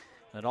way.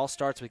 And it all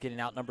starts with getting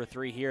out number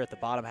 3 here at the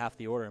bottom half of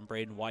the order in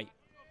Braden White.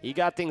 He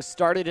got things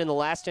started in the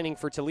last inning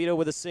for Toledo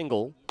with a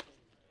single.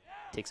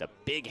 Takes a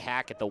big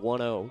hack at the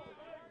 1-0.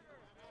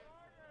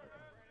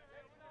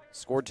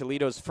 Scored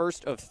Toledo's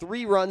first of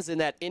 3 runs in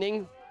that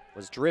inning.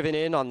 Was driven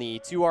in on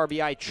the 2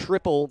 RBI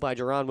triple by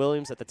Jerron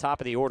Williams at the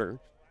top of the order.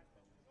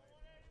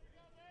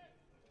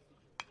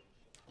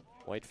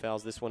 White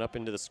fouls this one up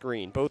into the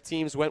screen. Both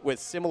teams went with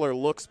similar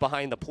looks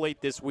behind the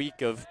plate this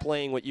week of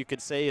playing what you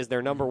could say is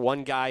their number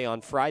 1 guy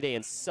on Friday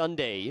and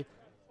Sunday,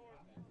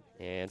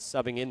 and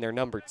subbing in their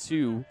number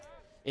 2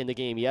 in the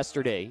game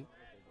yesterday.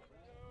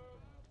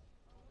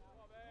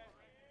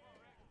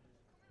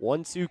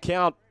 1-2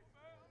 count.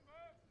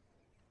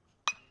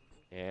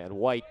 And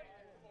White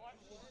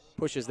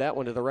pushes that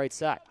one to the right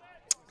side.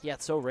 Yeah,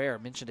 it's so rare. I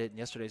mentioned it in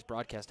yesterday's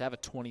broadcast to have a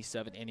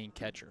 27-inning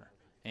catcher.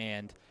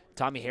 And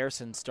Tommy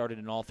Harrison started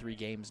in all 3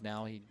 games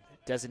now. He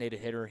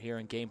designated hitter here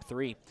in Game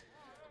 3.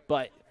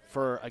 But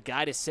for a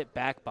guy to sit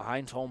back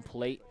behind home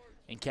plate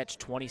and catch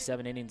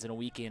 27 innings in a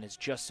weekend is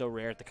just so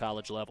rare at the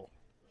college level.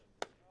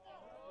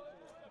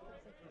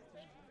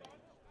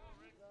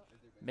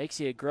 Makes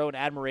you grow an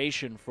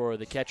admiration for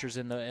the catchers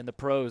in the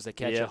pros that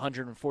catch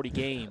 140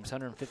 games,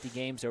 150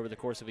 games over the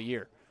course of a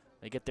year.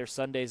 They get their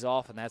Sundays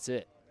off, and that's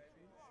it.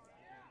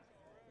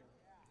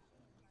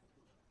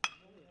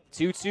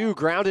 2-2,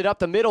 grounded up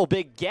the middle.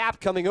 Big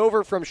gap coming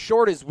over from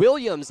short is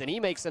Williams, and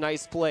he makes a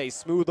nice play.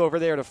 Smooth over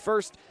there to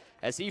first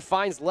as he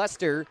finds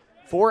Lester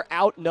for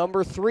out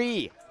number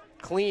 3.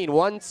 clean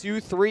 1, 2,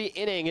 3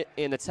 inning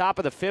in the top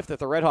of the 5th that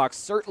the RedHawks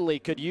certainly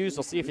could use.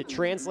 We'll see if it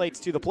translates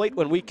to the plate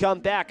when we come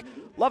back.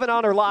 Love and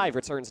Honor Live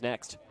returns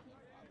next.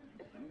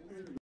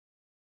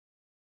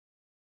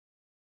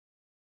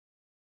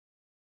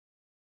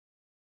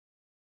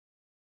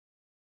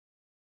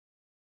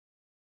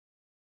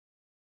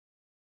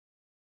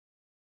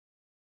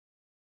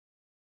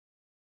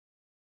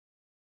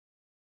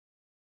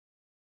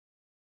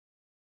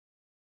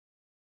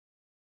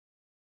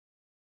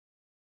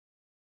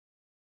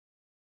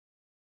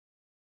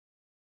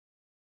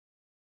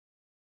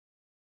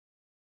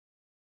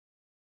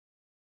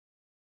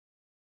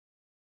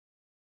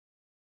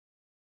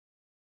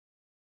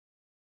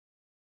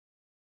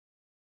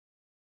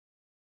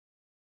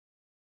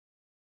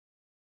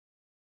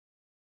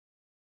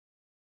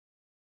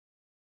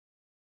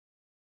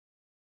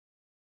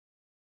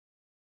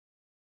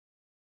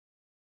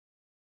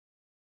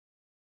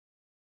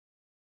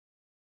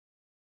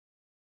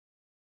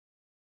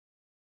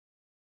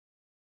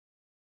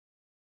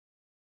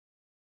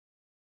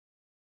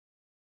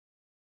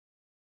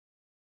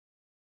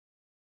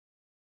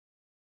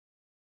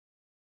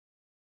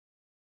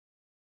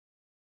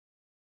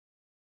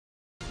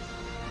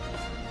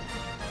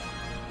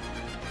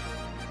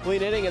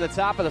 Clean inning in the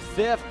top of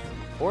the 5th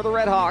for the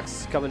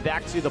RedHawks, coming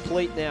back to the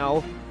plate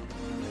now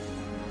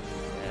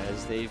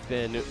as they've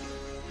been a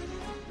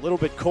little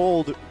bit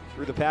cold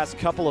through the past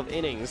couple of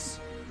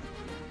innings.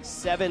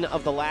 7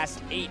 of the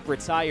last 8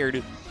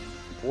 retired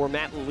for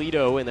Matt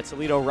Toledo and the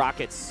Toledo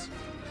Rockets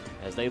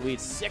as they lead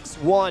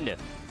 6-1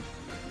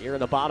 here in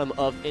the bottom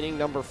of inning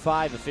number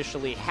 5,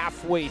 officially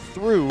halfway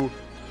through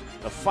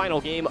the final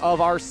game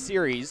of our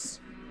series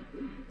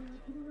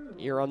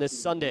here on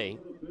this Sunday.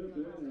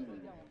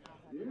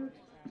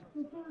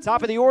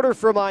 Top of the order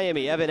for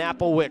Miami, Evan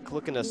Applewick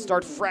looking to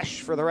start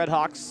fresh for the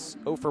RedHawks.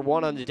 0 for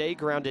 1 on the day,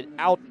 grounded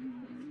out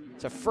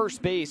to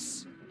first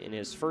base in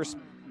his first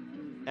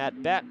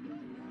at-bat.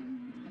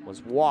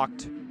 Was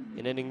walked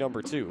in inning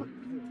number 2.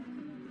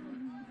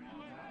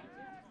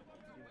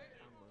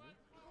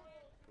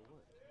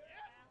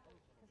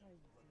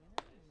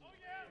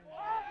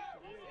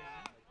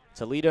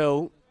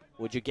 Toledo,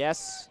 would you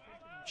guess,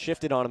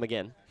 shifted on him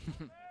again.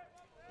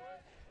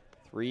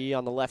 3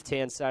 on the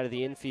left-hand side of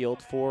the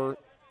infield for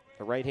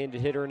the right-handed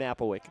hitter in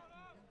Applewick.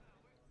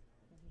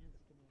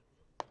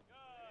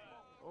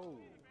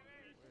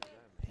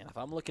 And if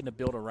I'm looking to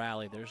build a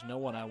rally, there's no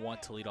one I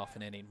want to lead off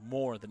an inning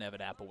more than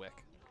Evan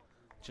Applewick.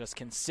 Just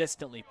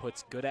consistently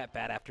puts good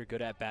at-bat after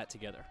good at-bat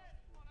together.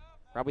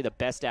 Probably the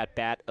best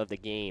at-bat of the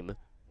game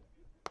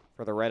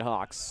for the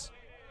RedHawks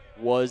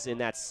was in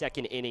that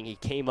second inning. He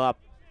came up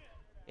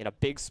in a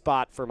big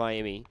spot for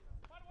Miami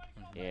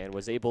and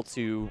was able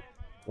to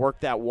work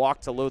that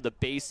walk to load the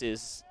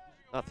bases.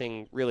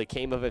 Nothing really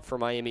came of it for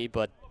Miami,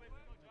 but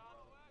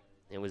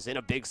it was in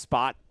a big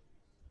spot.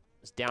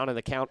 Was down in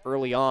the count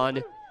early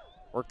on,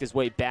 worked his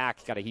way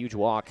back, got a huge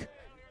walk.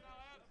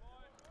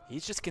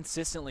 He's just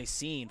consistently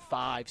seen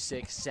 5,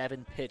 6,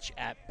 7 pitch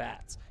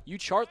at-bats. You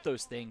chart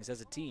those things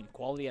as a team,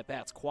 quality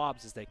at-bats,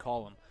 quabs as they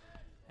call them.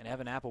 And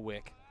Evan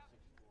Applewick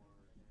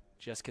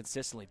just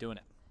consistently doing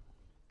it.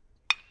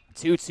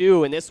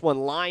 2-2, and this one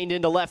lined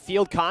into left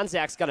field.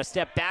 Konzak's got to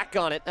step back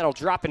on it. That'll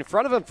drop in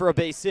front of him for a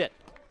base hit.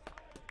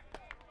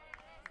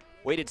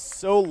 Waited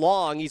so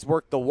long, he's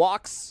worked the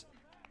walks.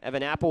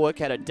 Evan Applewick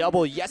had a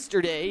double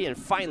yesterday, and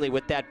finally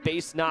with that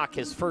base knock,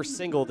 his first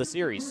single of the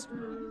series.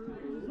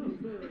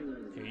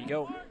 Here you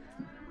go.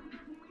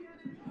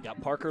 You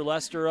got Parker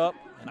Lester up,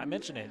 and I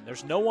mentioned it.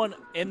 There's no one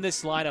in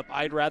this lineup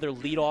I'd rather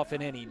lead off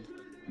an inning.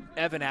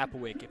 Evan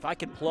Applewick. If I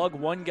could plug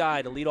one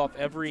guy to lead off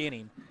every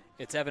inning,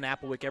 it's Evan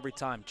Applewick every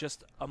time.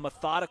 Just a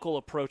methodical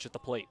approach at the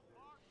plate.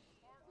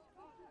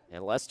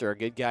 And Lester, a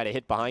good guy to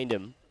hit behind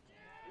him.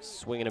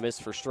 Swing and a miss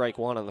for strike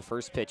 1 on the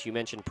first pitch. You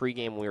mentioned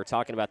pregame when we were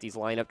talking about these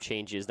lineup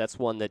changes. That's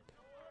one that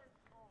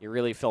you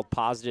really felt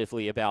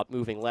positively about,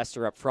 moving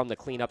Lester up from the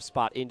cleanup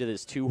spot into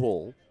this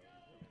 2-hole.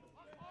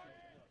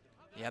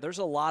 Yeah, there's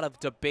a lot of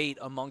debate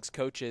amongst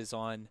coaches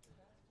on.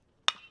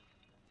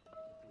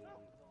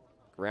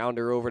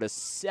 Grounder over to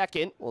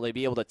second. Will they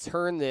be able to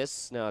turn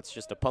this? No, it's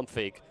just a pump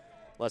fake.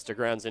 Lester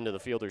grounds into the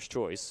fielder's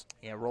choice.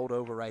 Yeah, rolled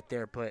over right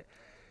there. But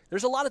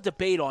there's a lot of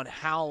debate on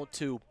how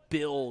to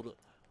build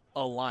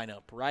a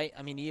lineup, right?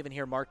 I mean, you even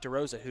hear Mark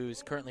DeRosa,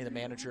 who's currently the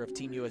manager of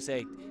Team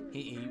USA,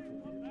 he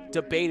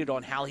debated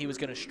on how he was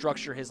going to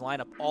structure his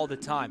lineup all the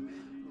time.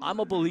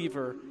 I'm a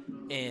believer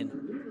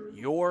in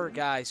your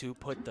guys who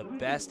put the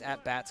best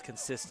at-bats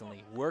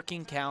consistently,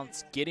 working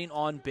counts, getting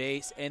on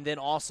base, and then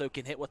also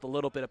can hit with a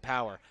little bit of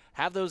power.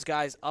 Have those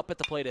guys up at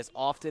the plate as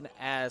often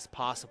as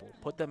possible.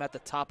 Put them at the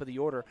top of the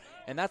order,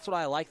 and that's what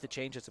I like the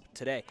changes of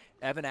today.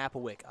 Evan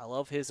Applewick, I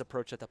love his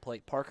approach at the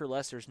plate. Parker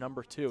Lester's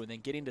number 2, and then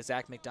getting to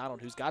Zach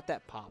McDonald, who's got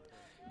that pop,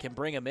 can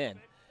bring him in.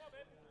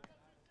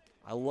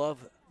 I love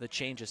the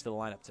changes to the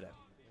lineup today.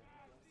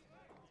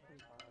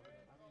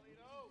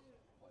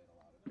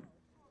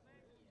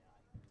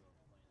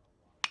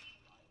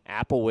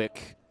 Applewick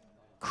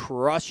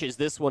crushes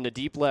this one to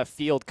deep left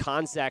field.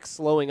 Konzak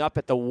slowing up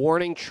at the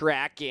warning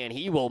track, and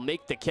he will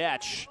make the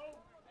catch.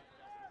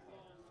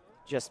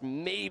 Just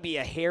maybe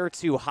a hair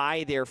too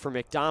high there for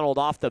McDonald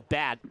off the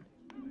bat.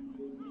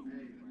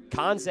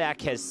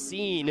 Konzak has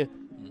seen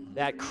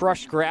that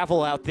crushed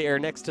gravel out there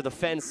next to the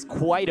fence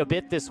quite a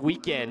bit this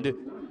weekend.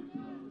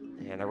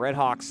 And the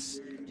RedHawks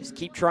just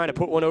keep trying to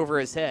put one over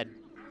his head.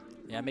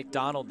 Yeah,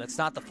 McDonald, that's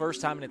not the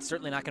first time, and it's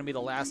certainly not going to be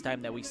the last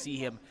time that we see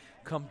him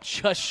come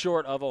just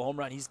short of a home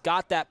run. He's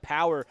got that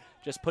power,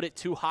 just put it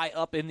too high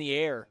up in the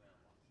air.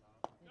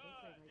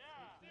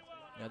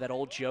 You know, that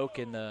old joke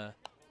in the,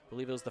 I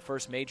believe it was the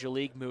first Major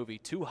League movie,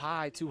 too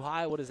high,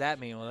 what does that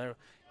mean? Well, you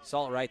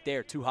saw it right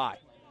there, too high.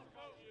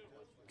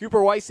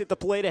 Cooper Weiss at the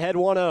plate ahead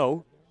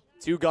 1-0.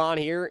 2 gone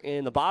here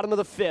in the bottom of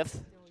the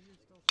 5th.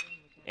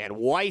 And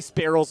Weiss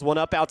barrels one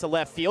up out to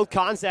left field.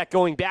 Konzak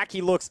going back. He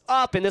looks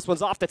up, and this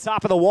one's off the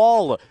top of the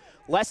wall.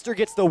 Lester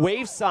gets the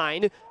wave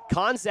sign.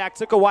 Konzak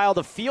took a while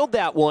to field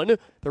that one.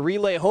 The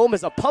relay home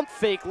is a pump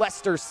fake.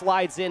 Lester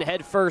slides in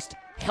head first,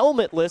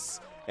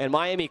 helmetless, and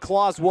Miami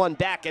claws one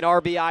back at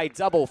RBI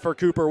double for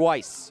Cooper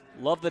Weiss.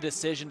 Love the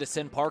decision to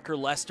send Parker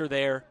Lester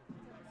there.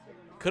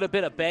 Could have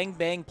been a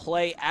bang-bang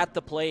play at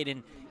the plate,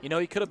 and you know,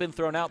 he could have been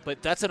thrown out,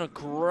 but that's an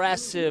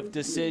aggressive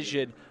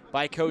decision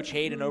by Coach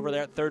Hayden over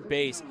there at third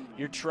base.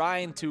 You're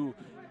trying to,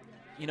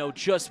 you know,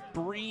 just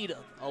breed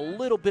a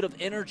little bit of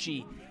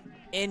energy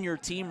in your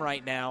team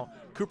right now.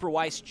 Cooper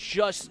Weiss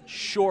just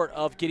short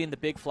of getting the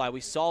big fly.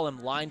 We saw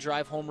him line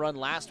drive home run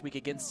last week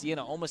against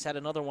Siena, almost had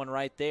another one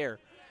right there.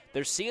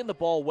 They're seeing the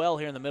ball well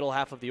here in the middle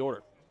half of the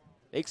order.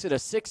 Makes it a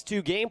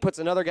 6-2 game, puts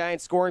another guy in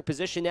scoring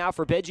position now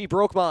for Benji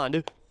Brokmond.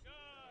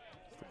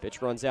 The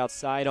pitch runs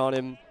outside on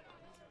him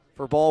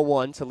for ball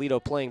one.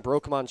 Toledo playing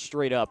Brokmond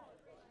straight up.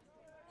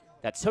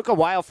 That took a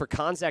while for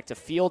Konzak to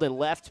field and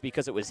left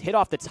because it was hit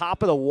off the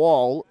top of the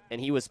wall, and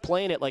he was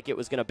playing it like it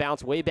was going to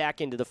bounce way back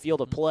into the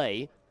field of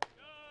play.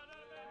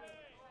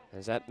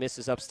 As that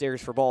misses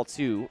upstairs for ball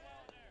 2.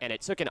 And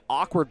it took an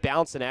awkward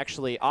bounce and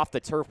actually off the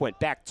turf went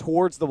back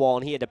towards the wall,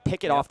 and he had to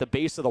pick it off the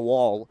base of the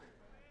wall.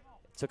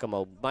 It took him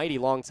a mighty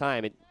long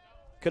time. It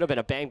could have been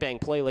a bang-bang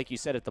play, like you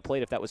said, at the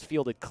plate if that was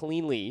fielded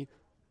cleanly.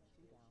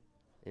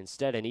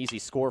 Instead, an easy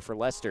score for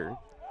Lester.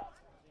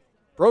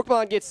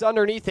 Brokmond gets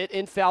underneath it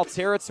in foul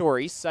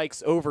territory.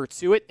 Sykes over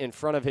to it in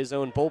front of his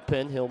own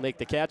bullpen. He'll make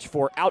the catch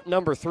for out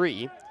number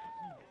 3.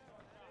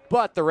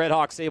 But the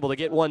RedHawks able to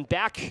get one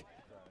back.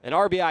 An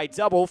RBI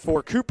double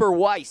for Cooper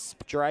Weiss.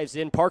 Drives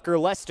in Parker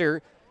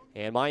Lester.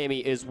 And Miami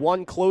is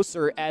one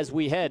closer as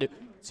we head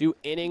to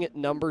inning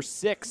number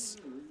 6.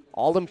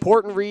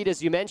 All-important read,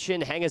 as you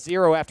mentioned. Hang a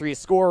 0 after you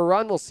score a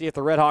run. We'll see if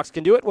the RedHawks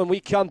can do it when we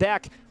come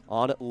back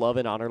on Love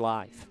and Honor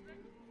Live.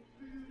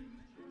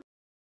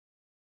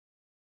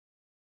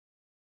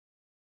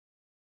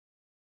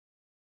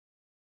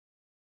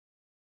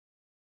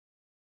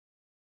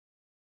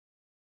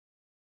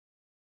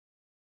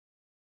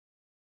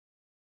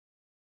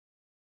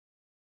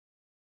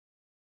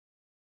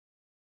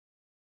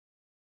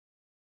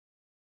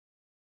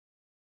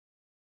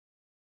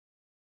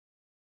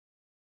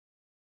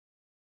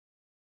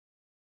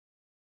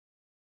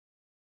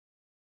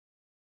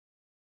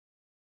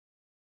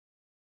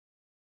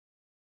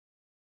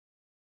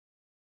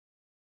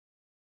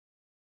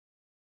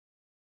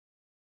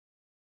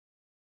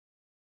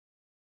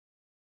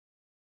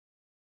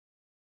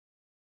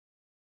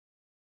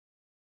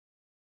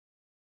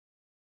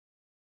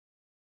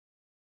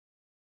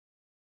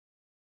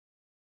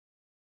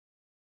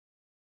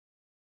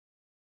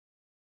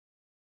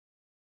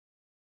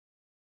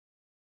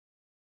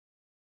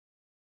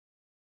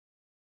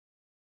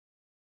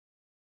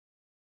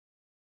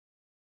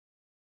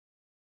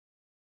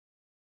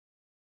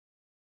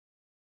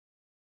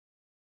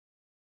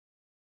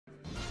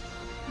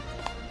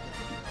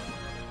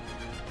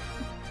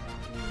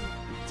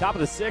 Top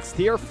of the 6th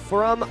here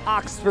from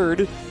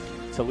Oxford.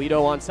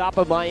 Toledo on top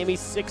of Miami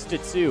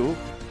 6-2.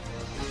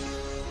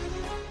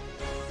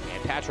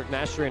 And Patrick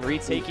Mastrian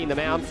retaking the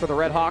mound for the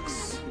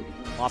RedHawks.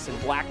 Lawson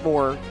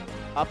Blackmore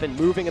up and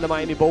moving in the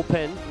Miami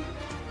bullpen.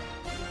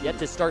 Yet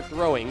to start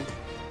throwing.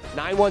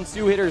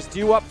 9-1-2 hitters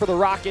due up for the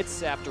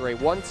Rockets after a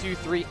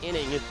 1-2-3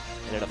 inning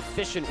and an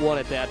efficient one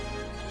at that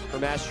for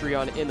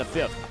Mastrian in the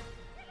 5th.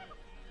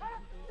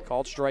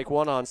 Called strike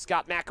 1 on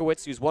Scott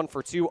Makowitz, who's 1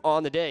 for 2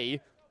 on the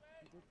day,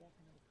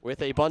 with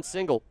a bunt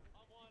single.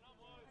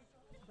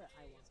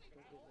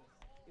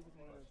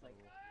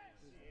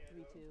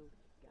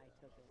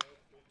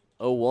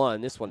 0-1.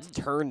 This one's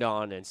turned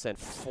on and sent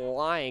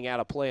flying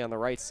out of play on the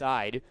right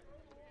side.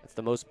 That's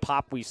the most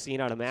pop we've seen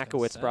out of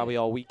Makowitz probably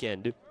all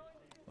weekend. A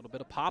little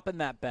bit of pop in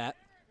that bat.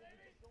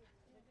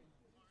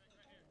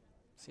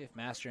 See if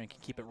Mastrian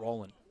can keep it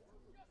rolling.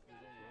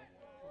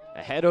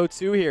 Ahead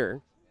 0-2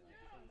 here.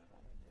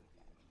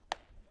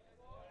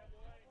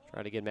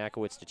 Trying to get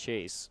Makowitz to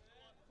chase.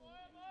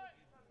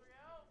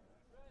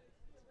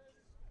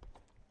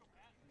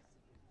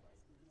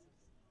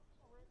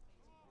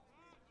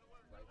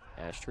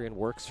 Mastrian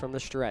works from the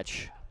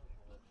stretch.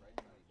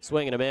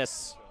 Swing and a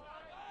miss.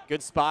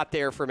 Good spot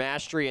there for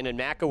Mastrian, and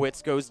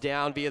Makowitz goes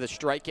down via the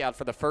strikeout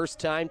for the first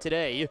time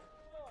today.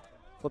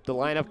 Flip the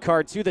lineup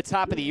card to the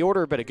top of the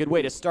order, but a good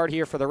way to start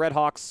here for the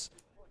RedHawks.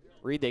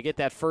 Reed, they get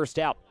that first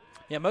out.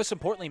 Yeah, most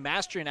importantly,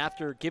 Mastrian,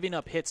 after giving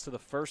up hits to the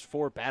first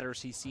 4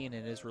 batters he's seen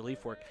in his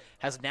relief work,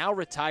 has now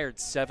retired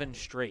 7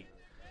 straight.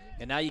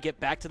 And now you get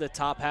back to the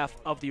top half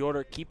of the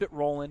order, keep it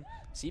rolling,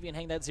 see if you can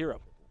hang that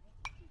 0.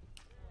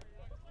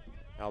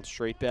 Out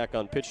straight back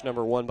on pitch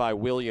number 1 by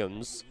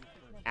Williams.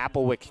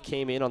 Applewick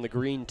came in on the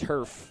green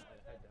turf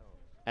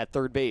at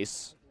third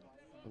base.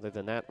 Other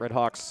than that,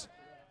 RedHawks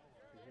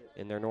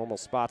in their normal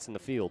spots in the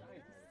field.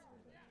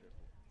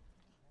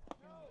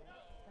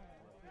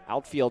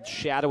 Outfield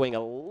shadowing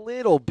a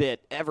little bit,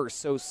 ever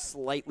so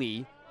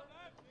slightly,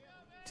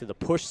 to the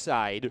push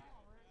side.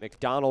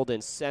 McDonald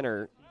in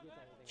center,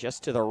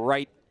 just to the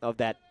right of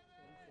that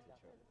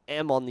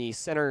M on the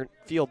center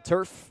field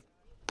turf.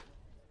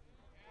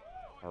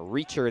 A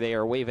reacher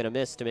there, waving a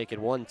miss to make it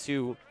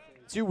 1-2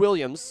 to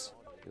Williams,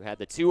 who had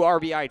the 2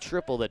 RBI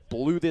triple that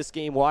blew this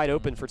game wide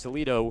open for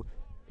Toledo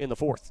in the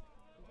 4th.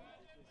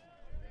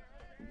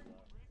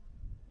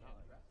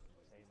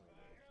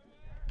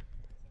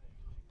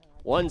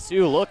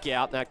 One-two, look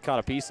out. That caught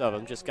a piece of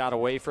him. Just got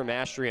away from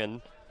Mastrian.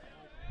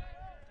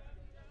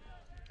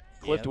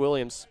 Clipped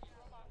Williams.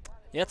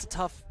 Yeah, it's a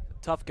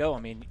tough go. I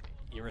mean,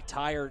 you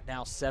retire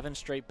now 7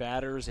 straight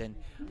batters, and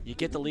you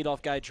get the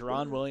leadoff guy,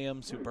 Jerron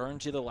Williams, who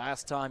burned you the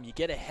last time. You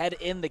get ahead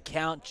in the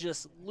count,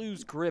 just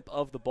lose grip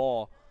of the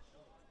ball.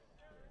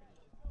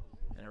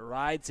 And it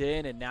rides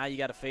in, and now you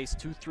got to face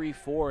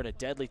 2-3-4 and a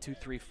deadly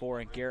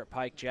 2-3-4 in Garrett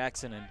Pike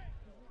Jackson and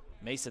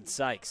Mason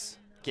Sykes.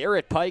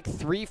 Garrett Pike,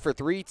 3 for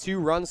 3, 2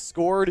 runs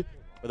scored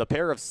with a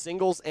pair of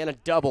singles and a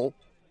double.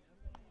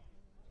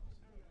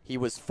 He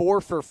was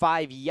 4 for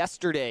 5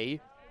 yesterday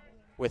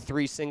with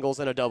 3 singles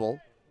and a double.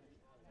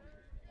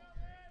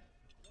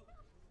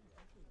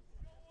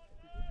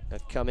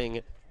 That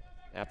coming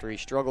after he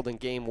struggled in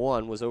game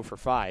 1, was 0 for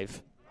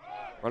 5.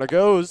 Runner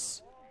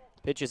goes.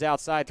 Pitch is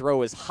outside,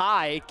 throw is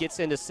high, gets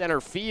into center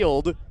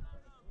field.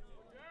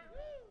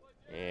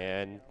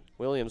 And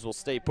Williams will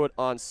stay put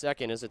on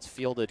second as it's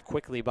fielded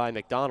quickly by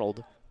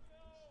McDonald.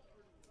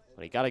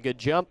 But he got a good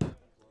jump,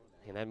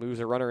 and that moves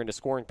a runner into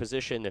scoring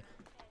position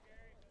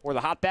for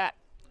the hot bat.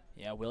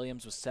 Yeah,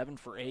 Williams was 7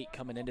 for 8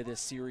 coming into this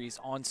series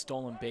on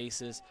stolen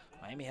bases.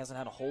 Miami hasn't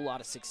had a whole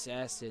lot of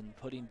success in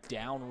putting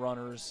down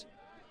runners,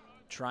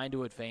 trying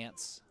to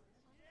advance.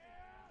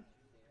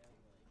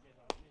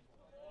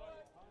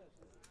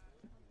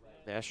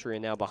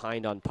 Mastrian now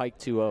behind on Pike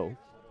 2-0.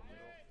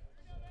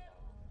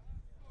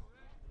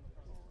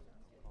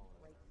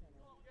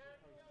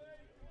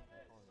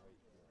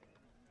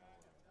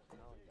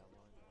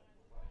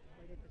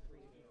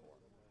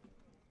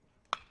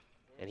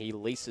 And he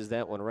laces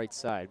that one right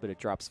side, but it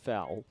drops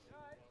foul.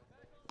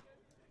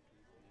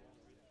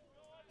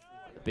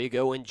 The big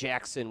Owen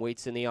Jackson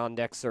waits in the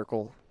on-deck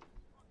circle.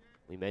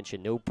 We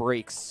mentioned no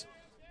breaks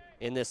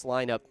in this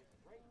lineup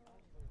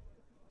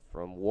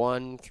from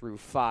 1 through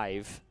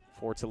 5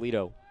 for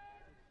Toledo.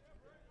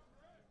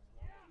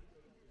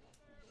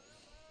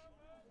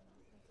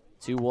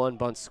 2-1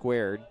 bunt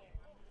squared.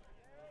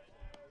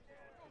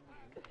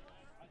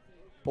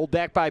 Pulled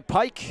back by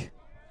Pike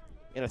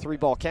in a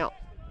 3-ball count.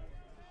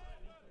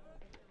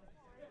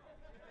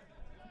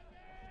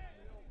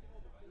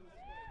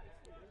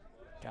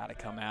 Got to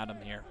come at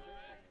him here.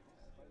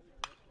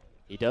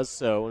 He does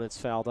so, and it's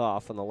fouled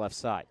off on the left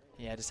side.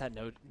 Yeah, just had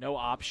no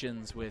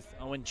options with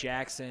Owen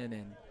Jackson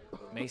and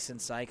Mason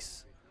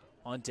Sykes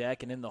on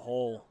deck and in the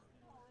hole.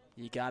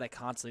 You got to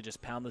constantly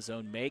just pound the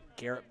zone. Make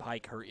Garrett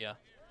Pike hurt you.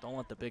 Don't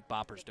let the big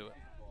boppers do it.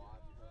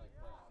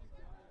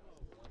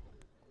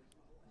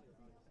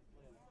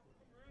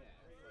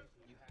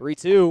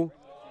 3-2.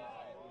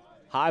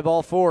 High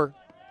ball 4.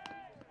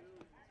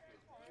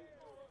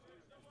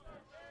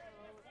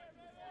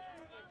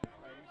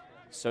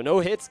 So no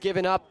hits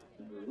given up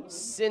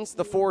since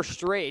the 4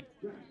 straight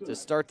to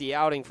start the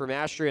outing for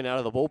Mastrian out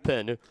of the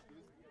bullpen.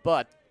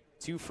 But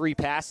 2 free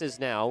passes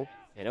now,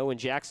 and Owen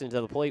Jackson to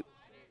the plate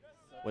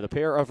with a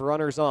pair of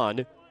runners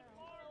on.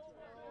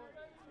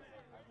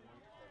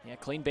 Yeah,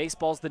 clean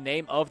baseball's the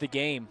name of the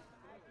game.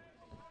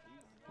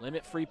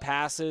 Limit free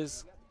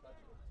passes,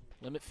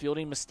 limit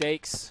fielding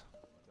mistakes.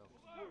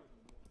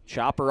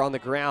 Chopper on the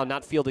ground,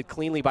 not fielded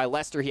cleanly by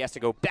Lester. He has to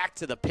go back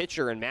to the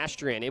pitcher, and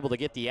Mastrian able to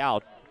get the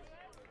out.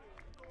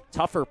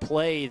 Tougher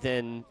play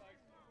than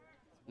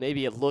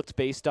maybe it looked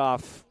based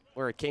off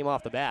where it came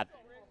off the bat.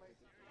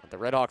 But the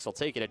RedHawks will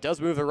take it. It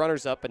does move the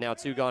runners up, but now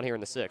 2 gone here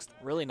in the 6th.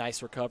 Really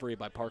nice recovery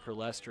by Parker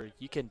Lester.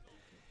 You can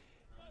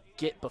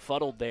get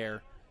befuddled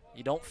there.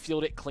 You don't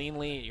field it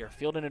cleanly. You're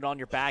fielding it on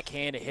your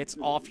backhand. It hits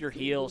off your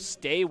heel.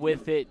 Stay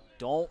with it.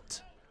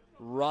 Don't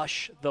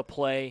rush the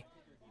play.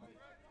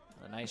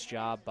 A nice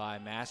job by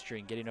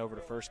Mastrian getting over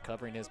to first,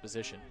 covering his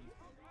position.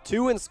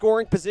 2 in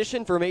scoring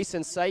position for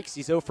Mason Sykes.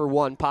 He's 0 for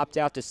 1. Popped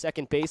out to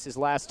second base his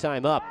last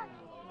time up.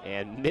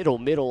 And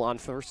middle on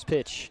first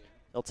pitch.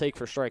 They'll take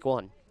for strike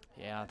 1.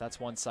 Yeah, that's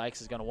one Sykes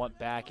is going to want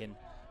back. And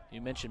You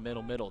mentioned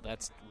middle.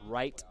 That's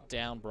right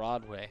down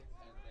Broadway.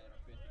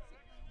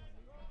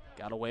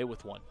 Got away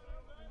with one.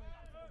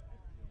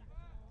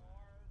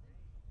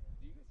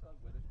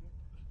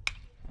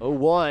 Oh,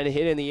 1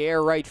 hit in the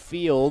air right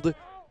field.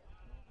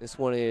 This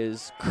one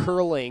is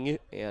curling,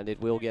 and it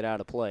will get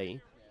out of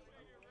play.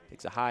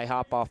 Takes a high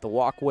hop off the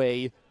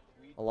walkway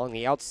along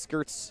the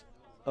outskirts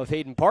of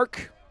Hayden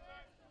Park.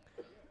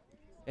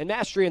 And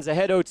Mastrian's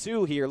ahead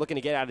 0-2 here, looking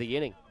to get out of the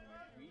inning.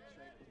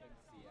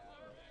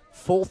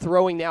 Full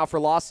throwing now for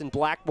Lawson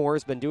Blackmore.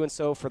 Has been doing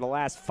so for the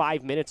last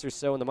 5 minutes or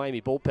so in the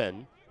Miami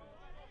bullpen.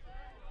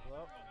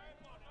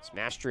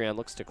 Mastrian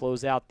looks to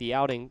close out the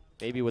outing,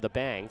 maybe with a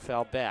bang.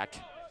 Fouled back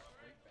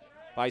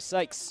by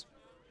Sykes.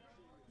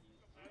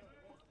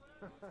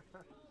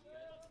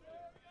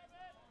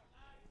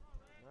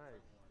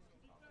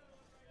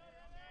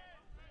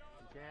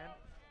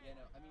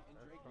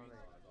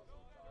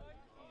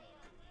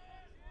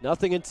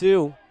 Nothing in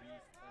 2.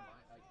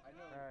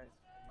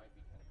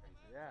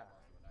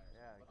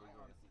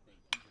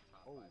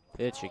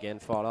 Pitch again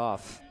fought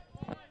off.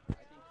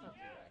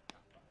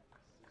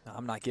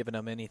 I'm not giving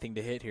him anything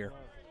to hit here.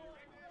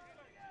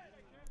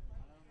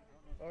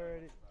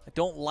 I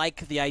don't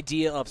like the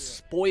idea of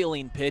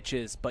spoiling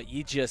pitches, but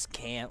you just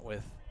can't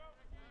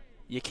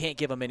you can't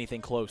give him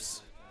anything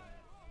close.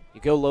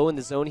 You go low in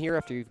the zone here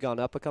after you've gone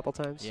up a couple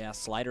times? Yeah,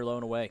 slider low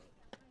and away.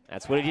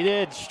 That's what he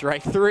did.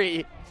 Strike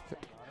 3.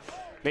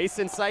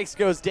 Mason Sykes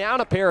goes down,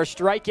 a pair of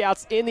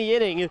strikeouts in the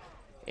inning.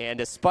 And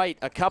despite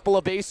a couple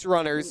of base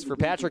runners for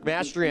Patrick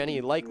Mastrian,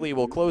 he likely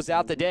will close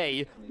out the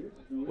day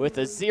with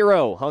a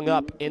 0 hung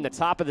up in the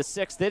top of the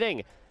 6th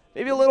inning.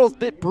 Maybe a little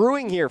bit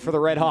brewing here for the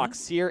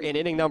RedHawks here in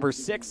inning number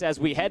 6 as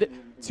we head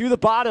to the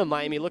bottom.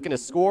 Miami looking to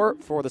score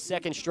for the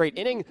 2nd straight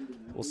inning.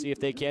 We'll see if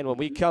they can when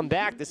we come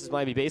back. This is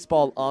Miami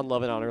Baseball on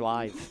Love and Honor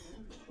Live.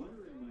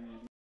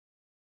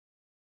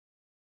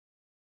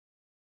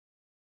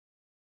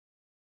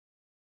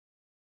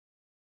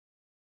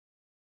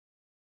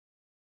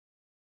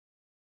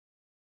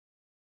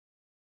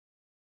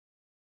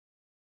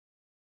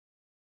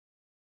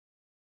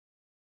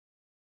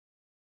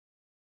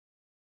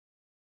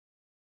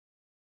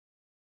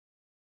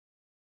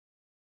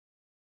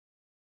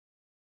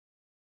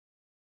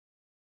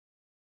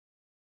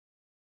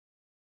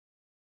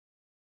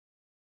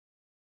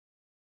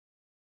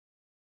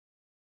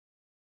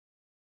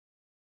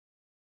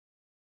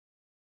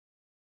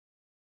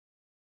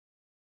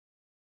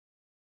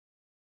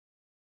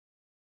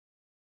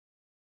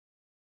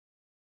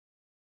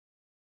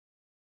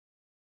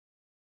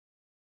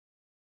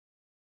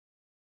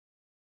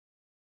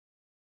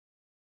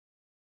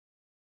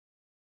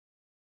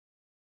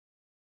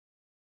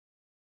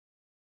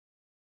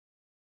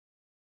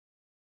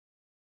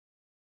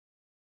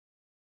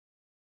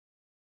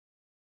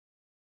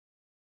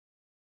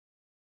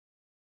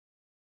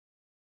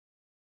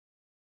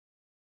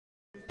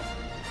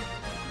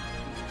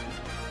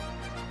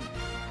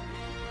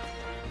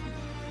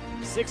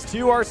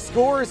 (6-2) our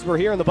scores. We're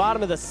here in the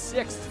bottom of the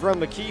 6th from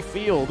McKee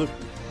Field.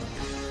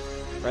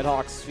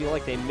 RedHawks feel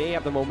like they may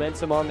have the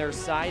momentum on their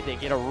side. They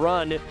get a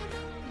run in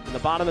the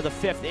bottom of the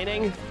 5th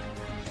inning. And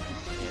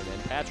then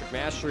Patrick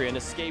Mastrian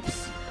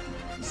escapes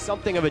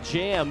something of a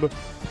jam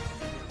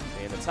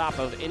in the top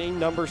of inning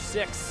number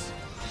 6.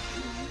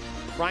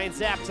 Ryan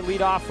Zapp to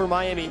lead off for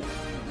Miami.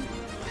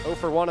 0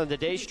 for 1 on the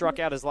day, struck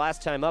out his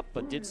last time up,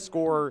 but did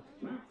score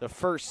the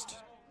first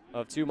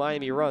of 2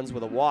 Miami runs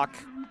with a walk.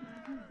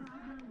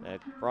 That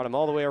brought him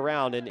all the way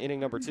around in inning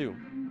number 2.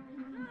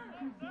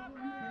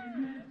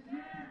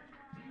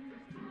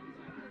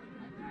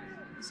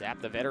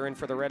 Zapp, the veteran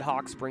for the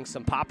RedHawks, brings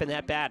some pop in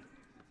that bat.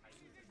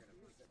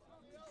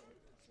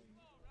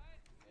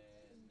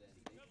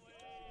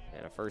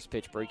 And a first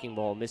pitch breaking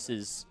ball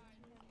misses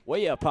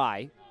way up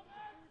high.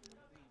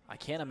 I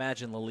can't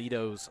imagine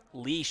Lolito's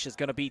leash is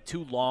going to be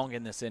too long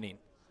in this inning.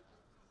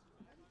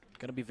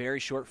 Going to be very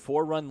short.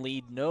 4-run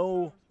lead,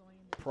 no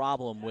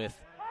problem with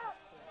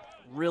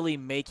really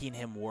making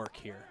him work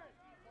here.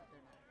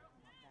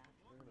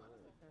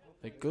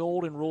 The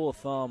golden rule of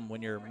thumb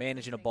when you're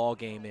managing a ball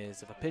game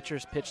is if a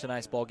pitcher's pitched a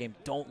nice ball game,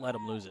 don't let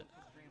him lose it.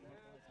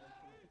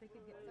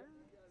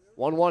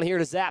 1-1 here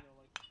to Zapp.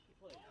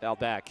 Foul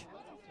back.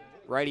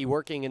 Righty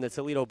working in the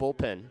Toledo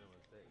bullpen.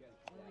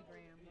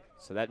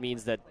 So that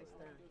means that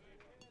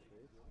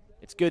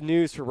it's good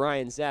news for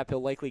Ryan Zapp.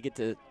 He'll likely get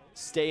to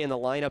stay in the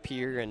lineup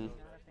here and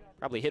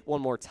probably hit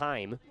one more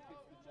time.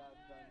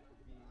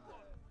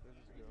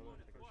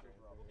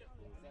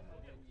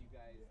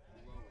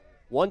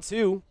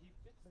 One-two.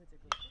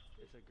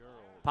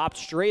 Popped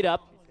straight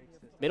up,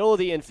 middle of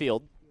the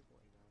infield.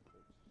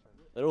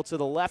 Little to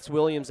the left,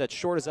 Williams at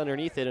short is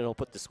underneath it, and he'll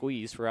put the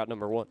squeeze for out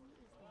number 1.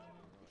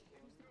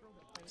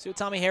 See what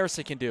Tommy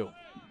Harrison can do.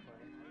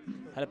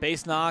 Had a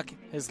base knock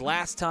his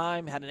last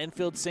time, had an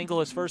infield single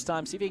his first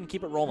time. See if he can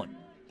keep it rolling.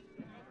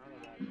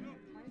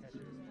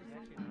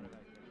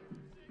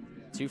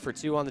 2 for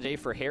 2 on the day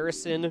for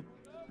Harrison.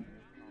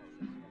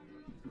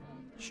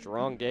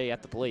 Strong day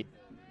at the plate.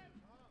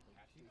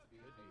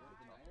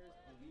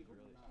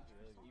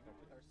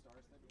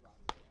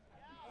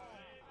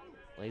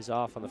 Lays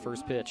off on the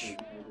first pitch.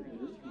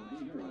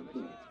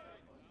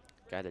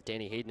 Guy that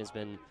Danny Hayden has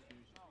been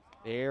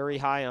very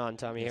high on,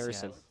 Tommy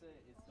Harrison.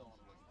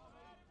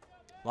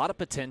 A lot of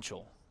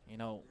potential. You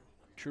know,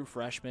 true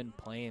freshman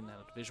playing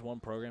at a Division I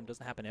program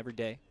doesn't happen every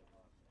day.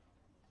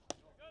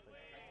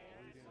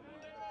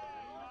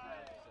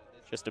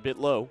 Just a bit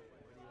low.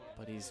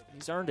 But he's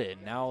earned it.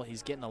 Now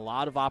he's getting a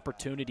lot of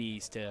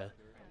opportunities to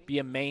be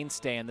a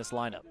mainstay in this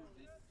lineup.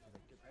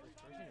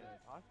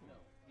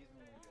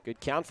 Good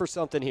count for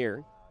something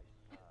here.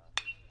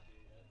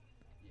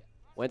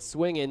 Went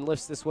swinging,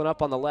 lifts this one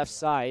up on the left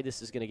side.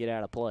 This is going to get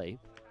out of play.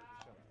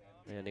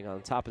 Landing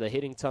on top of the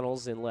hitting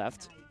tunnels in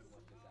left.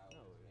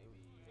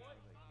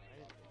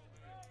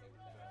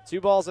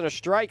 2 balls and a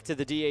strike to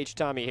the DH,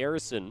 Tommy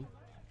Harrison.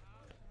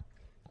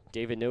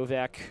 David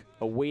Novak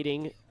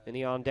awaiting in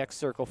the on-deck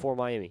circle for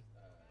Miami.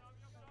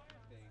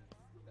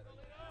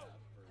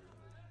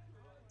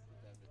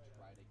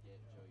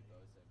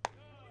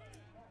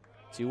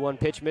 2-1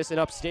 pitch missing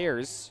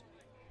upstairs.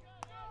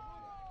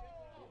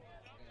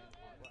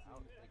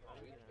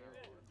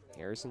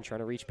 Harrison trying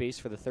to reach base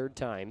for the 3rd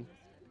time.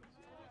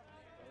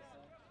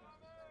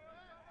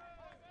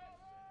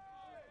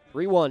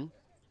 3-1.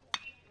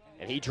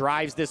 And he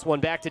drives this one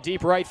back to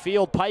deep right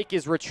field. Pike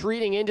is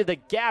retreating into the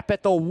gap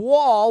at the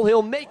wall.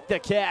 He'll make the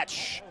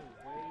catch.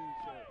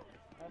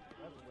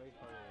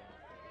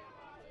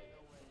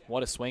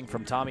 What a swing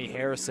from Tommy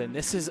Harrison.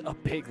 This is a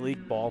big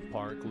league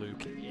ballpark,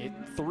 Luke.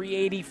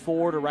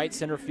 384 to right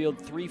center field,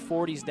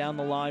 340s down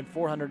the line,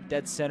 400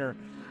 dead center.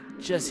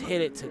 Just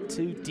hit it to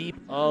too deep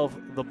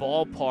of the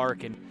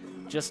ballpark and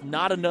just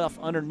not enough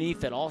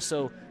underneath it.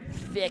 Also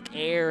thick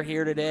air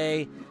here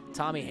today.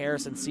 Tommy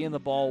Harrison seeing the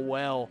ball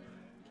well.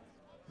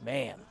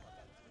 Man.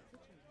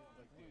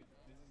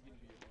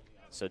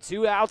 So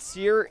 2 outs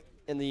here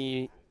in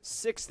the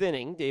 6th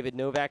inning. David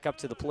Novak up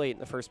to the plate,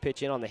 and the first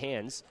pitch in on the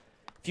hands.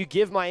 If you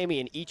give Miami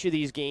in each of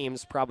these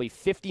games probably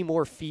 50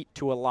 more feet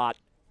to a lot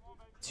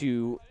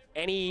to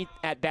any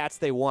at-bats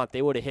they want,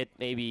 they would have hit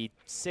maybe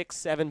 6,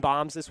 7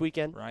 bombs this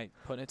weekend. Right,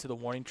 putting it to the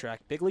warning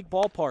track. Big league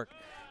ballpark.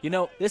 You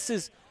know, this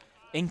is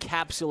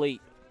encapsulate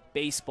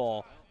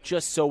baseball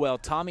just so well.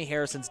 Tommy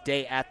Harrison's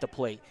day at the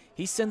plate.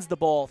 He sends the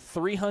ball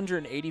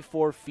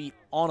 384 feet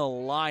on a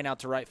line out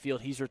to right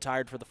field. He's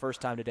retired for the first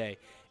time today.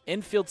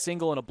 Infield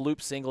single and a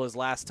bloop single his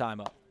last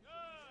time up.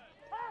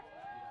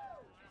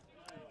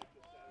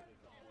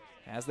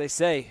 As they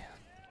say,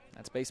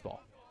 that's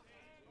baseball.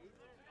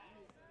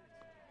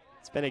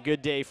 It's been a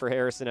good day for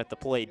Harrison at the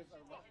plate.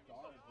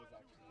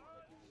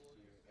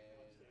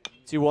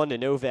 2-1 to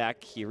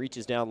Novak. He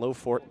reaches down low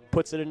for it,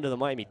 puts it into the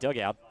Miami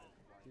dugout.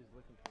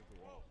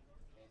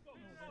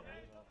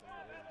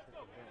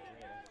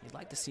 You'd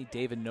like to see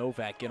David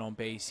Novak get on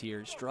base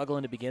here.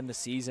 Struggling to begin the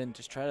season.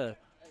 Just try to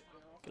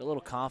get a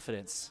little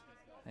confidence.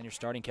 And your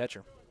starting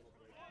catcher.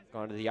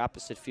 Gone to the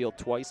opposite field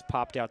twice.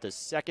 Popped out to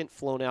second.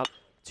 Flown out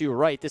to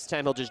right. This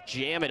time he'll just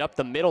jam it up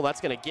the middle.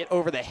 That's going to get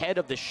over the head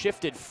of the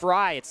shifted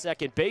Fry at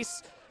second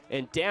base.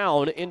 And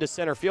down into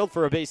center field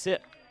for a base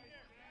hit.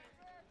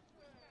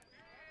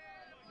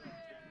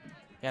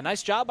 Yeah,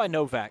 nice job by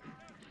Novak.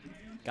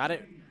 Got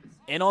it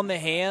in on the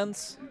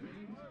hands.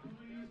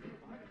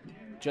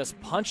 Just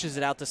punches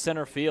it out to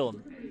center field.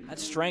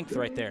 That's strength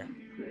right there.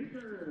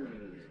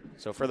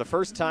 So for the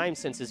first time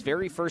since his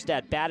very first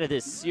at-bat of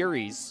this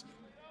series,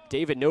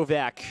 David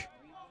Novak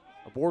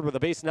aboard with a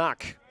base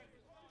knock.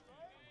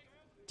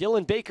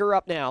 Dylan Baker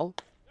up now.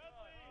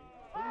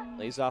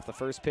 Lays off the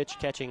first pitch,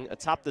 catching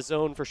atop the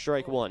zone for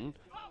strike 1.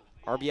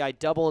 RBI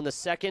double in the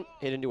 2nd,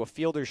 hit into a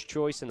fielder's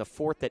choice in the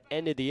 4th that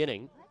ended the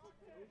inning.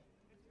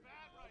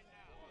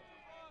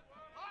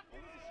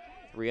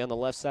 3 on the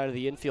left side of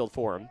the infield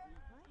for him.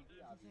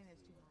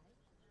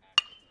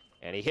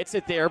 And he hits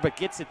it there, but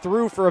gets it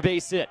through for a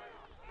base hit.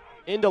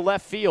 Into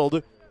left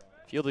field,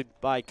 fielded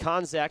by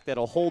Konzak.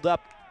 That'll hold up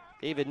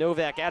David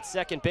Novak at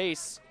second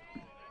base.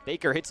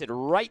 Baker hits it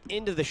right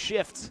into the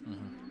shift,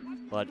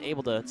 but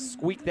able to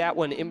squeak that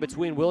one in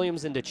between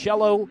Williams and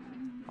DiCello.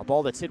 A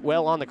ball that's hit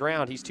well on the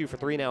ground. He's 2 for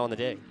 3 now on the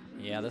day.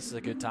 Yeah, this is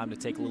a good time to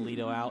take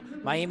Lolito out.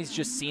 Miami's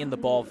just seeing the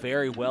ball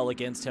very well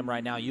against him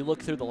right now. You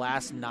look through the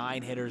last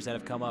 9 hitters that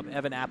have come up.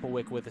 Evan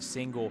Applewick with a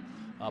single.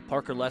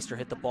 Parker Lester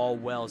hit the ball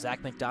well.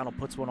 Zach McDonald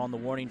puts one on the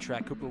warning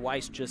track. Cooper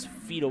Weiss just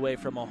feet away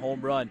from a home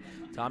run.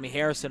 Tommy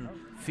Harrison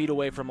feet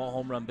away from a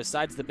home run.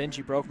 Besides the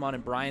Benji Brokemon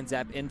and Brian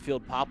Zapp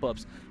infield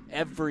pop-ups,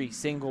 every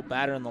single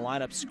batter in the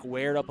lineup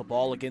squared up a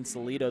ball against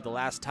Toledo the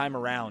last time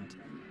around.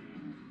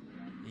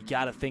 You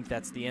got to think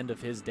that's the end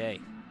of his day.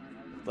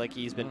 Like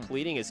he's been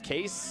pleading his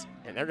case,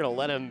 and they're going to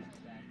let him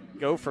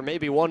go for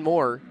maybe one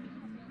more.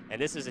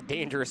 And this is a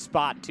dangerous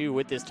spot, too,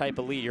 with this type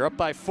of lead. You're up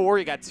by 4.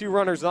 You got 2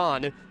 runners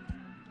on.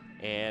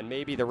 And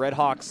maybe the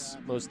RedHawks'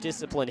 most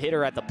disciplined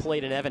hitter at the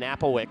plate in Evan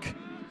Applewick,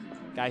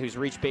 guy who's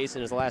reached base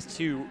in his last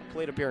 2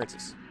 plate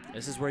appearances.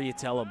 This is where you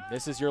tell him,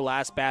 this is your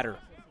last batter,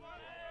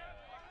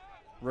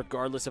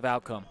 regardless of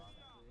outcome.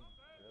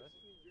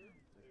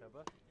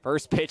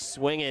 First pitch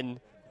swinging,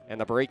 and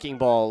the breaking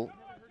ball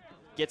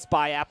gets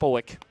by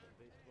Applewick.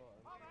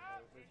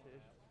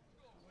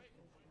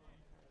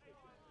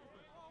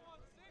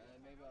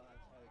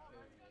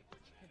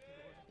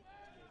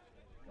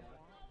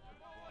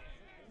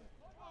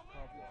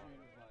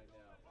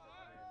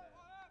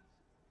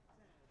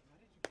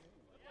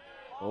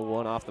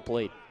 0-1 off the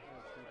plate.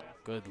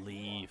 Good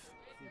leave.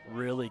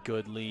 Really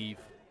good leave.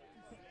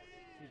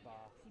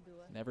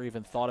 Never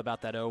even thought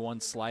about that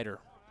 0-1 slider.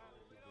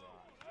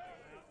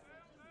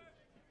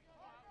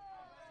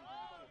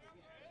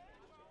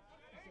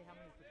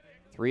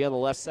 Three on the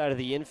left side of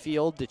the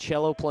infield.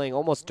 DiCello playing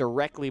almost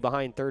directly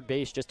behind third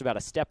base, just about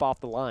a step off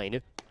the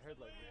line.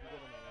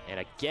 And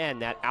again,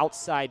 that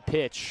outside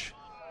pitch.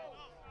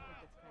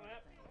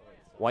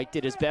 White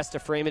did his best to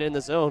frame it in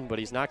the zone, but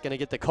he's not going to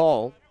get the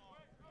call.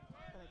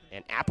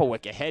 And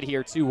Applewick ahead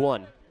here,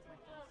 2-1.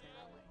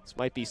 This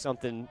might be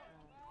something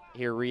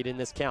here, Reed, in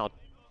this count.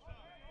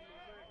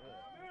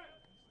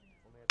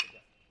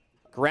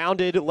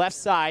 Grounded left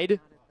side.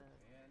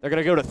 They're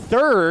going to go to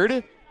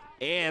third,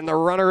 and the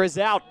runner is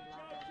out.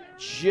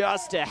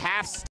 Just a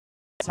half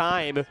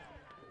time.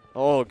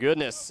 Oh,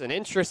 goodness. An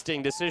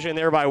interesting decision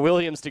there by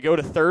Williams to go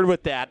to third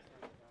with that.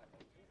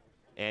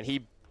 And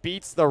he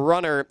beats the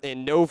runner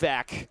in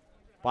Novak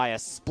by a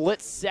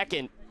split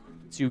second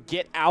to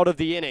get out of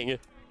the inning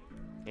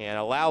and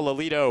allow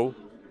Toledo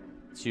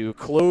to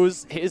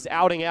close his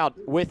outing out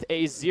with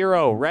a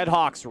 0.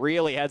 RedHawks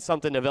really had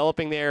something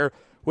developing there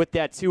with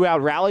that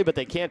 2-out rally, but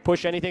they can't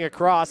push anything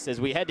across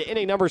as we head to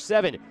inning number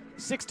 7.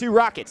 6-2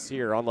 Rockets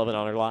here on Love and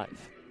Honor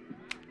Live.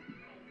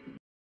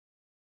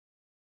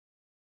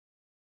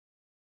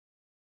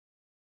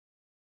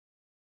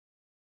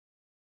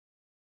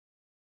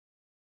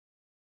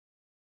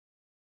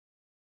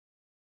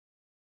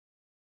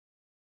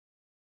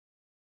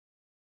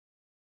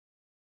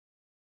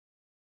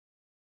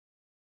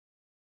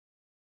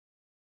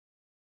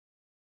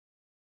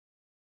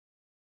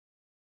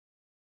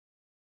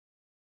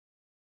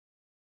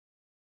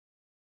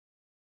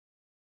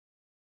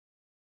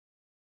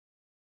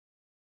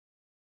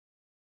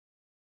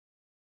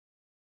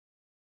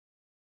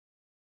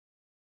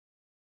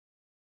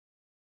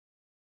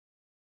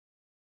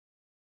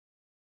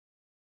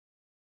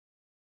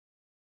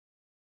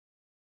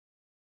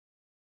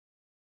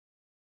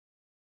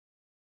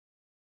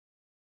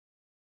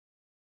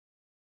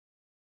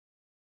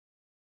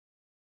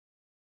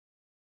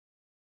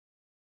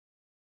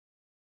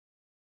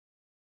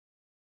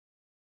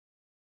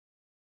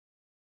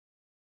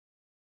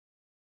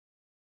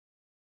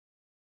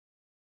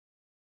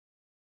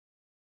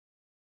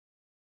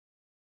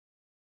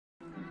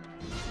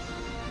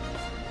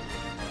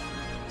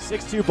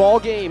 Six-2 ball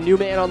game. New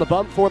man on the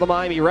bump for the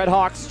Miami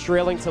RedHawks,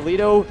 trailing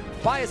Toledo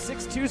by a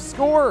 6-2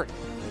 score.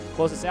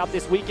 Close us out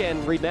this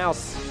weekend. Reed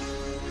Mouse.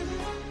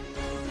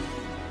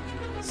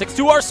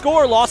 6-2 our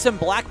score. Lawson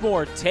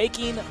Blackmore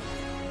taking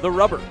the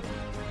rubber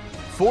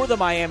for the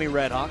Miami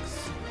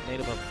RedHawks,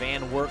 native of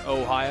Van Wert,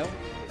 Ohio.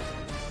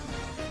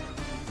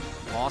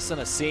 Lawson,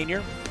 a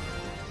senior,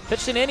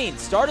 pitched an inning,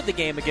 started the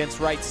game against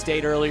Wright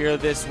State earlier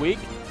this week,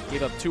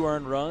 gave up 2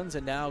 earned runs,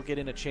 and now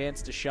getting a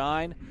chance to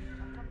shine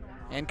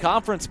and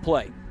conference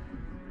play.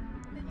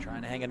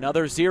 Trying to hang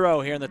another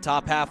 0 here in the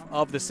top half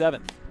of the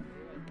 7th.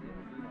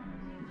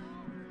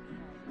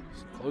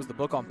 Close the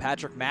book on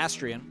Patrick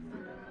Mastrian.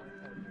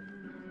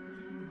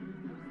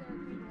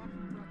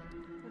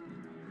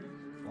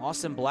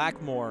 Lawson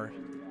Blackmore,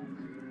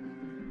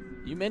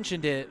 you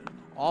mentioned it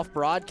off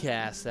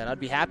broadcast that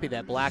I'd be happy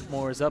that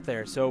Blackmore is up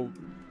there. So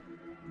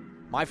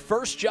my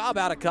first job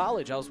out of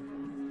college, I was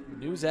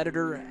news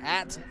editor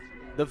at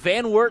the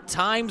Van Wert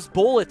Times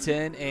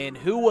Bulletin, and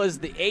who was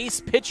the ace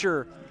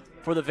pitcher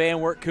for the Van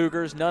Wert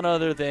Cougars? None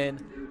other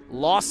than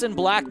Lawson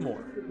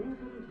Blackmore.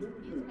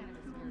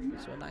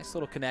 So a nice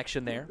little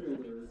connection there.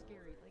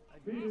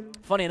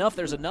 Funny enough,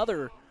 there's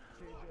another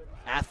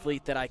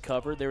athlete that I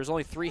covered. There was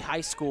only 3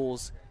 high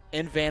schools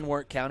in Van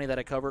Wert County that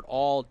I covered,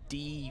 all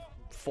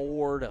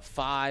D4 to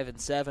 5 and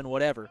 7,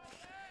 whatever.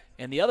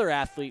 And the other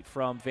athlete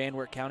from Van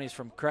Wert County is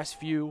from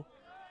Crestview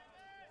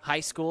High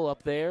School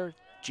up there,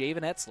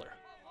 Javen Etzler.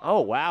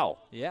 Oh, wow.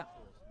 Yeah,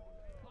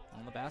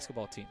 on the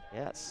basketball team.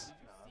 Yes.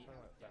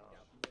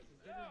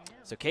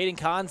 So Caden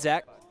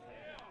Konzak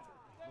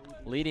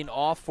leading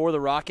off for the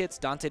Rockets.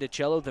 Dante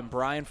DiCello, then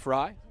Brian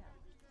Fry.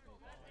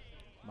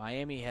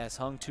 Miami has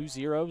hung 2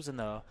 zeros in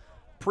the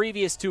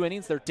previous 2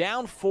 innings. They're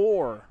down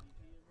 4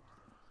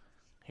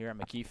 here at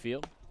McKee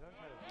Field.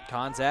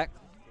 Konzak,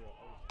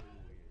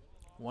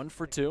 1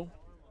 for 2.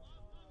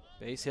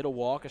 Base hit, a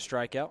walk, a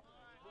strikeout.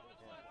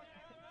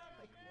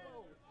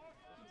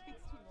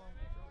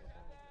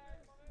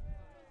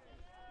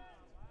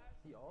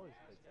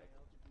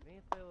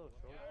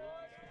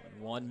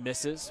 One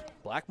misses.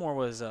 Blackmore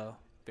was a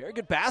very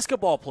good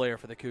basketball player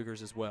for the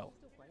Cougars as well.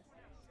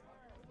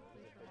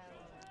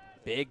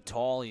 Big,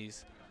 tall.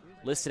 He's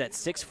listed at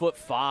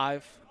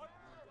 6'5",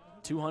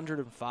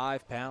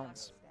 205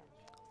 pounds.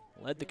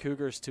 Led the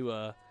Cougars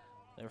to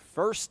their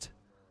first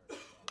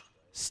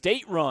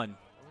state run.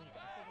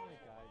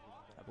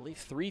 I believe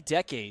 3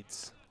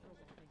 decades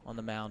on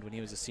the mound when he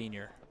was a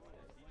senior.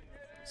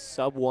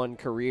 Sub-1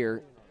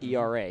 career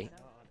ERA.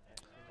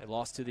 They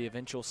lost to the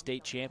eventual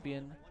state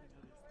champion,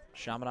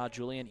 Chaminade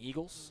Julian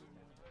Eagles.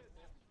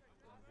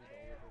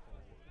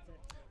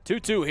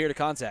 2-2 here to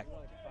Konzak.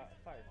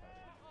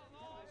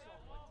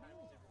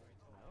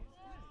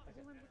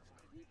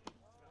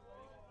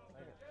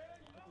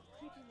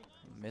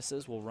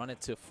 Misses, will run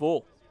it to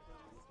full.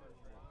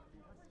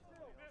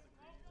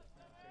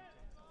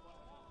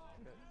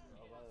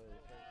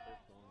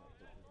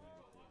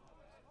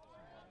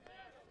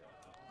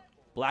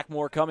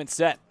 Blackmore coming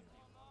set.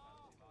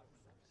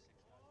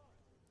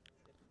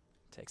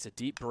 Takes a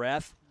deep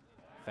breath.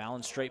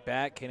 Fallon straight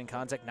back, hitting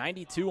contact.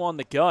 92 on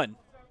the gun.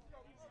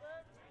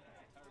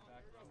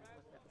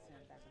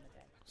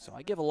 So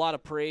I give a lot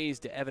of praise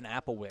to Evan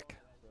Applewick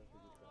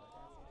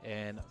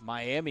and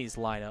Miami's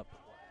lineup.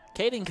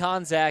 Caden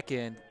Konzak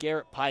and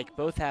Garrett Pike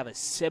both have a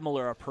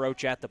similar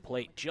approach at the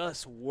plate.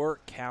 Just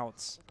work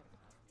counts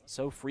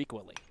so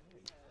frequently,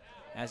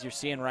 as you're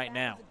seeing right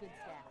now.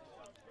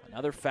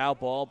 Another foul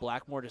ball.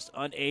 Blackmore just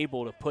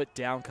unable to put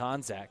down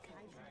Konzak.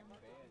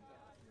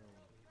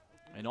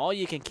 And all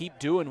you can keep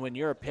doing when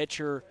you're a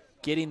pitcher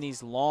getting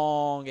these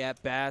long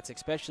at-bats,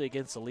 especially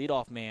against the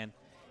leadoff man,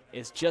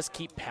 is just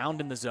keep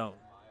pounding the zone.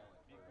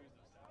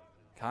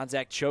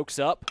 Konzak chokes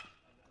up,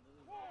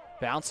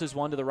 bounces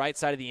one to the right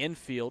side of the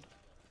infield.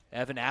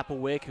 Evan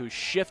Applewick, who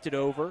shifted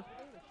over,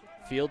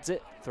 fields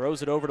it,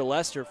 throws it over to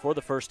Lester for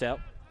the first out.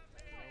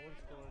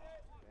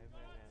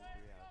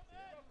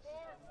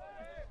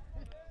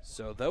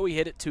 So though he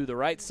hit it to the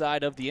right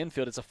side of the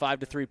infield, it's a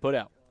 5-3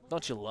 putout.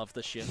 Don't you love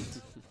the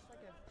shift?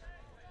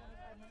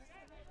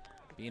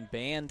 Being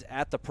banned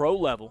at the pro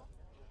level.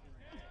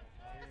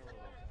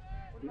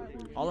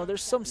 Although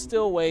there's some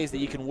still ways that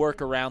you can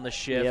work around the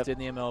shift in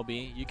the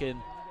MLB. You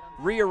can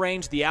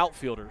rearrange the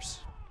outfielders.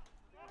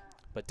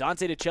 But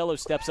Dante DiCello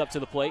steps up to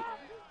the plate,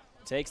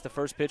 takes the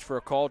first pitch for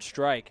a called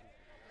strike.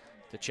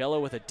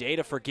 DiCello with a day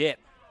to forget.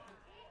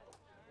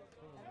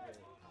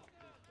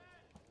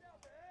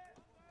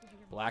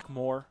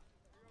 Blackmore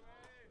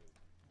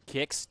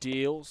kicks,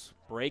 deals,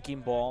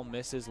 breaking ball,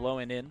 misses low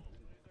and in.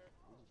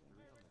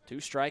 2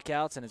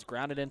 strikeouts and is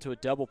grounded into a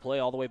double play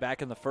all the way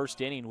back in the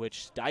first inning,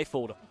 which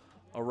stifled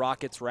a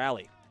Rockets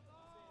rally.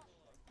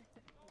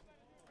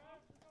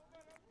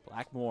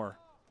 Blackmore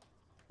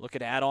looking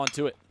to add on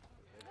to it.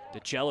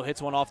 DiCello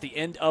hits one off the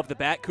end of the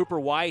bat. Cooper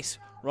Weiss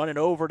running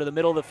over to the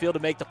middle of the field to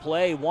make the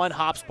play. One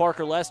hops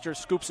Parker Lester,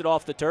 scoops it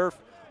off the turf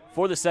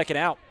for the second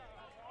out.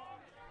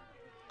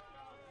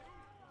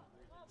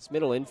 This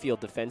middle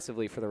infield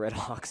defensively for the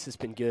RedHawks has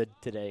been good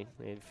today.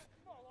 They've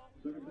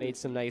made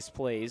some nice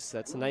plays.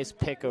 That's a nice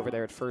pick over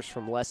there at first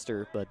from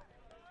Lester, but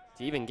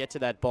to even get to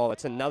that ball,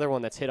 it's another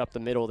one that's hit up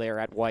the middle there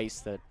at Weiss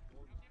that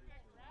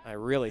I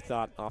really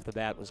thought off the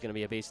bat was going to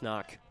be a base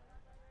knock.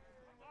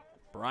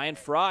 Brian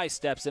Fry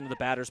steps into the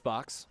batter's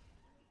box.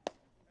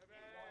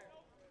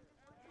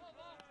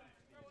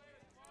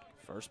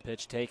 First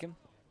pitch taken.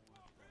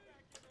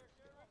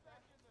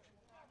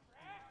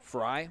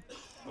 Fry,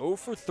 0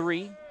 for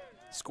 3.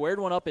 Squared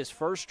one up his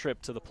first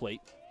trip to the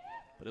plate,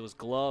 but it was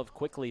gloved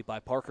quickly by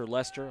Parker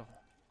Lester.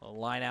 A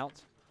line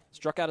out.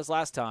 Struck out his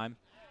last time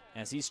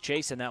as he's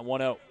chasing that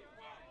 1-0.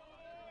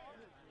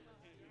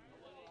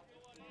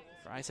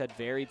 Fry's had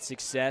varied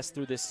success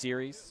through this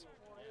series.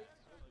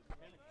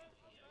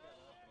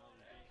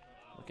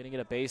 Looking to get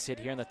a base hit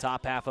here in the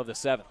top half of the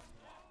 7th.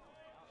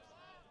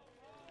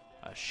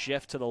 A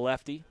shift to the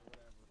lefty.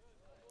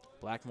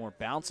 Blackmore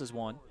bounces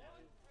one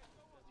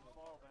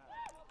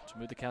to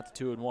move the count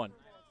to 2-1.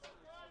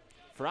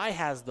 Fry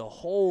has the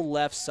whole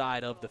left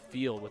side of the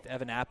field with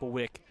Evan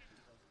Applewick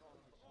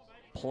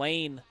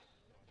playing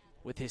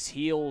with his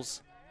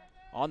heels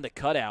on the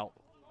cutout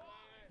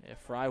if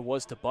Fry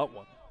was to bunt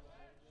one.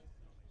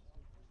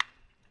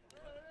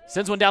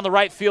 Sends one down the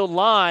right field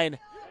line.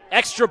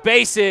 Extra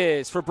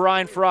bases for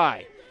Brian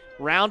Fry.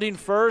 Rounding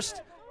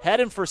first,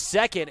 heading for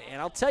second,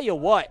 and I'll tell you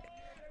what,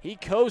 he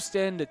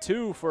coasted into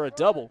 2 for a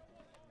double.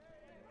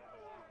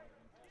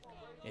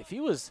 If he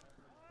was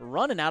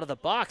running out of the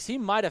box, he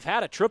might have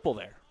had a triple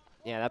there.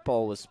 Yeah, that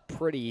ball was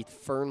pretty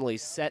firmly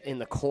set in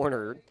the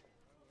corner.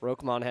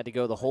 Brokman had to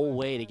go the whole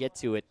way to get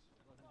to it.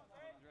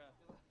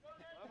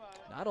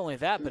 Not only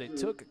that, but it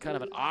took kind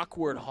of an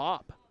awkward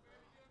hop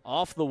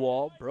off the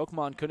wall.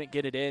 Brokman couldn't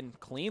get it in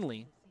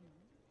cleanly.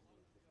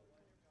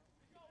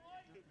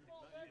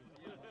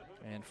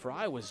 And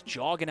Fry was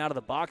jogging out of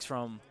the box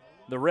from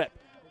the rip.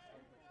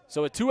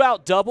 So a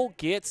 2-out double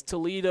gets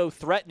Toledo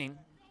threatening.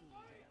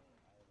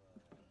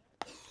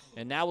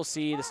 And now we'll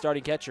see the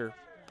starting catcher,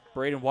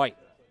 Braden White.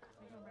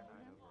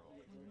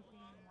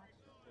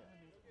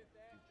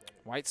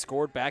 White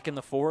scored back in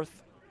the 4th.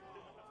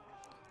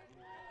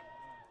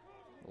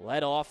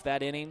 Led off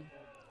that inning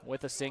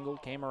with a single,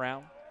 came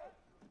around.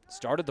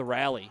 Started the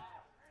rally.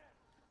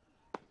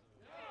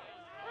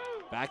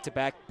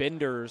 Back-to-back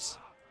benders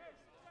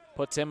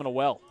puts him in a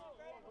well.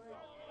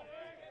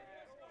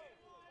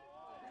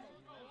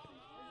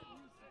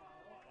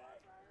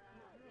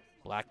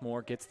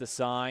 Blackmore gets the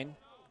sign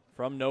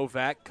from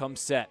Novak, comes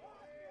set.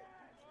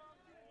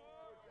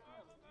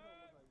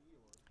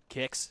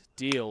 Kicks,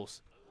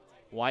 deals.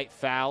 White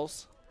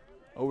fouls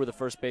over the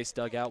first base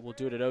dugout. We'll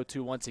do it at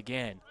 0-2 once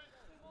again.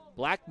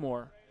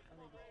 Blackmore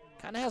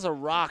kind of has a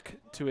rock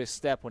to his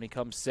step when he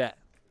comes set.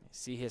 You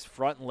see his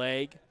front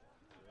leg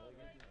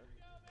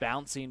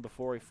bouncing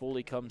before he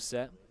fully comes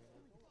set.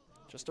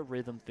 Just a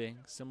rhythm thing,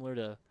 similar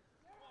to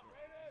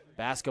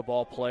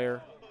basketball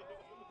player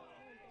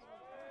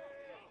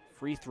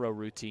free throw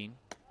routine.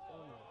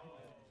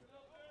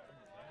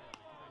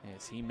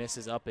 As he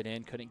misses up and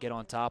in, couldn't get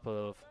on top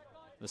of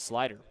the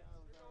slider.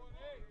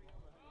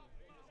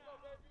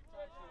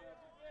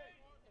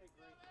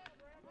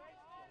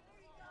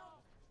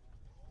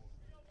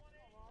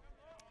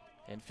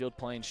 Infield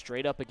playing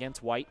straight up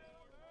against White.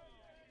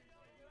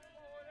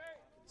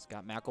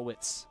 Scott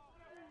Macklewitz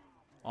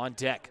on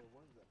deck.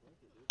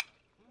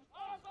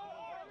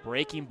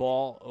 Breaking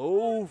ball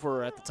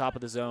over at the top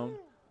of the zone.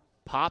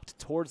 Popped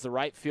towards the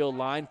right field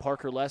line.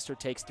 Parker Lester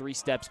takes 3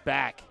 steps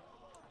back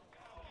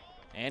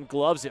and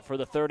gloves it for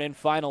the third and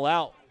final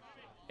out.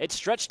 It's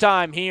stretch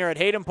time here at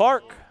Hayden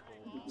Park.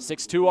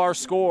 6-2 our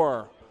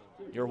score.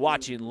 You're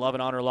watching Love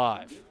and Honor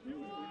Live.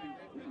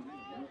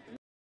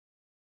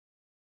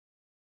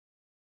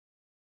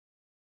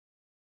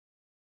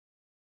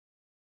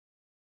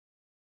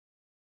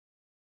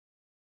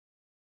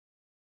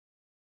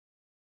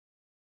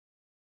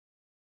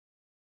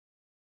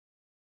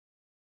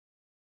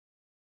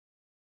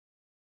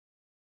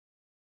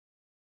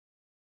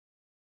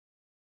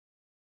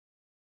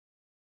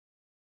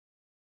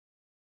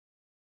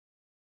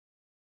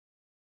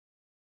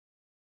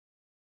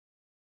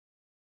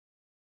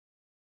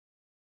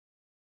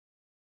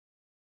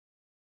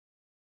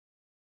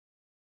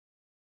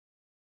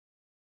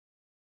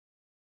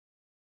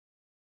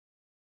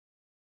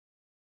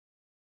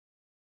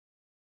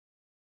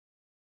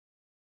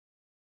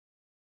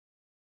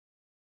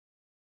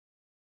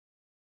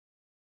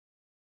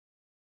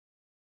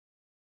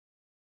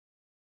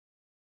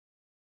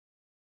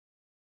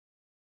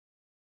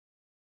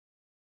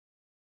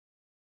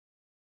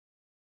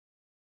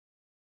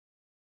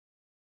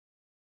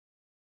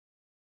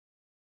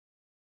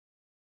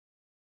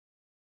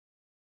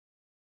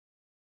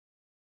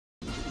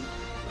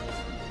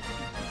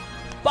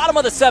 Bottom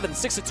of the 7th,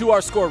 6-2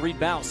 our score. Reed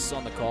Mouse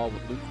on the call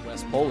with Luke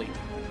Westpoli.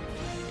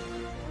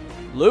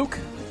 Luke,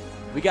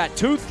 we got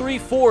 2, 3,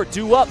 4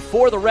 due up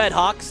for the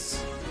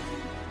RedHawks.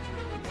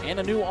 And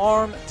a new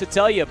arm to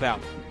tell you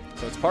about.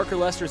 So it's Parker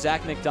Lester,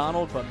 Zach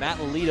McDonald, but Matt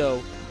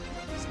Toledo's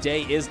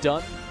day is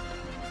done.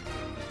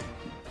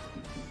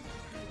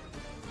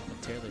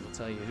 Momentarily will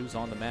tell you who's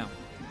on the mound.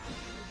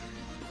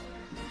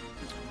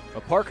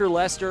 But Parker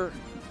Lester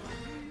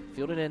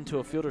fielded into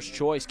a fielder's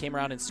choice, came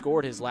around and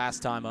scored his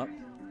last time up.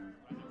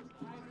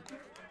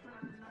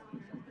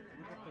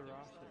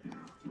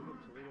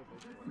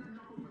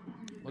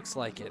 Looks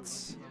like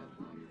it's,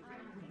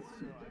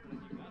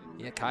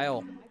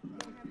 Kyle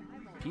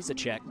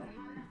Pisacek,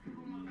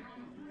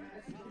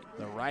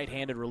 the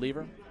right-handed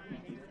reliever.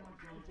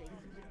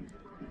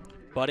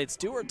 But it's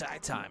do or die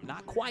time.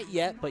 Not quite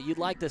yet, but you'd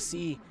like to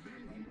see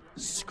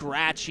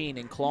scratching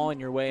and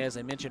clawing your way, as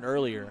I mentioned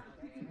earlier.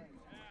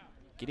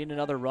 Getting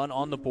another run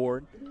on the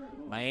board.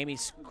 Miami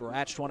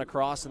scratched one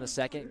across in the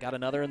 2nd, got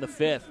another in the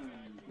 5th.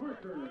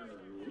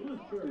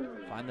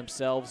 Find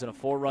themselves in a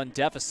 4-run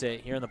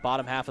deficit here in the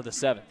bottom half of the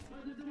 7th.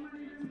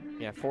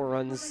 Yeah, 4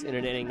 runs in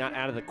an inning, not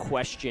out of the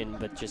question,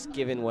 but just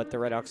given what the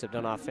RedHawks have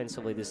done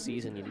offensively this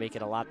season, you'd make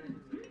it a lot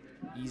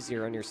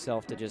easier on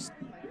yourself to just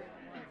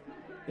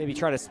maybe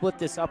try to split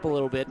this up a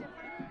little bit,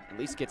 at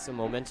least get some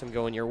momentum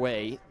going your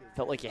way.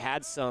 Felt like you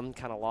had some,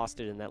 kind of lost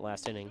it in that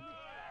last inning.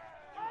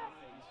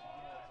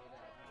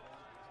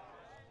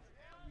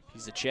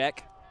 Pisacek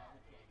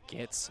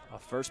gets a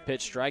first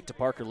pitch strike to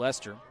Parker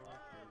Lester.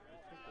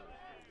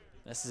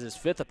 This is his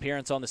 5th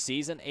appearance on the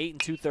season, 8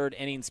 2/3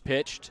 innings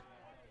pitched.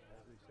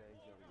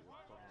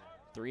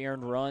 3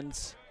 earned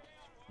runs,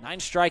 9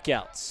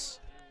 strikeouts.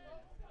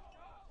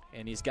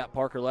 And he's got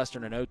Parker Lester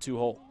in an 0-2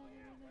 hole.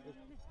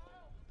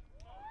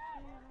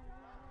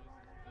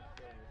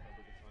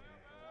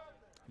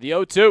 The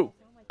 0-2.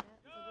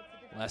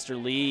 Lester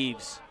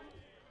leaves.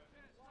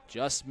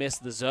 Just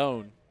missed the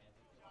zone.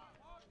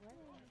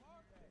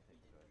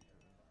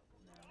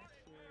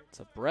 It's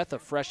a breath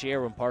of fresh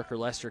air when Parker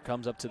Lester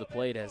comes up to the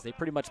plate, as they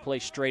pretty much play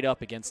straight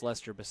up against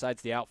Lester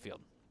besides the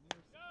outfield.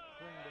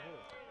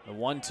 The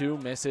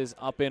 1-2 misses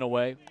up and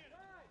away.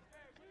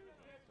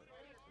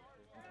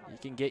 You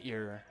can get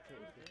your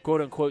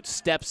quote-unquote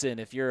steps in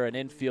if you're an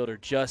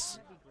infielder just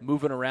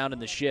moving around in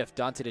the shift.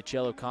 Dante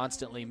DiCello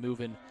constantly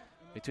moving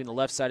between the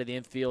left side of the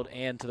infield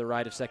and to the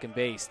right of second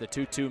base. The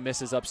 2-2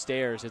 misses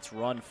upstairs. It's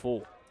run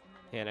full.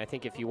 And I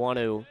think if you want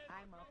to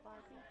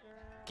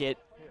get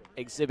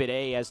Exhibit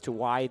A as to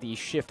why the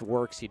shift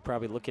works, you'd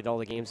probably look at all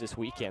the games this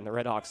weekend. The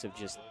RedHawks have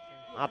just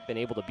not been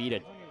able to beat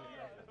it.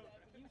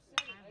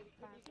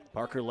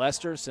 Parker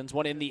Lester sends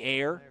one in the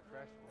air.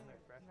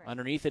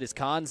 Underneath it is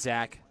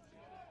Konzak,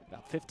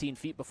 about 15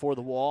 feet before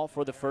the wall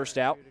for the first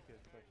out.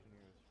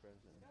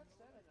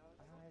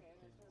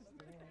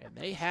 And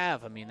they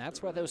have,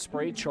 that's why those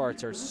spray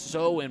charts are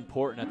so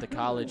important at the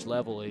college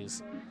level,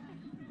 is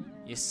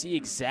you see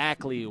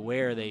exactly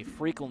where they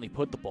frequently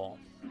put the ball.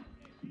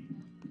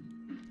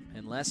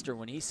 And Lester,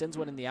 when he sends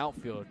one in the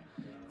outfield,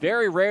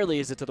 very rarely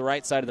is it to the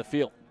right side of the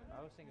field.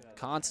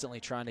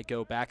 Constantly trying to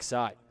go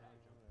backside.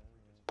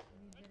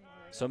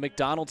 So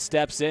McDonald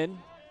steps in,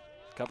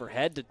 cover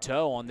head to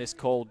toe on this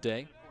cold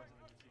day.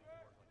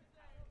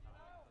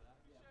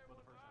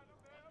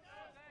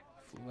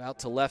 Flew out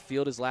to left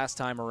field his last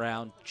time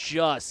around,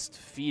 just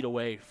feet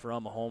away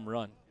from a home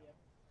run.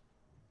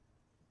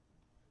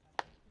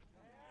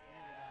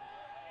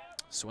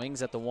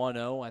 Swings at the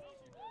 1-0 up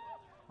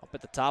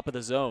at the top of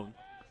the zone.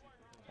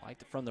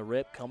 Liked it from the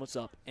rip, comes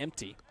up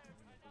empty.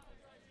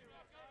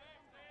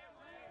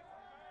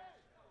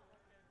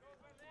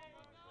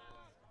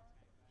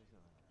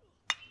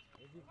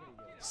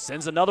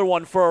 Sends another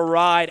one for a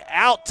ride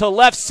out to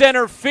left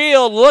center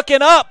field,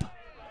 looking up.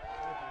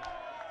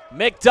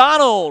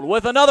 McDonald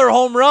with another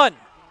home run.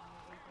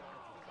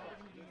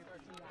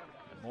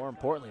 More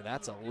importantly,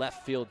 that's a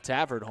left field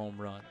Tavern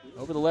home run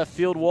over the left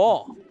field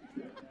wall.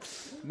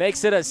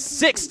 Makes it a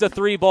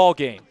 6-3 ball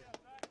game.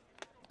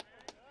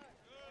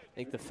 I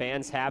think the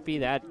fans happy.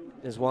 That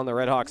is one the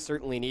RedHawks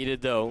certainly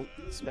needed, though,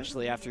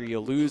 especially after you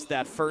lose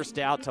that first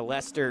out to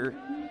Lester.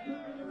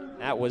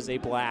 That was a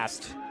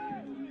blast.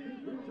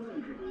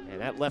 And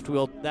that left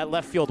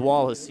field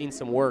wall has seen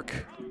some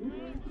work,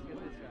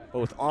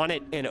 both on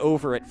it and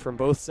over it from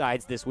both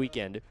sides this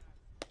weekend.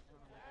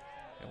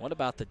 And what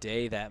about the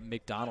day that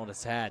McDonald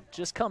has had?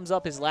 Just comes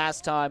up his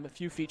last time, a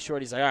few feet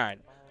short. He's like, all right,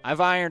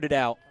 I've ironed it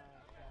out.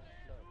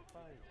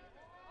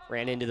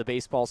 Ran into the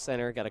baseball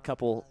center, got a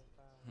couple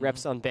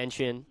reps on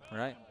bench in.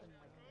 Right.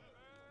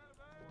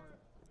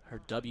 Her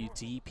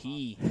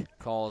WTP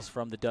calls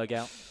from the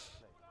dugout.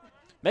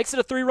 Makes it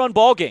a 3-run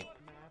ball game.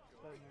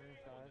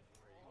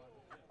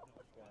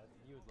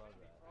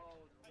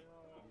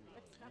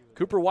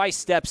 Cooper Weiss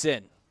steps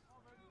in.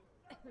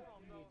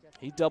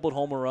 He doubled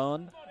home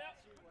run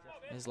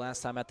his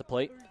last time at the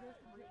plate.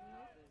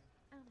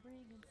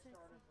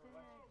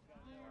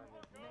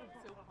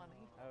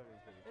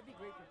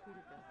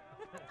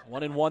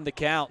 1-1 the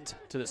count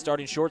to the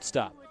starting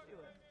shortstop.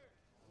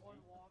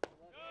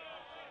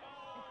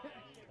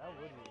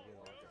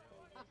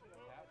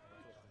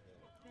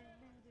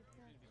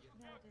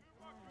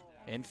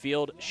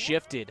 Infield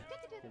shifted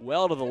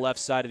well to the left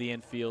side of the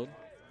infield.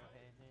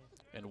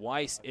 And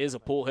Weiss is a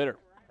pull hitter.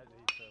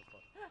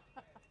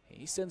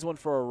 He sends one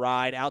for a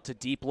ride out to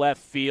deep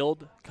left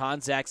field.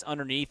 Konzak's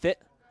underneath it.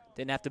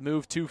 Didn't have to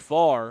move too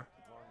far.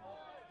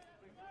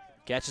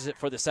 Catches it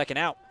for the second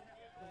out.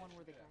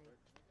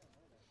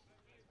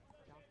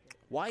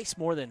 Weiss,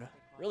 more than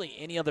really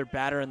any other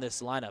batter in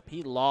this lineup,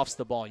 he lofts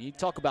the ball. You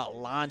talk about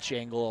launch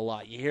angle a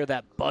lot. You hear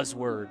that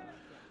buzzword,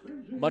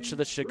 much to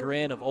the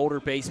chagrin of older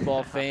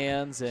baseball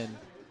fans and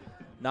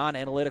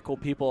non-analytical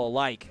people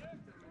alike.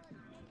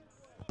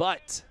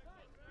 But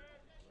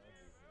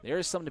there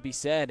is something to be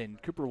said,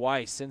 and Cooper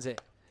Weiss sends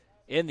it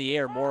in the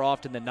air more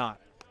often than not.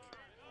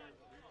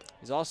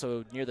 He's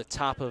also near the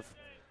top of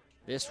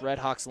this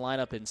RedHawks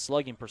lineup in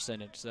slugging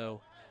percentage,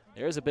 so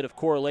there is a bit of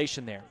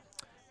correlation there.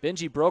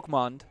 Benji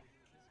Brokmond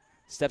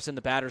steps in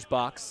the batter's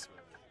box.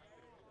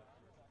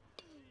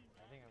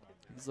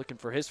 He's looking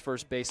for his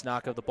first base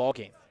knock of the ball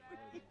game.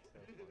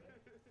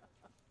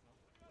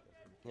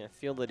 Yeah, I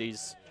feel that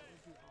he's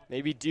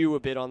maybe due a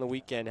bit on the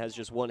weekend, has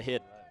just one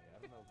hit.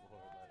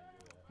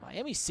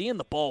 Miami's seeing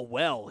the ball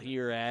well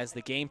here as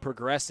the game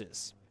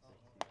progresses.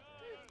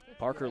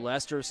 Parker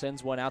Lester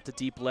sends one out to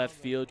deep left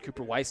field.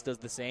 Cooper Weiss does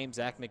the same.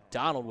 Zach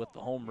McDonald with the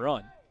home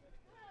run.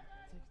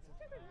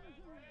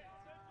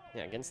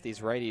 Yeah, against these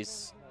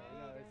righties,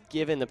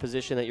 given the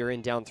position that you're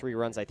in down 3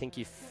 runs, I think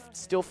you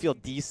still feel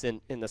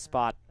decent in the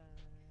spot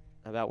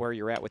about where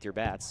you're at with your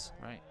bats.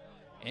 Right.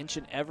 Inch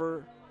and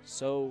ever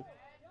so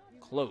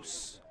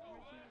close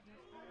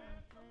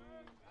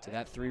to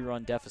that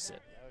 3-run deficit.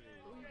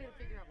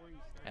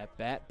 At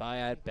bat by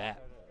at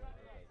bat.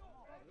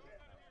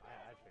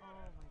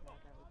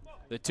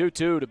 The 2-2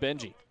 to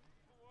Benji.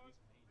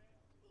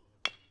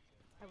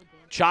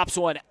 Chops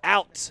one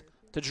out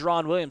to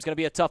Jerron Williams. Going to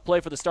be a tough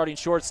play for the starting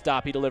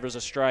shortstop. He delivers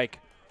a strike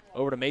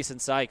over to Mason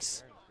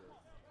Sykes.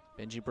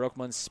 Benji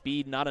Brokman's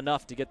speed not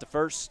enough to get to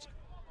first.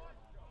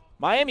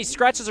 Miami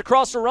scratches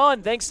across the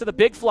run thanks to the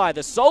big fly.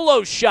 The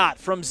solo shot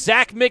from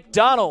Zach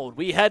McDonald.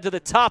 We head to the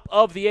top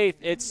of the 8th.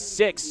 It's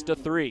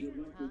 6-3.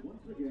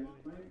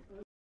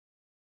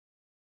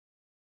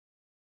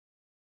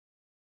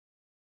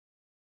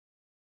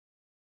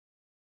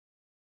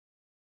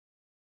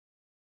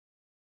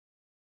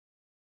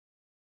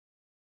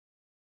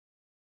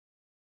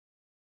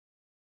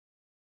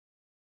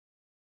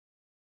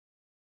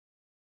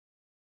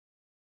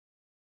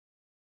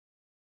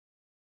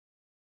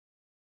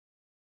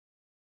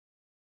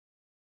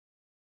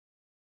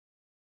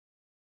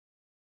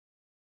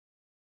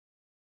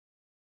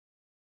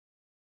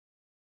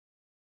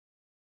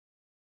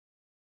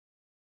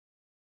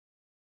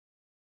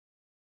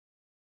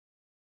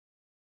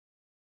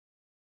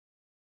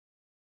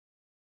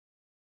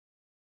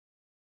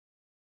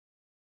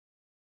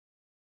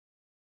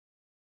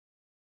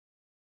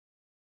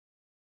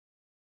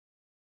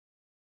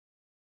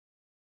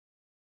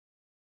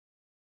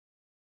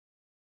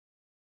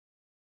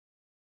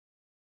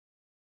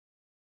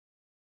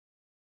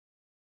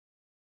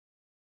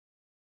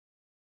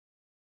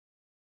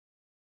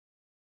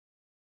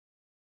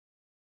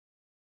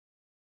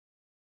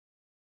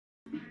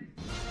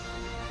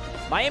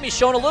 Miami's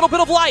showing a little bit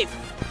of life.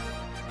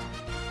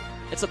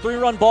 It's a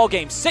 3-run ball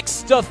game.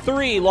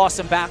 6-3,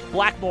 Lawson back.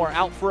 Blackmore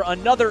out for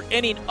another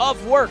inning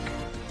of work.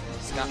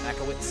 Scott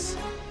Makowitz,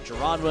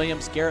 Jerron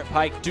Williams, Garrett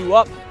Pike due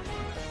up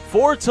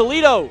for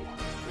Toledo.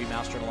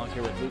 Remastering along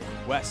here with Luke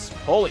West.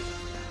 Holy.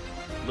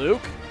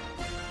 Luke,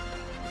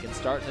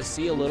 starting to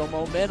see a little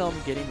momentum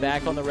getting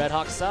back on the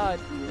RedHawks side.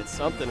 It's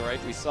something, right?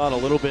 We saw it a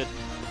little bit.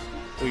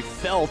 We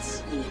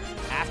felt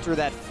after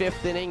that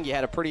 5th inning, you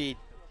had a pretty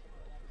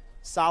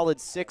solid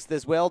 6th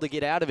as well to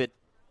get out of it.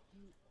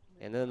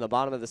 And then the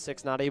bottom of the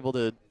 6th, not able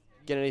to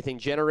get anything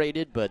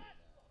generated. But,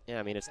 yeah,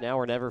 I mean, it's now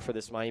or never for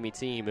this Miami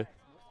team.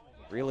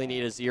 Really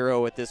need a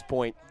 0 at this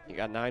point. You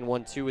got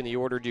 9-1-2 in the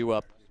order due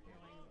up.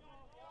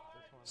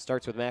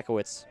 Starts with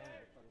Makowitz.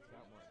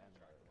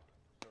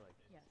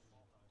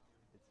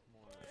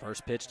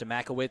 First pitch to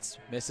Makowitz,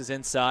 misses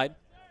inside.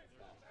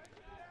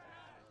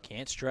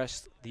 Can't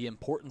stress the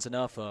importance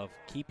enough of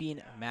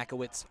keeping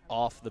Makowitz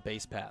off the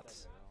base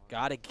paths.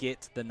 Got to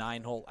get the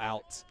 9-hole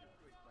out.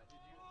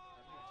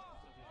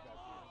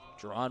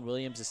 Jerron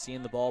Williams is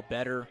seeing the ball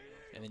better,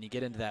 and then you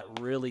get into that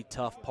really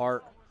tough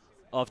part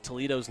of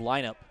Toledo's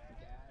lineup.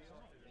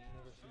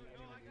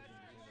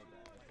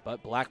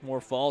 But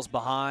Blackmore falls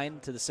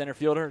behind to the center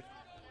fielder.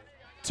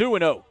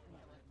 2-0.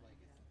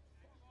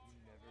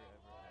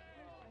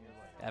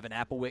 Evan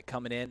Applewick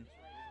coming in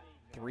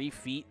 3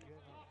 feet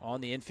on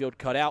the infield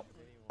cutout.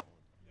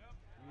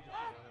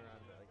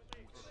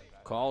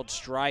 Called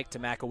strike to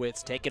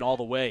Makowitz, taken all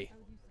the way.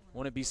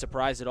 Wouldn't be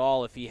surprised at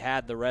all if he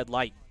had the red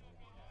light.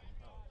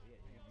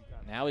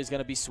 Now he's going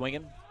to be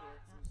swinging.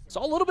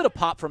 Saw a little bit of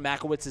pop from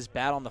Makowitz's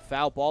bat on the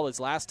foul ball his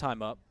last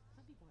time up.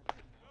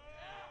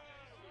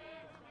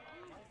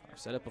 I've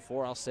said it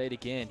before, I'll say it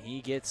again.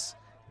 He gets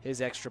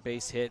his extra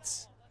base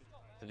hits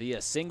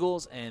via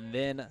singles and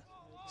then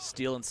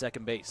stealing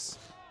second base.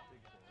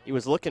 He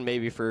was looking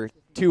maybe for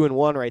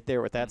 2-1 right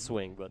there with that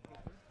swing, but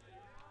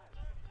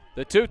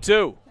the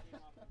 2-2.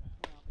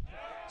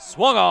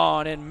 Swung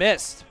on and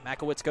missed.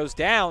 Makowitz goes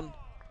down.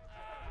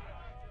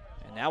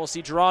 And now we'll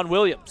see Jerron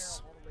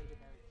Williams.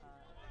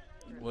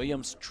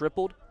 Williams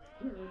tripled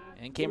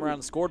and came around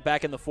and scored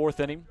back in the 4th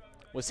inning.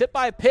 Was hit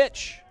by a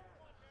pitch,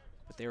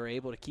 but they were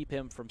able to keep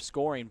him from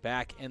scoring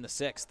back in the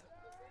 6th.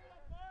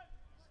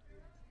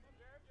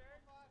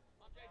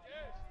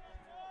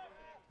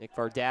 Nick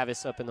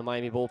Vardavis up in the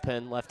Miami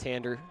bullpen,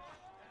 left-hander.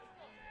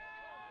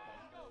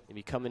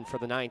 Maybe coming for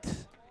the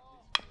 9th.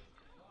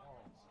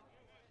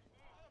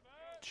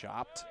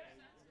 Chopped.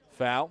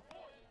 Foul.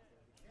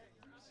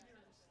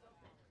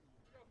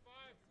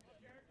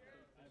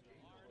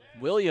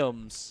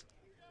 Williams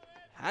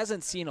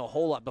hasn't seen a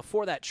whole lot,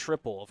 before that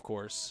triple, of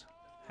course,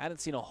 hadn't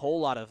seen a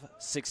whole lot of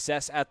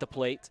success at the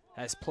plate,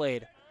 has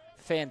played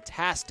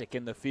fantastic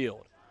in the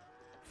field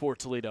for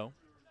Toledo.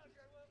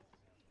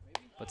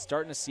 But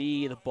starting to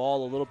see the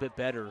ball a little bit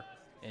better,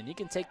 and you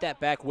can take that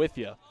back with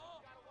you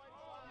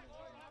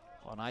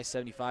on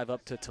I-75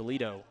 up to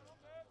Toledo.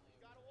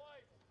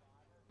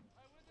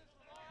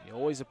 You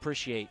always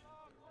appreciate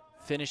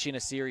finishing a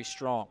series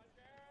strong.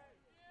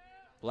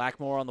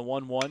 Blackmore on the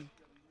 1-1.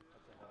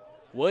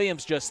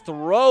 Williams just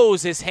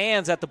throws his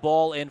hands at the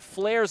ball and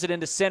flares it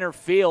into center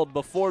field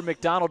before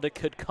McDonald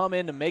could come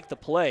in to make the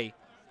play.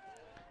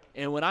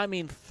 And when I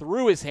mean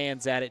threw his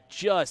hands at it,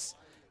 just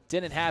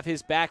didn't have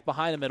his back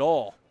behind him at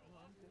all.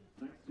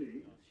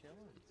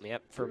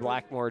 Yep, for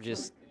Blackmore,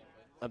 just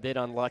a bit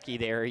unlucky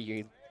there.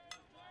 You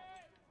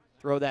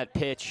throw that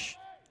pitch,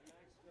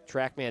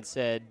 TrackMan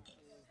said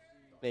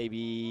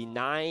maybe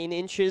 9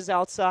 inches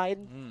outside.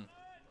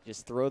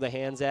 Just throw the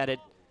hands at it.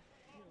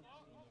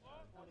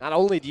 Not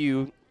only do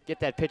you get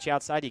that pitch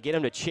outside, you get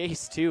him to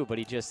chase too, but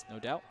he just, no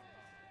doubt,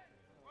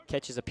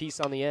 catches a piece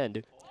on the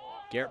end.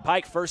 Garrett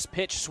Pike, first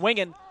pitch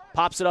swinging,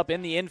 pops it up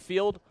in the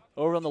infield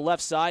over on the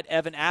left side.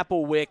 Evan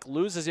Applewick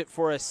loses it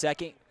for a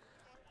second,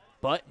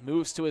 but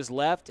moves to his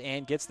left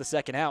and gets the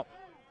second out.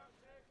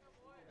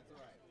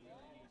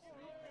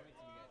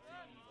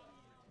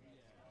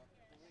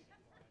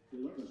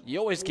 You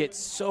always get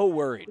so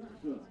worried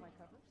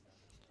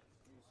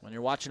when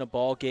you're watching a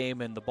ball game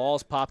and the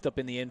ball's popped up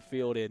in the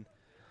infield and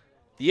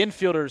the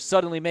infielder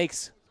suddenly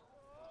makes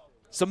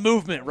some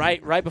movement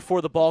right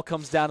before the ball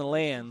comes down and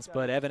lands.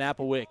 But Evan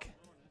Applewick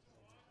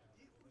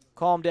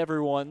calmed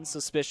everyone's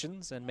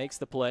suspicions and makes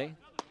the play.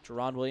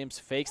 Jerron Williams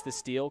fakes the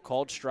steal,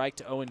 called strike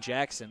to Owen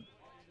Jackson.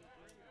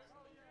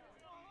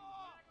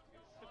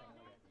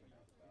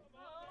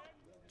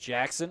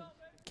 Jackson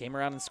came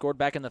around and scored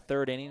back in the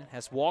 3rd inning,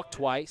 has walked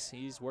twice.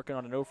 He's working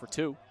on an 0 for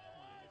 2.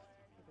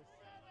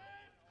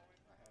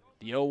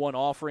 The 0-1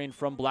 offering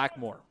from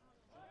Blackmore.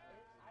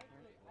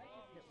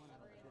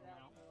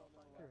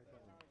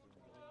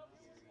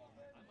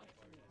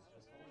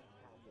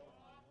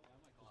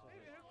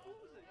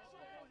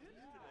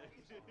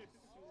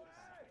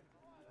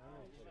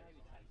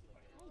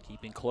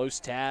 Keeping close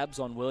tabs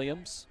on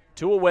Williams.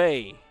 2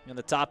 away in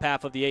the top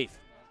half of the 8th.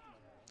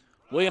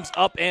 Williams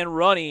up and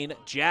running.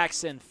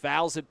 Jackson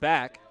fouls it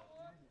back.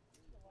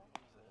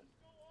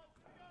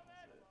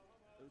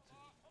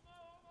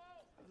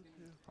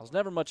 I was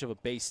never much of a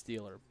base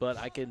stealer, but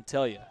I can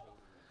tell you,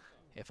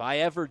 if I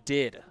ever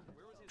did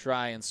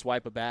try and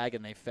swipe a bag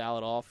and they foul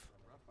it off,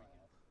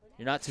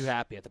 you're not too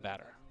happy at the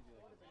batter.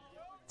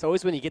 It's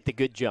always when you get the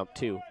good jump,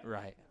 too.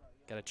 Right.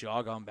 Got to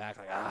jog on back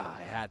like,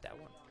 I had that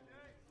one.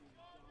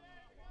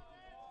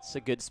 It's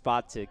a good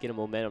spot to get a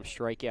momentum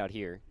strikeout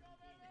here.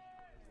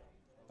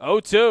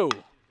 0-2.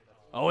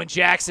 Owen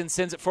Jackson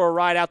sends it for a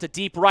ride out to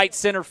deep right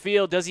center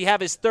field. Does he have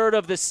his third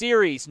of the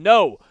series?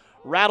 No.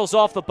 Rattles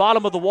off the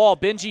bottom of the wall.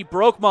 Benji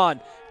Brokman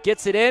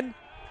gets it in,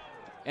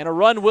 and a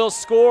run will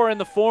score in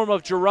the form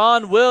of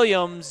Jerron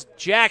Williams.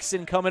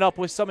 Jackson coming up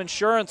with some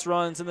insurance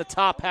runs in the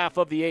top half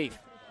of the 8th.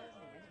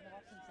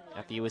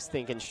 After he was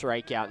thinking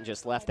strikeout and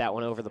just left that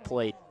one over the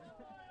plate.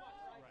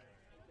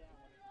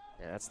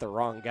 Yeah, that's the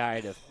wrong guy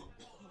to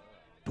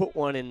put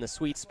one in the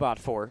sweet spot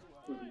for.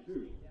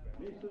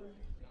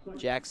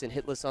 Jackson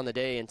hitless on the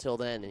day until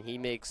then, and he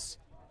makes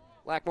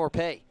Blackmore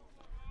pay.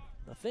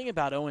 The thing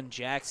about Owen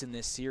Jackson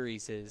this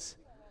series is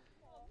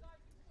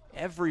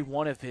every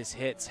one of his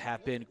hits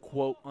have been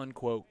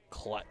quote-unquote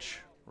clutch,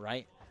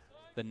 right?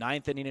 The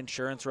 9th inning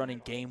insurance run in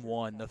Game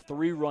 1, the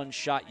 3-run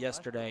shot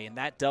yesterday, and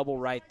that double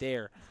right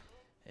there.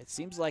 It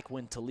seems like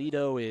when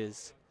Toledo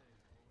is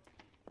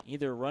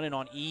either running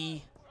on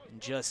E and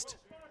just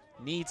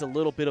needs a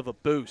little bit of a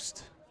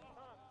boost,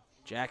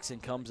 Jackson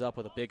comes up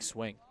with a big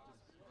swing.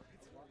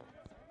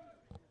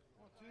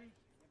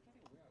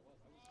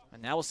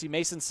 And now we'll see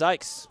Mason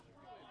Sykes.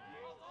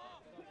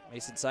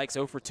 Mason Sykes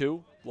 0 for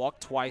 2,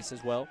 walked twice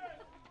as well.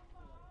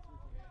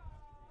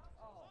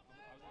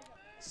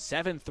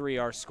 7-3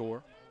 our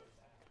score.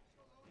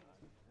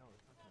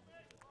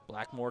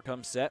 Blackmore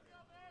comes set.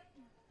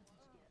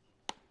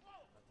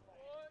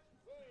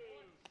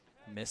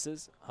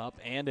 Misses, up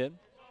and in.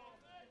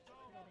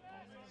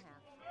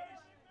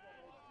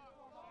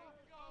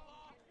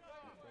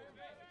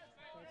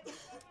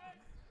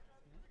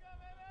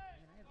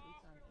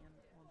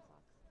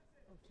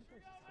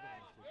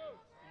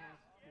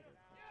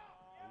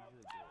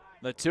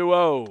 The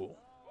 2-0.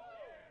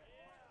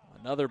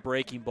 Another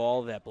breaking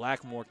ball that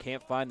Blackmore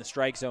can't find the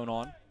strike zone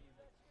on.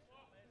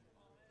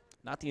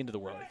 Not the end of the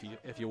world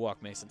if you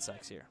walk Mason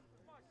Sykes here.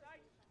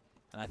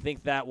 And I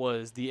think that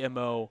was the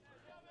MO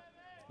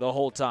the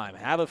whole time.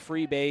 Have a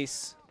free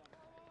base.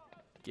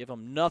 Give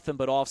him nothing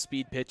but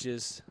off-speed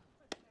pitches.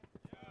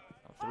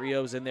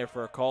 3-0's in there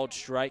for a called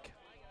strike.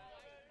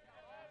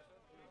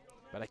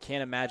 But I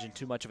can't imagine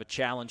too much of a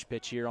challenge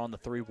pitch here on the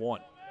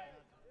 3-1.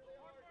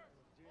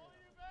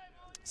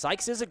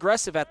 Sykes is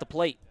aggressive at the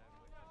plate.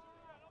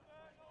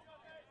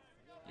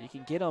 You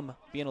can get him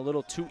being a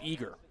little too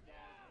eager.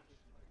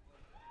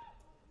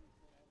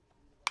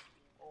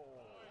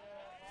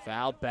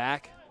 Fouled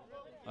back.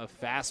 A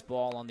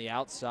fastball on the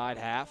outside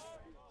half.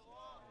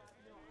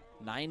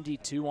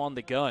 92 on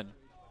the gun.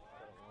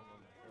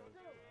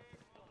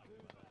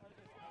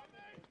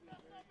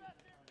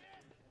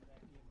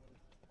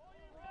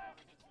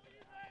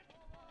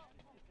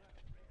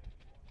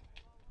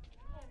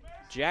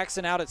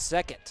 Jackson out at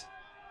second.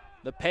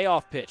 The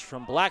payoff pitch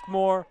from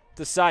Blackmore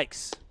to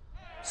Sykes.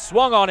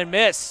 Swung on and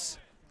missed.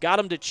 Got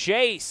him to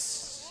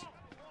chase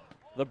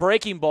the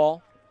breaking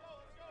ball.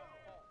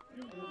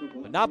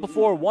 But not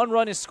before one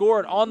run is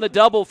scored on the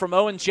double from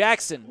Owen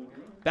Jackson.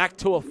 Back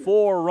to a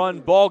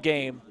 4-run ball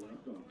game.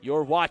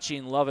 You're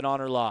watching Love and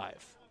Honor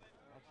Live.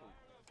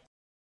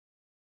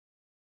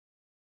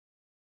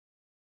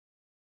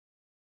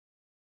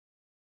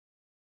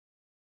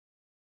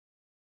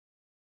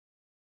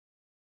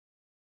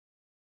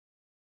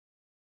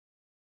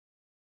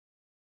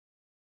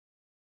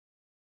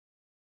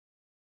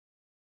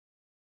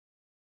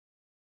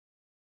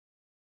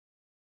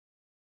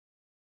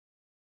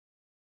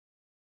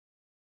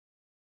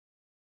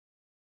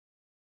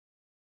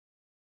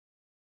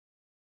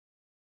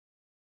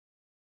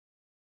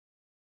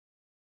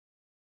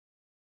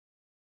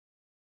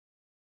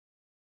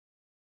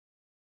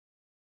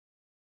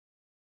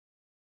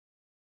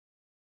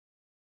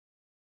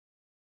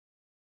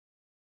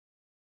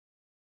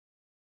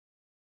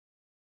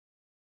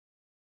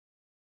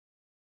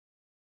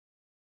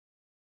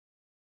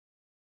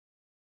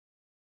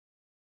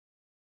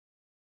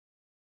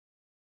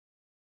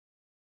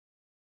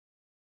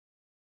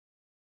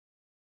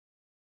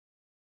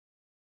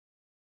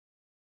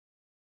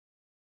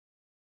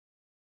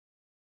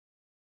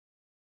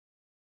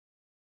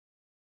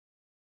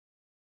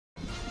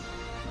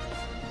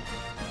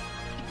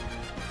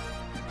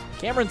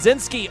 Cameron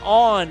Zinski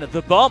on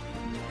the bump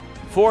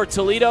for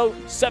Toledo.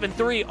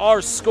 7-3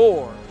 our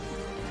score.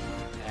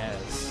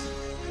 As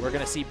we're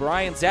going to see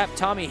Brian Zapp,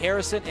 Tommy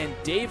Harrison, and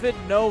David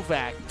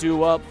Novak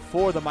do up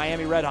for the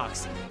Miami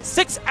RedHawks.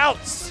 6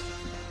 outs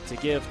to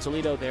give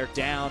Toledo their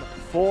down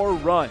 4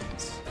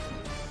 runs.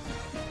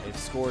 They've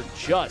scored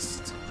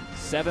just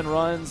 7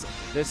 runs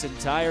this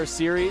entire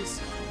series.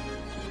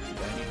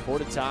 They need 4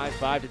 to tie,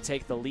 5 to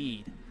take the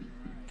lead.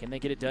 Can they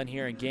get it done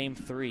here in Game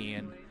 3?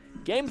 And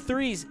Game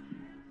 3's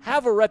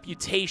have a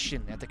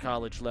reputation at the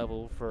college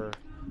level for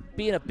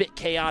being a bit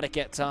chaotic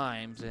at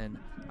times, and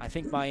I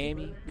think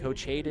Miami,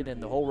 Coach Hayden,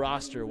 and the whole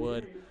roster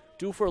would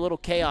due for a little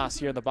chaos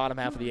here in the bottom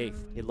half of the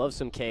 8th. He loves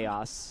some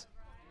chaos.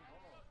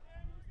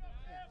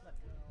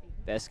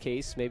 Best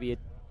case, maybe it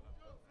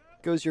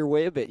goes your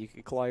way a bit. You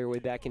could claw your way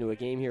back into a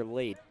game here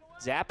late.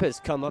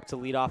 Zappa's come up to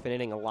lead off an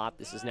inning a lot.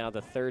 This is now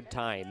the 3rd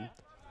time.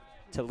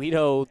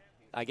 Toledo,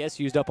 I guess,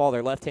 used up all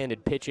their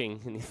left-handed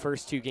pitching in the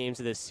first 2 games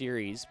of this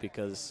series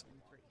because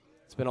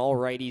it's been all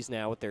righties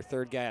now with their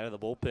 3rd guy out of the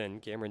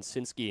bullpen, Cameron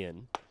Sinski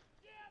in.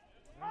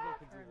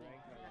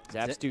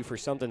 Zapp's due for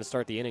something to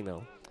start the inning,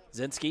 though.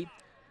 Zinski,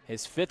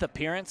 his 5th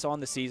appearance on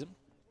the season.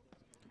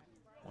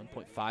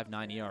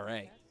 1.59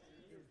 ERA.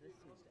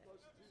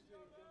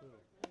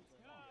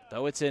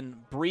 Though it's in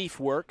brief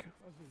work,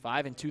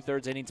 5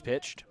 2/3 innings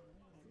pitched.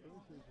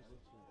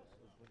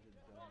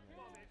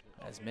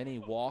 As many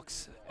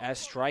walks as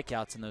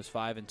strikeouts in those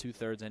 5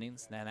 2/3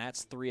 innings, and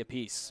that's 3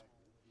 apiece.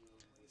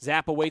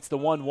 Zappa waits the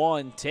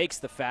 1-1, takes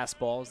the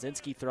fastball.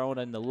 Zinski throwing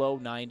in the low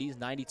 90s,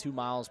 92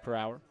 miles per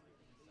hour.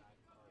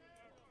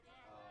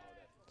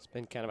 It's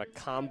been kind of a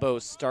combo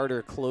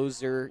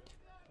starter-closer.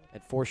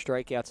 Had 4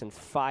 strikeouts in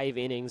 5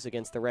 innings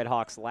against the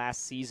RedHawks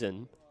last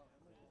season.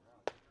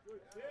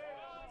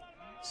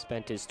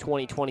 Spent his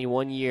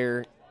 2021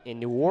 year in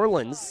New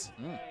Orleans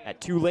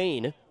at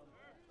Tulane.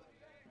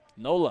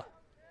 Nola.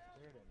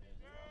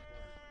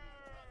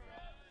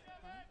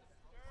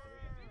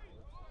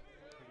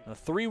 A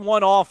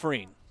 3-1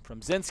 offering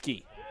from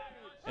Zinski.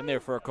 In there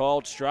for a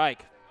called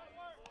strike.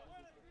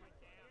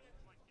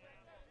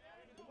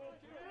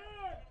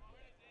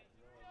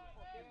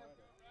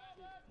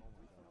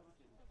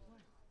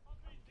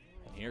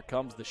 And here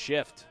comes the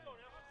shift.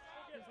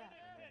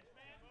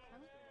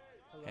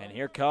 And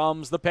here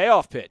comes the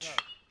payoff pitch.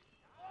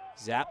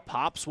 Zap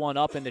pops one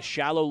up into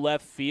shallow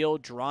left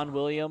field. Jerron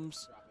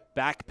Williams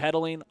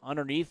backpedaling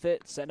underneath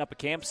it, setting up a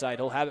campsite.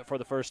 He'll have it for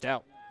the first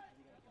out.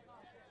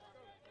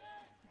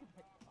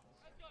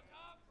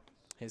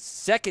 His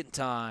 2nd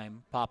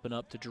time popping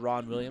up to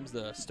Jerron Williams,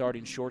 the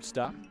starting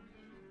shortstop.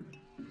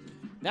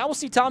 Now we'll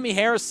see Tommy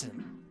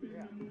Harrison.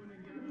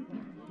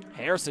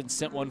 Harrison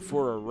sent one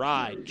for a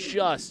ride,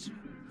 just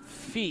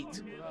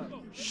feet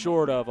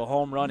short of a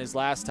home run his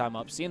last time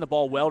up. Seeing the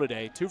ball well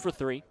today, 2 for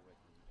 3.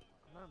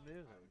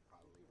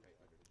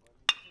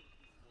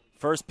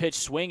 First pitch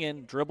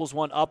swinging, dribbles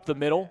one up the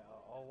middle.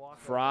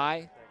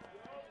 Fry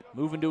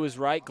moving to his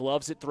right,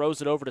 gloves it,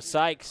 throws it over to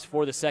Sykes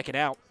for the 2nd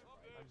out.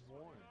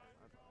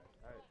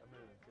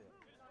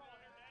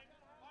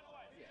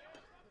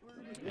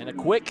 And a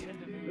quick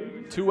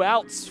 2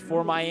 outs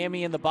for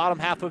Miami in the bottom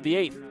half of the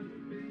 8th.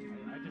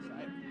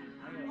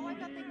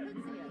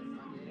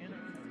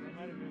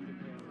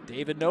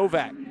 David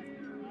Novak.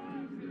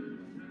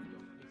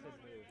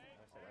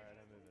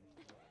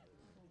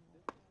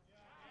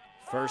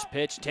 First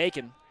pitch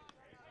taken.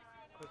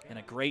 And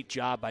a great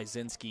job by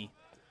Zinski,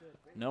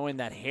 knowing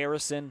that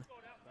Harrison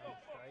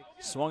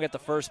swung at the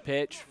first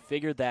pitch,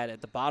 figured that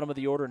at the bottom of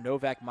the order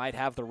Novak might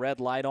have the red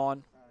light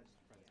on.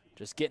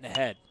 Just getting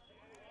ahead.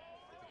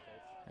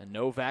 And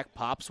Novak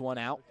pops one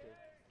out.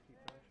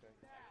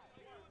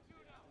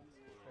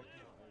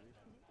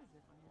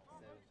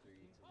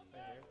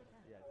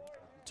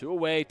 Two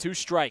away, 2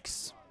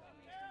 strikes.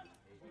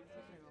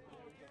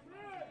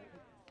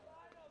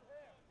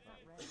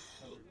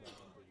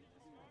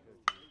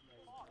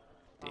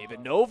 David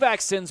Novak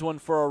sends one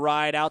for a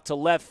ride out to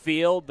left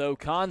field, though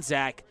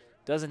Konzak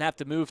doesn't have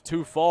to move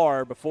too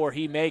far before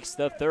he makes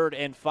the 3rd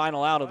and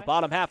final out of the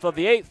bottom half of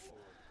the 8th.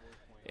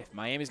 If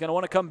Miami's going to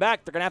want to come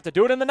back, they're going to have to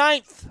do it in the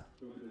 9th.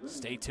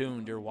 Stay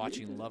tuned. You're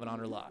watching Love and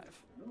Honor Live.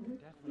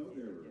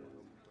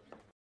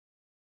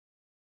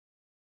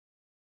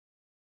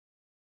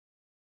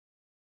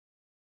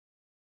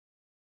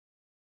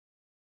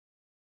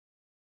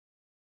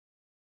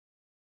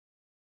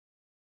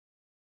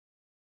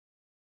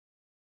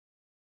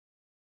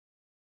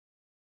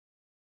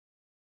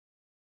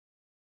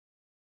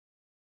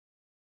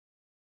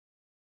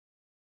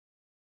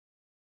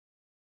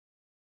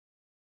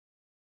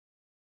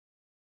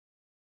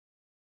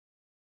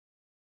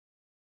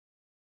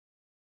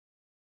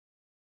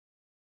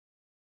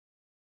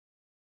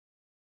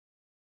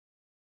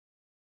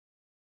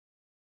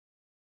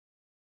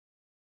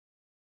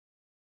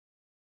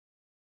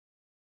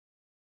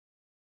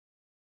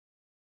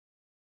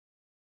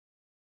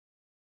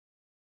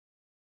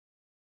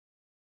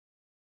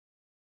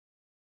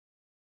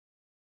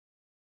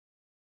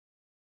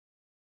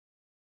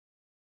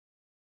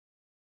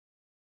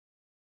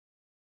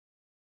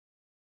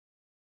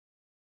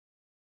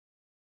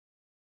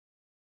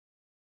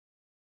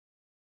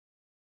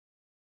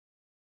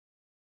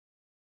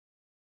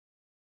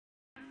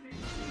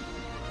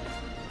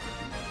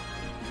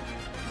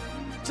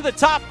 To the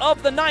top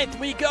of the 9th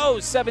we go.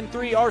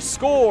 7-3 our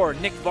score.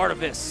 Nick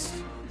Vardavis,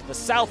 the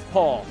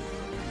southpaw,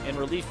 in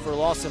relief for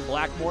Lawson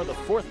Blackmore, the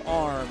 4th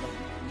arm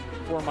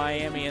for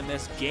Miami in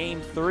this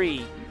Game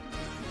 3.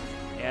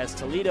 As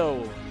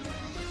Toledo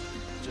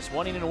just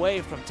 1 inning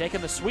away from taking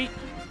the sweep.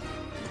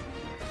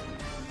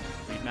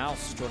 Reed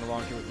Mouse joined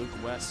along here with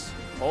Luke West.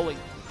 Foley.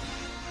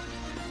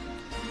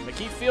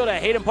 McKee Field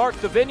at Hayden Park,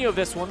 the venue of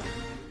this one.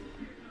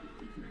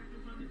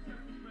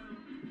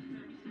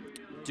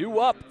 Due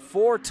up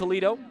for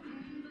Toledo.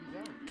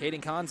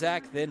 Caden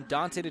Konzak, then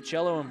Dante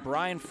DiCello and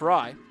Brian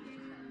Fry.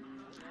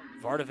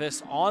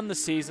 Vardavis on the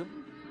season.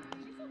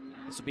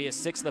 This will be his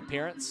 6th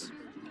appearance.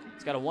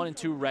 He's got a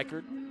 1-2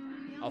 record,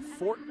 a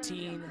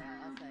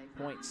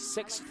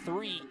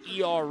 14.63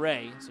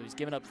 ERA, so he's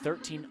given up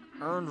 13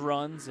 earned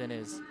runs in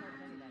his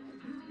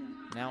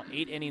now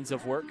 8 innings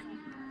of work.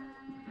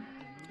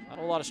 Not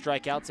a lot of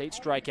strikeouts, 8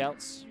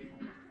 strikeouts.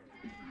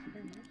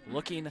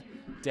 Looking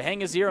to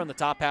hang his ear on the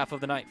top half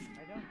of the 9th.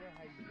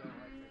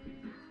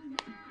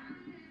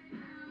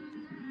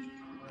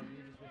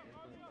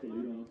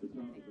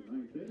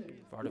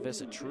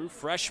 Vardavis, a true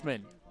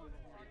freshman.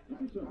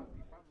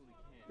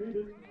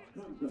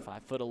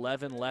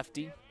 5'11"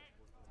 lefty.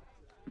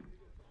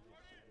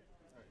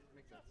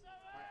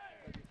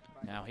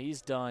 Now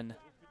he's done,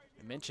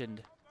 I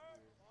mentioned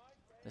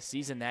the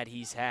season that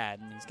he's had,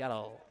 and he's got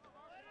a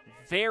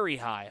very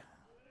high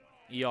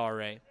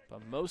ERA, but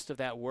most of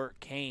that work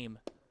came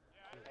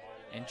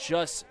in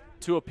just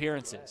 2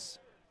 appearances.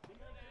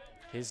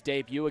 His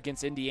debut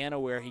against Indiana,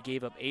 where he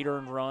gave up 8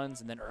 earned runs,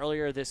 and then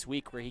earlier this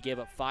week where he gave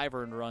up 5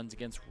 earned runs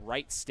against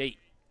Wright State.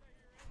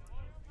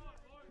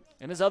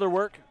 In his other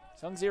work,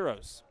 Sun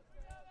Zeros.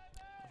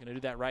 We're going to do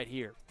that right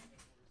here.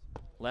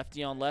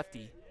 Lefty on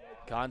lefty,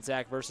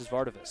 Konzak versus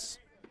Vardavis.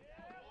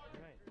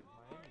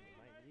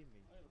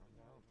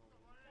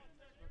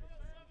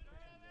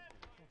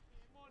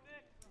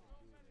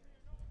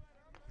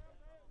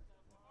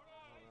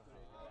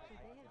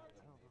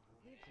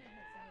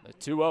 The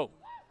 2-0.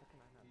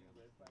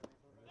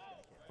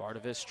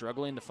 Vardavis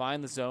struggling to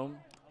find the zone.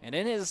 And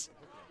in his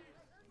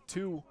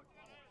 2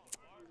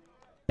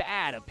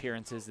 bad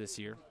appearances this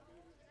year,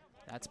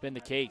 that's been the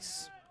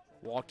case.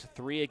 Walked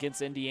 3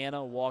 against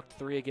Indiana, walked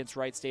 3 against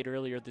Wright State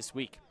earlier this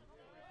week.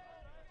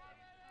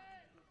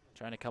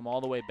 Trying to come all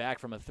the way back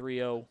from a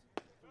 3-0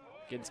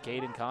 against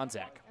Caden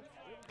Konzak.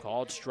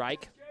 Called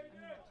strike.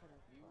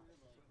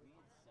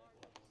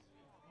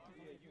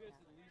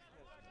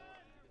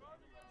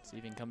 See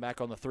if he can come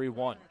back on the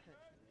 3-1.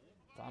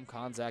 Thom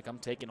Konzak, I'm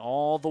taking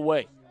all the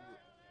way.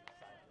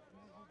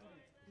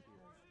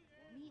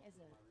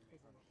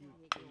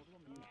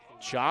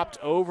 Chopped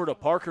over to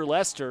Parker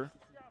Lester.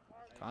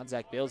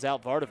 Konzak bails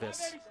out Vardavis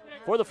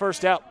for the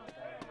first out.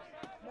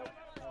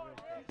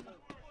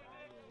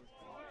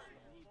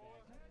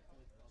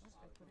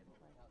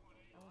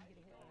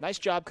 Nice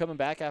job coming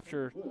back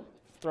after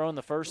throwing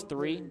the first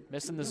 3,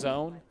 missing the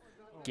zone,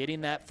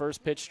 getting that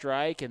first pitch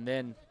strike, and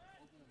then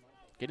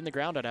getting the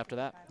ground out after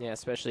that. Yeah,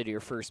 especially to your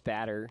first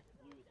batter.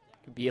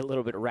 It can be a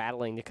little bit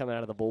rattling to come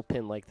out of the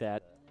bullpen like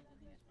that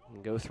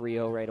and go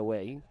 3-0 right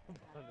away.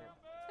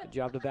 Good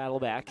job to battle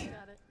back.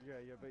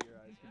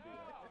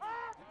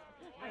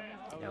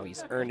 Now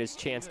he's earned his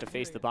chance to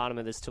face the bottom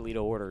of this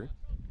Toledo order.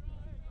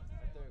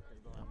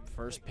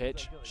 First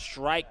pitch,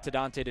 strike to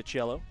Dante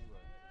DiCello.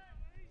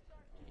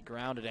 He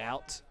grounded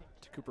out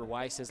to Cooper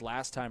Weiss his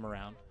last time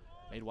around.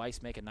 Made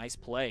Weiss make a nice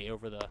play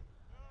over the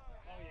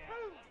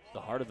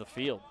heart of the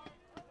field.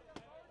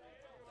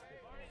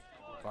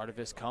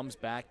 Vardavis comes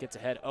back, gets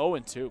ahead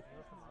 0-2.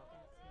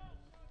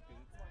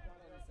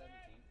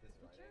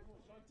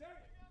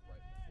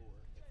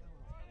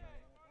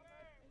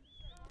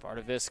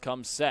 Vardavis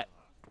comes set.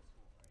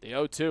 The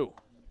 0-2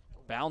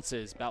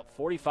 bounces about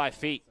 45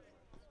 feet.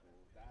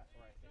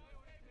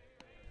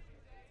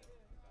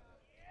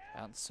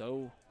 Bounced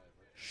so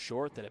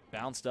short that it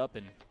bounced up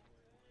and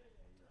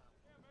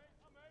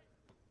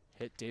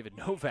hit David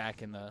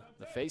Novak in the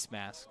face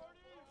mask.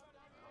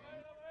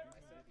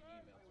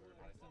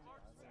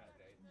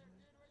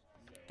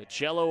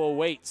 DiCello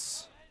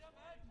awaits.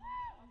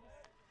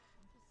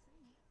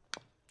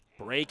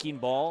 Breaking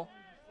ball.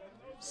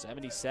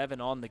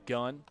 77 on the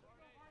gun.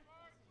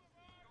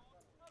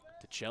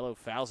 DiCello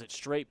fouls it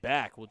straight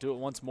back. We'll do it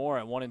once more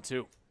at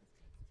 1-2.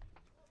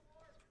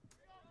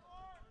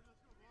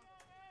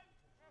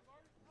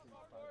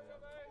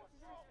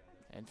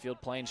 Enfield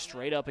playing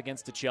straight up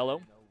against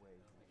DiCello.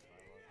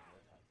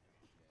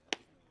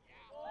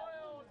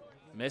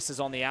 Misses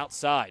on the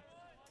outside.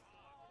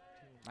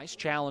 Nice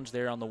challenge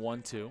there on the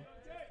 1-2.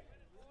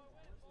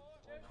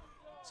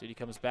 City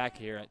comes back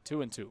here at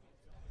 2-2.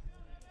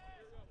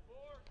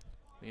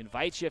 We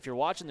invite you, if you're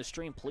watching the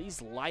stream, please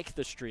like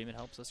the stream. It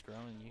helps us grow,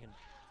 and you can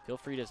feel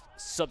free to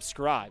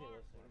subscribe.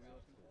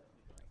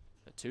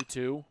 The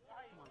 2-2.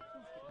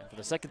 And for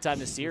the second time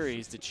this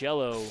series,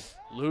 DiCello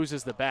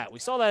loses the bat. We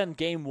saw that in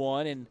game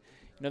 1, and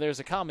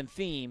there's a common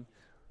theme,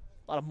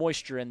 a lot of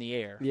moisture in the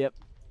air. Yep,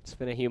 it's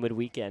been a humid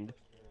weekend.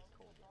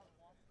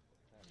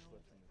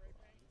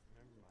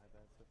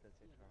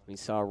 We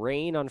saw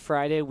rain on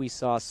Friday. We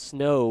saw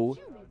snow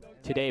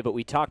today, but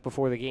we talked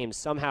before the game.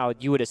 Somehow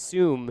you would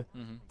assume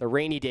the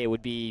rainy day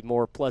would be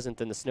more pleasant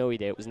than the snowy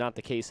day. It was not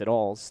the case at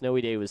all.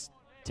 Snowy day was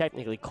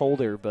technically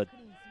colder, but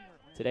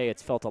today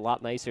it's felt a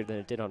lot nicer than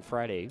it did on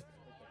Friday.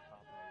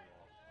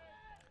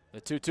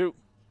 The 2-2.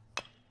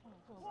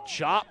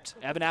 Chopped.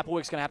 Evan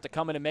Applewick's going to have to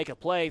come in and make a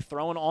play.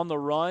 Throwing on the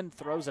run,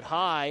 throws it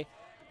high.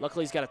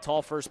 Luckily, he's got a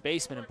tall first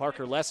baseman in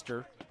Parker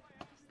Lester.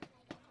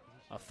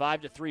 A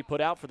 5-3 put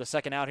out for the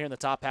second out here in the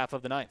top half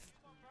of the ninth.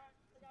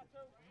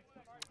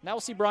 Now we'll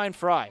see Brian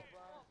Fry.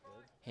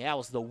 Yeah, it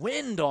was the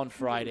wind on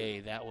Friday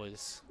that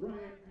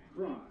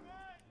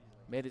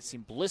made it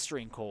seem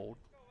blistering cold.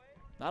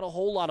 Not a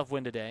whole lot of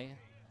wind today.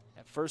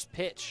 At first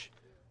pitch,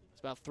 it's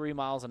about 3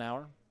 miles an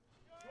hour.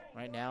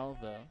 Right now,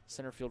 the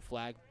center field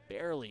flag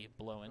barely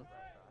blowing.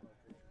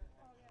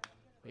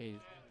 A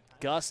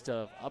gust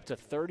of up to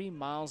 30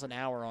 miles an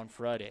hour on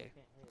Friday.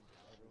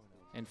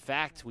 In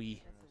fact,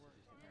 we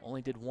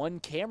only did one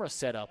camera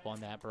setup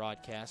on that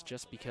broadcast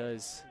just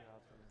because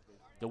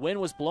the wind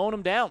was blowing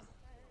them down.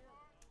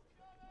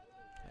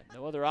 Had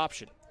no other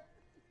option.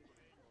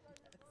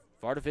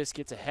 Vardavis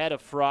gets ahead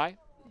of Fry.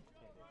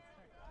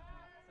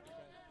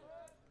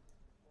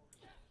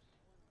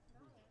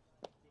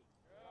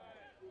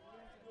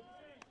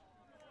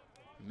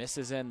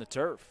 Misses in the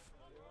turf.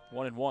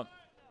 1-1.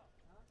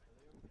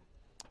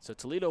 So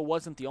Toledo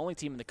wasn't the only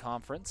team in the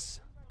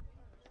conference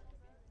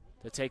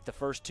to take the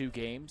first 2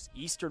 games.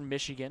 Eastern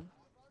Michigan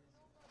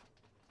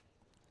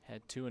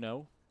had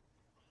 2-0.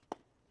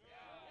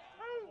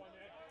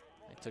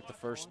 They took the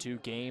first 2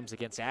 games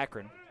against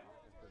Akron.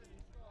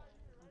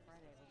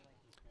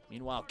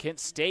 Meanwhile, Kent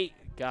State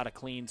got a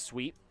clean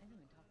sweep.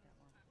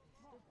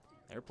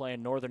 They're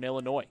playing Northern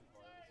Illinois.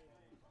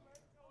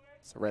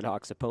 It's the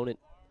RedHawks opponent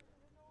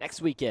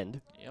next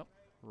weekend. Yep,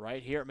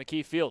 right here at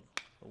McKee Field.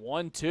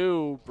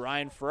 1-2,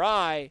 Brian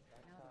Fry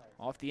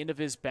off the end of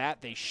his bat.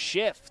 They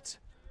shift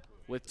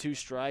with 2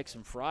 strikes,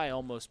 and Fry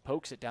almost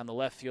pokes it down the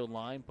left field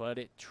line, but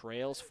it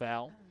trails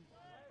foul.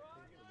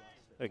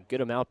 A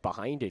good amount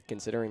behind it,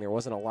 considering there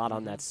wasn't a lot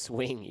on that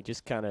swing. He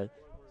just kind of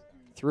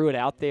threw it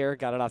out there,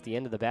 got it off the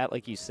end of the bat,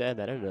 like you said.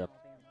 That ended up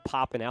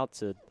popping out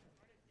to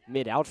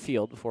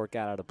mid-outfield before it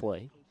got out of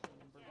play.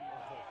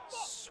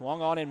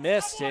 Swung on and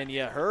missed, and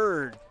you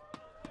heard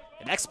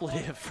an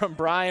expletive from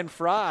Brian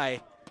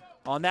Fry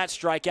on that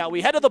strikeout.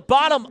 We head to the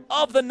bottom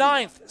of the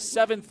ninth.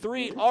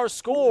 7-3 our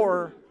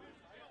score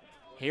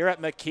here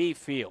at McKee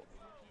Field.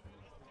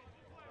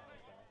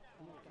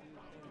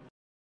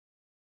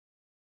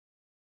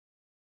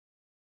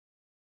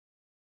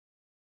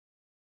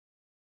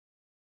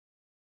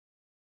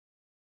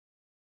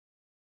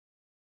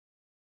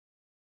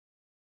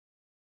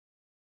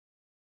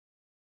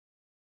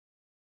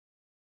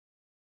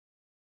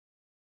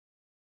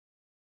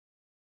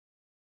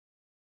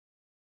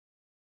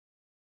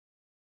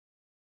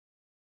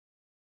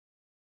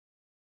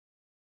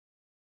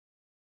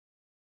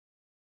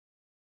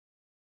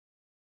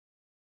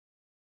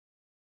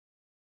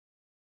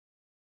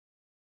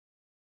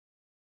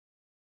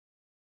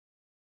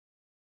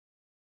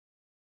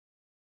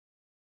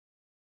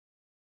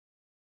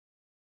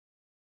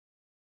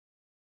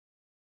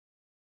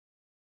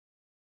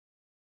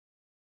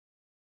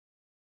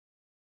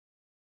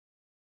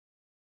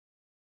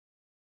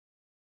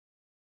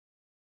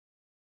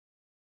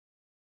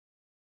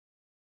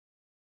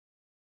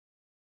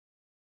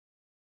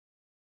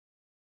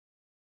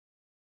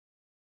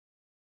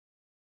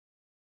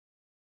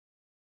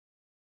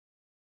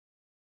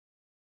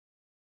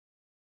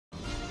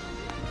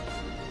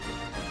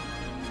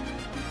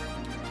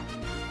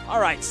 All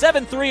right,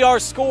 7-3 our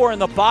score in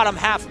the bottom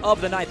half of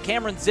the ninth.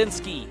 Cameron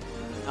Zinski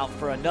out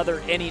for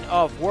another inning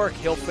of work.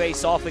 He'll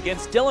face off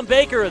against Dylan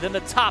Baker in the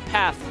top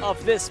half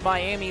of this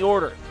Miami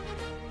order.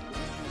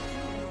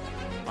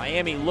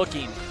 Miami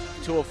looking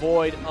to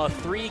avoid a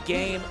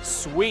 3-game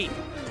sweep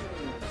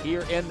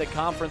here in the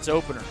conference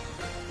opener.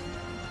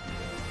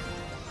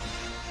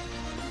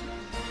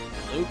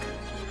 Luke,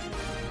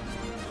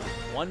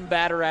 one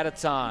batter at a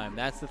time.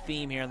 That's the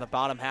theme here in the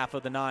bottom half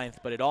of the ninth,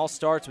 but it all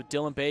starts with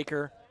Dylan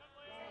Baker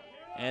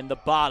and the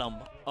bottom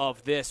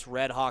of this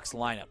RedHawks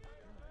lineup.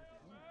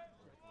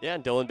 Yeah,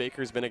 and Dylan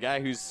Baker's been a guy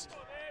who's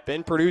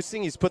been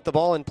producing. He's put the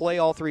ball in play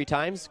all 3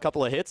 times, a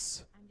couple of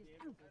hits.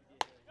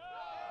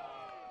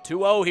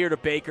 2-0 here to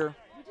Baker.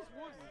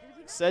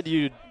 Said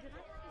you'd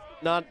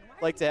not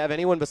like to have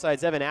anyone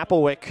besides Evan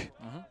Applewick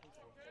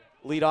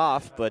lead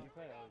off, but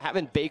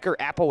having Baker,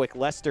 Applewick,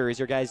 Lester as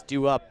your guys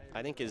due up,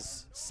 I think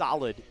is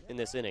solid in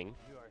this inning.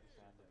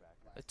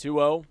 A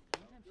 2-0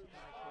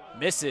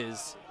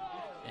 misses.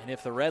 And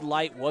if the red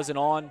light wasn't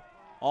on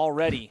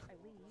already,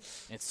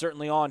 it's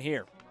certainly on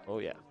here. Oh,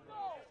 yeah.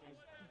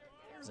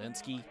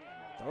 Zinski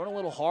throwing a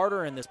little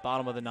harder in this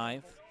bottom of the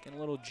ninth. Getting a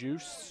little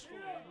juice.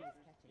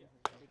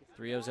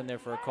 3-0's in there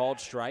for a called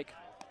strike.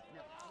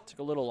 Took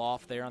a little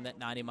off there on that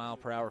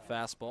 90-mile-per-hour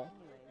fastball.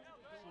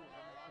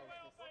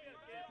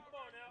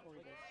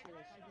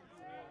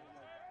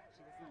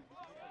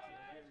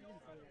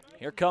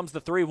 Here comes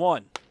the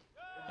 3-1.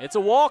 It's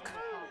a walk.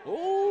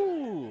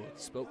 Ooh,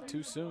 spoke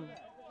too soon.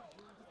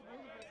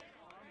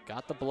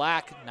 Got the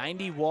black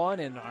 91,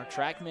 and our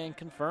TrackMan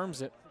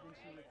confirms it.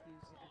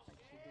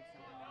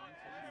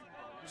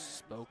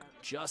 Spoke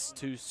just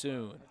too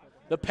soon.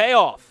 The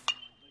payoff.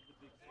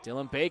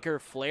 Dylan Baker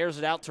flares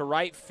it out to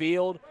right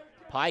field.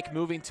 Pike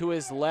moving to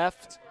his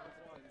left.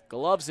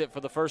 Gloves it for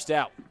the first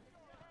out.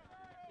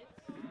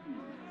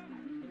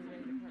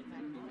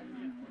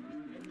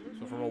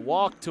 So from a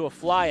walk to a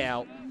fly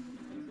out,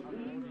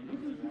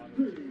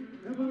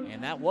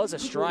 And that was a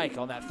strike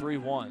on that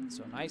 3-1.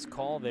 So nice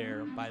call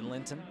there by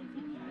Linton.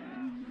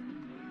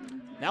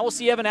 Now we'll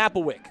see Evan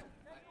Applewick.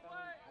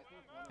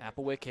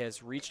 Applewick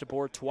has reached a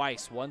board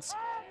twice, once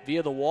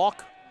via the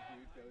walk,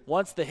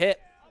 once the hit.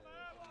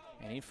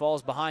 And he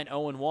falls behind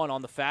 0-1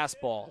 on the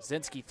fastball.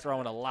 Zinski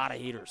throwing a lot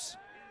of heaters.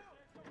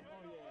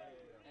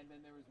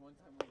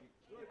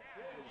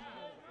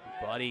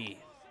 Buddy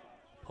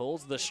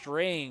pulls the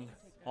string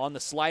on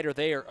the slider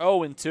there,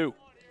 0-2.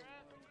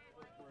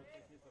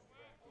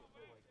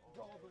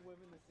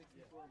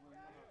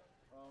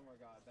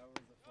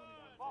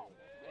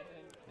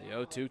 The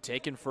 0-2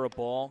 taken for a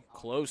ball.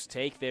 Close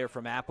take there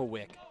from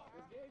Applewick.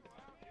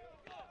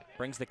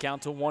 Brings the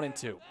count to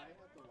 1-2.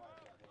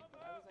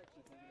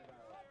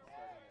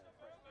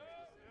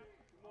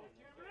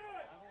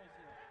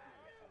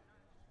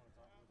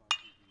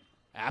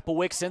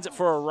 Applewick sends it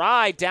for a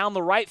ride down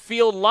the right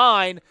field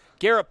line.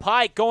 Garrett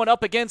Pike going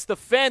up against the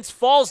fence,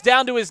 falls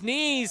down to his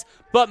knees,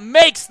 but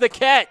makes the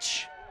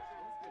catch.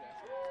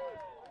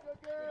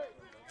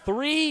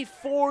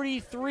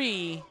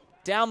 343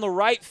 down the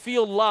right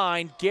field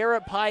line.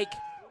 Garrett Pike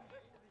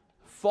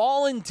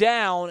falling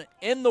down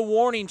in the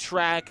warning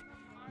track,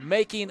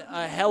 making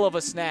a hell of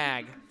a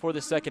snag for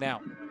the second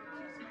out.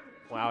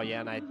 Wow,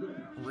 yeah, and I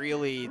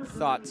really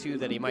thought, too,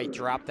 that he might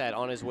drop that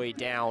on his way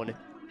down.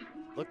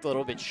 Looked a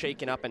little bit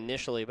shaken up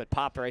initially, but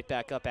popped right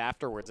back up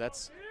afterwards.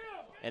 That's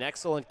an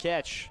excellent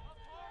catch.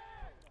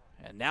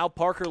 And now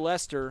Parker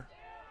Lester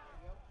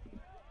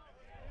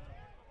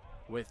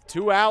with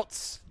 2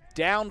 outs,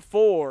 down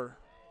 4.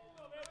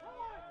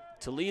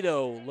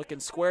 Toledo looking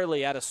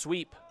squarely at a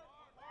sweep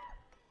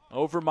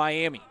over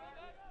Miami.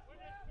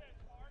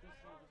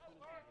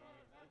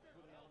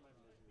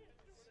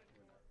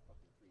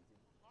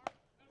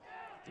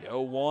 The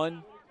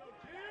 0-1.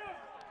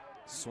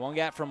 Swung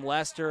at from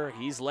Lester.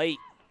 He's late.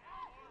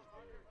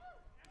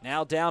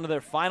 Now down to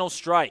their final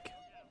strike.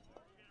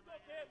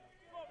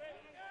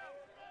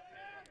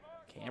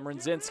 Cameron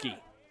Zinski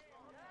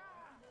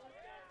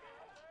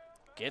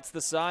gets the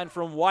sign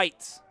from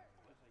White.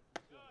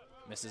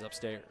 Misses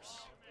upstairs.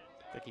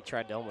 I think he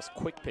tried to almost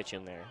quick pitch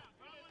in there.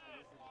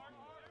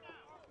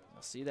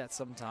 You'll see that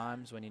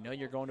sometimes when you know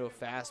you're going to a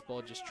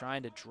fastball, just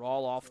trying to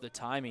draw off the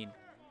timing.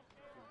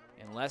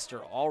 And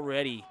Lester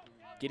already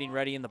getting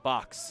ready in the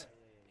box.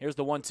 Here's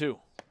the 1-2.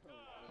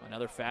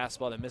 Another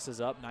fastball that misses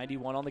up,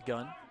 91 on the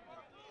gun.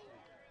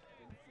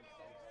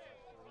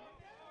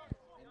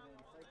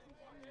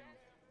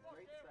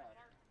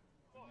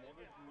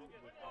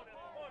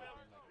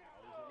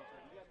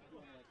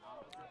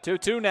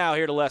 Two now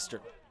here to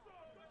Lester.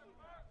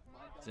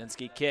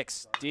 Zinski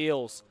kicks,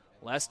 deals.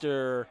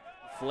 Lester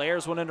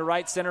flares one into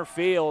right center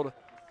field.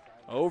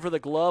 Over the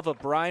glove of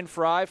Brian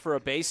Fry for a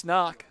base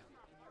knock.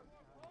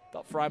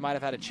 Thought Fry might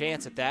have had a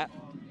chance at that.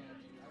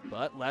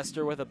 But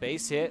Lester with a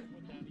base hit.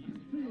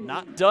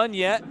 Not done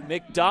yet.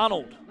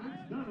 McDonald.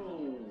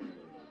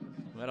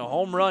 Had a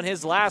home run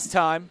his last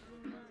time.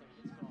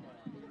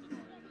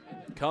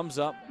 Comes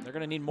up. They're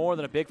going to need more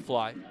than a big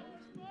fly.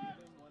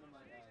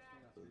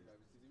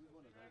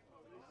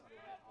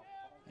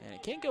 And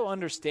it can't go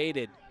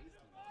understated.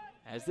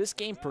 As this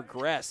game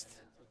progressed,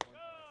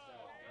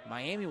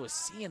 Miami was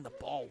seeing the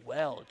ball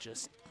well,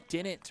 just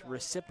didn't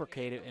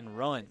reciprocate it in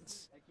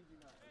runs.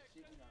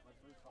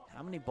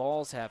 How many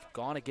balls have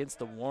gone against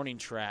the warning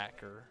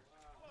track or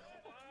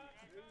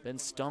been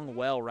stung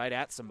well right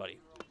at somebody?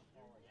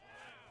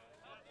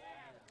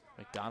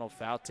 McDonald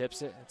foul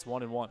tips it. It's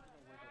 1-1.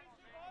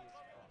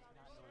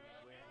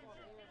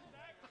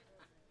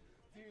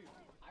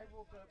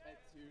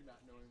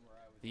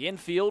 The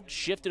infield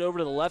shifted over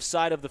to the left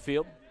side of the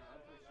field.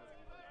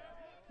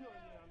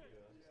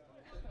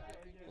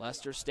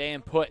 Lester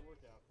staying put.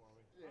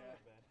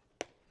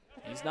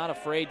 He's not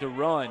afraid to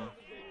run,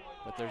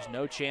 but there's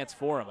no chance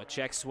for him. A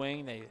check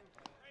swing. They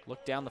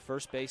look down the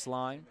first base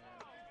line.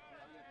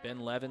 Ben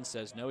Levin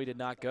says no, he did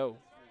not go.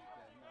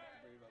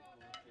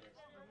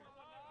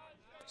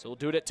 So we'll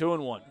do it at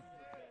 2-1.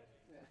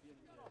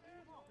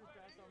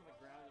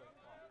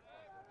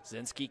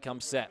 Zinski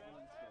comes set.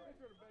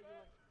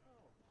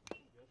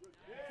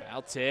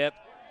 Foul tip.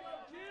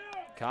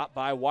 Caught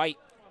by White.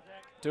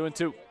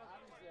 2-2.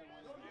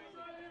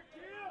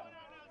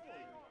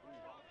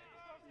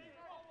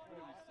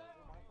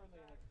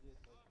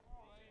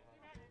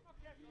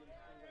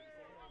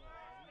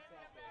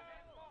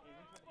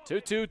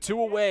 Two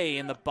away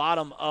in the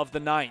bottom of the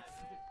ninth.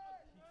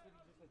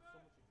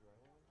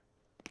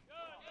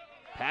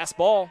 Pass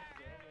ball.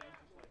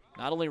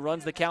 Not only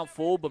runs the count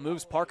full, but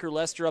moves Parker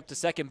Lester up to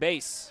second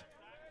base.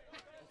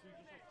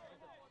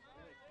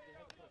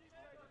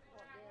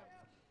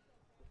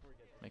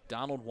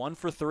 McDonald 1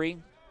 for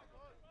 3.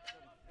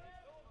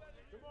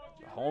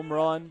 A home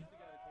run.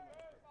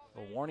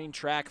 A warning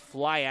track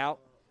fly out.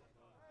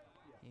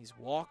 He's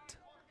walked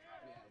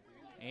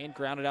and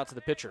grounded out to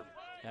the pitcher.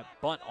 That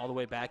bunt all the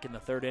way back in the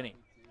third inning.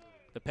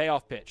 The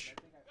payoff pitch.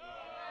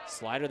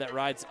 Slider that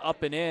rides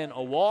up and in.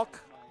 A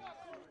walk.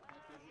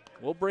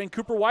 We'll bring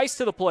Cooper Weiss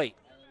to the plate.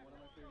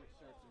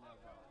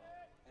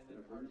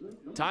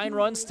 Tying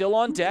run still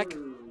on deck.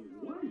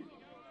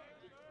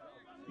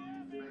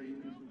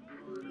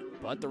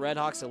 But the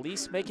RedHawks at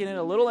least making it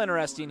a little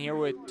interesting here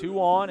with 2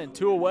 on and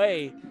 2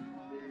 away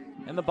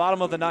in the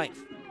bottom of the 9th.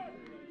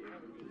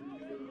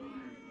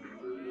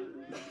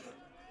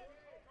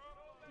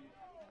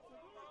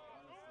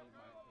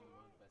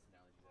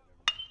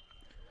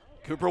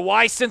 Cooper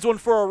Weiss sends one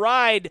for a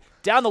ride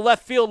down the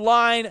left field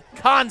line.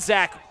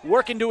 Konzak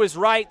working to his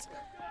right.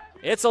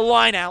 It's a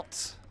line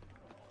out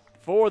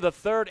for the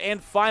 3rd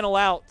and final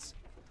out.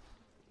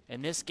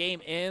 And this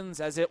game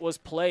ends as it was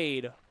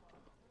played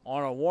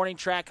on a warning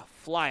track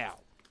flyout.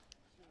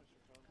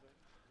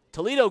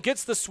 Toledo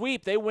gets the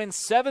sweep. They win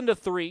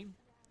 7-3.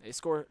 They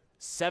score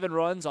 7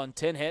 runs on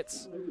 10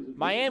 hits.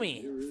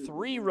 Miami,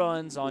 3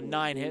 runs on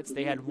 9 hits.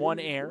 They had 1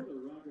 error.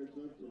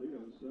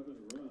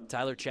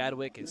 Tyler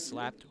Chadwick is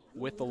slapped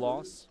with the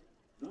loss.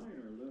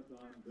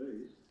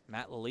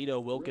 Matt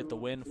Lolito will get the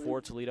win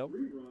for Toledo.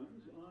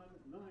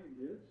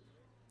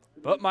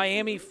 But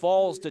Miami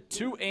falls to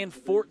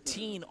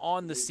 2-14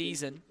 on the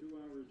season.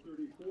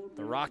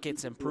 The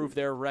Rockets improve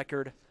their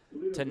record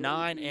to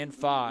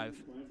 9-5.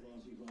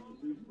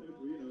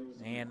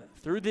 And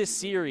through this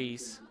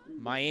series,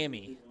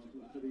 Miami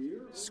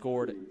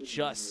scored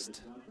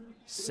just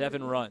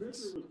 7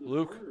 runs.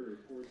 Luke,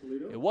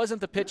 it wasn't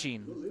the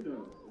pitching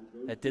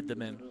that did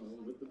them in.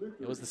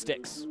 It was the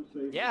sticks.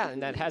 Yeah,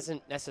 and that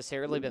hasn't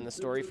necessarily been the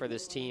story for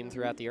this team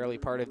throughout the early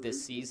part of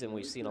this season.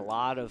 We've seen a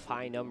lot of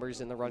high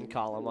numbers in the run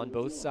column on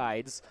both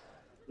sides.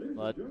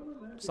 But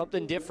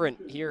something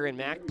different here in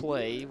MAC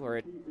play where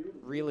it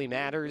really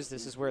matters.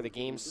 This is where the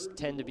games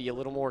tend to be a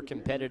little more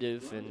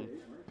competitive and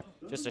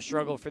just a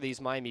struggle for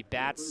these Miami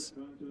bats.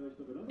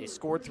 They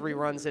scored 3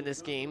 runs in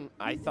this game.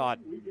 I thought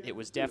it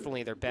was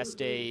definitely their best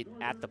day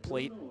at the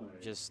plate.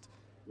 Just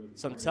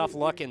some tough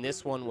luck in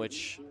this one,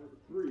 which,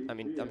 I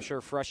mean, I'm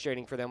sure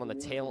frustrating for them on the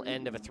tail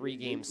end of a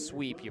 3-game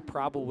sweep. You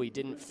probably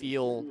didn't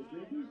feel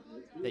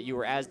that you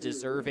were as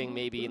deserving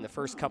maybe in the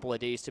first couple of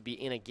days to be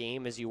in a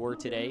game as you were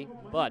today.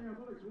 But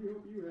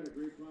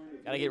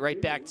got to get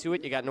right back to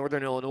it. You got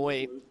Northern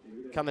Illinois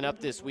coming up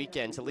this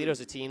weekend.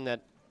 Toledo's a team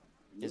that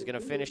is going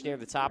to finish near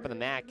the top of the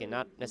MAC, and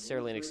not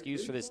necessarily an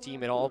excuse for this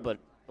team at all, but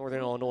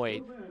Northern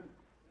Illinois,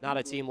 not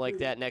a team like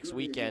that next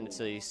weekend. It's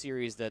a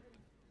series that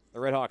the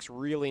RedHawks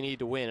really need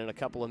to win in a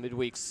couple of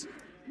midweeks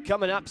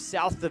coming up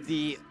south of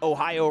the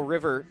Ohio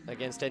River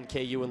against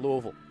NKU in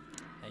Louisville.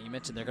 And you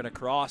mentioned they're going to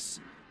cross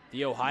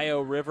the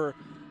Ohio River.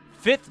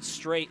 5th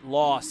straight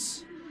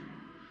loss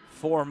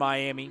for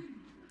Miami.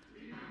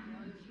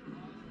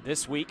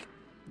 This week,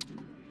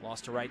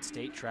 lost to Wright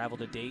State, traveled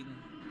to Dayton,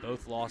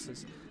 both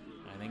losses,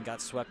 and then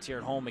got swept here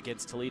at home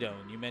against Toledo.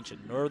 And you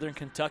mentioned Northern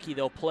Kentucky.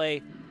 They'll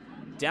play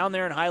down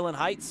there in Highland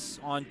Heights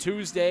on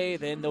Tuesday.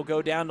 Then they'll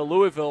go down to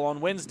Louisville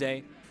on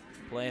Wednesday,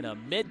 playing a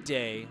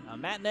midday, a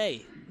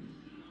matinee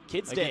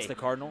Kids against Day. the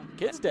Cardinal.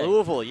 Kids Day.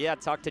 Louisville, yeah.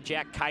 Talked to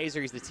Jack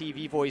Kaiser. He's the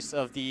TV voice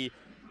of the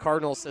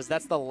Cardinals. Says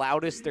that's the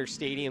loudest their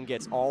stadium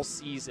gets all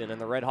season,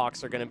 and the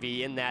RedHawks are going to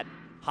be in that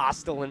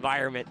hostile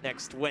environment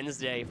next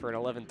Wednesday for an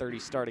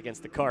 11:30 start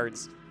against the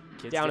Cards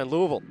down in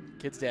Louisville.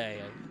 Kids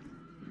Day.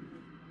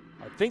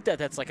 I think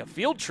that's like a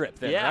field trip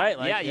then, Yeah, right?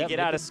 Like, yeah, you get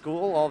out of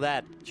school, all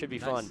that. Should be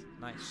fun.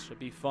 Nice, should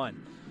be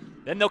fun.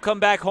 Then they'll come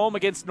back home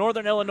against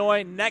Northern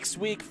Illinois next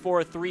week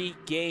for a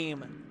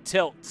 3-game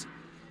tilt.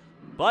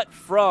 But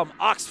from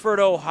Oxford,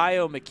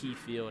 Ohio, McKee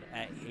Field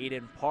at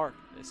Hayden Park,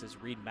 this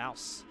is Reed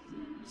Mouse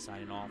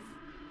signing off.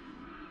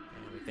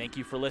 And we thank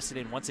you for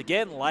listening. Once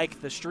again, like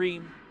the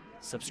stream,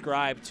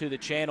 subscribe to the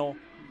channel.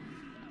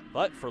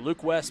 But for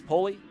Luke West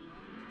Poley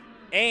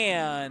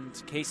and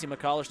Casey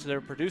McCullers, to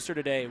their producer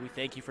today, we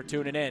thank you for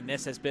tuning in.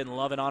 This has been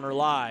Love and Honor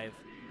Live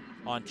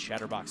on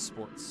Chatterbox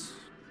Sports.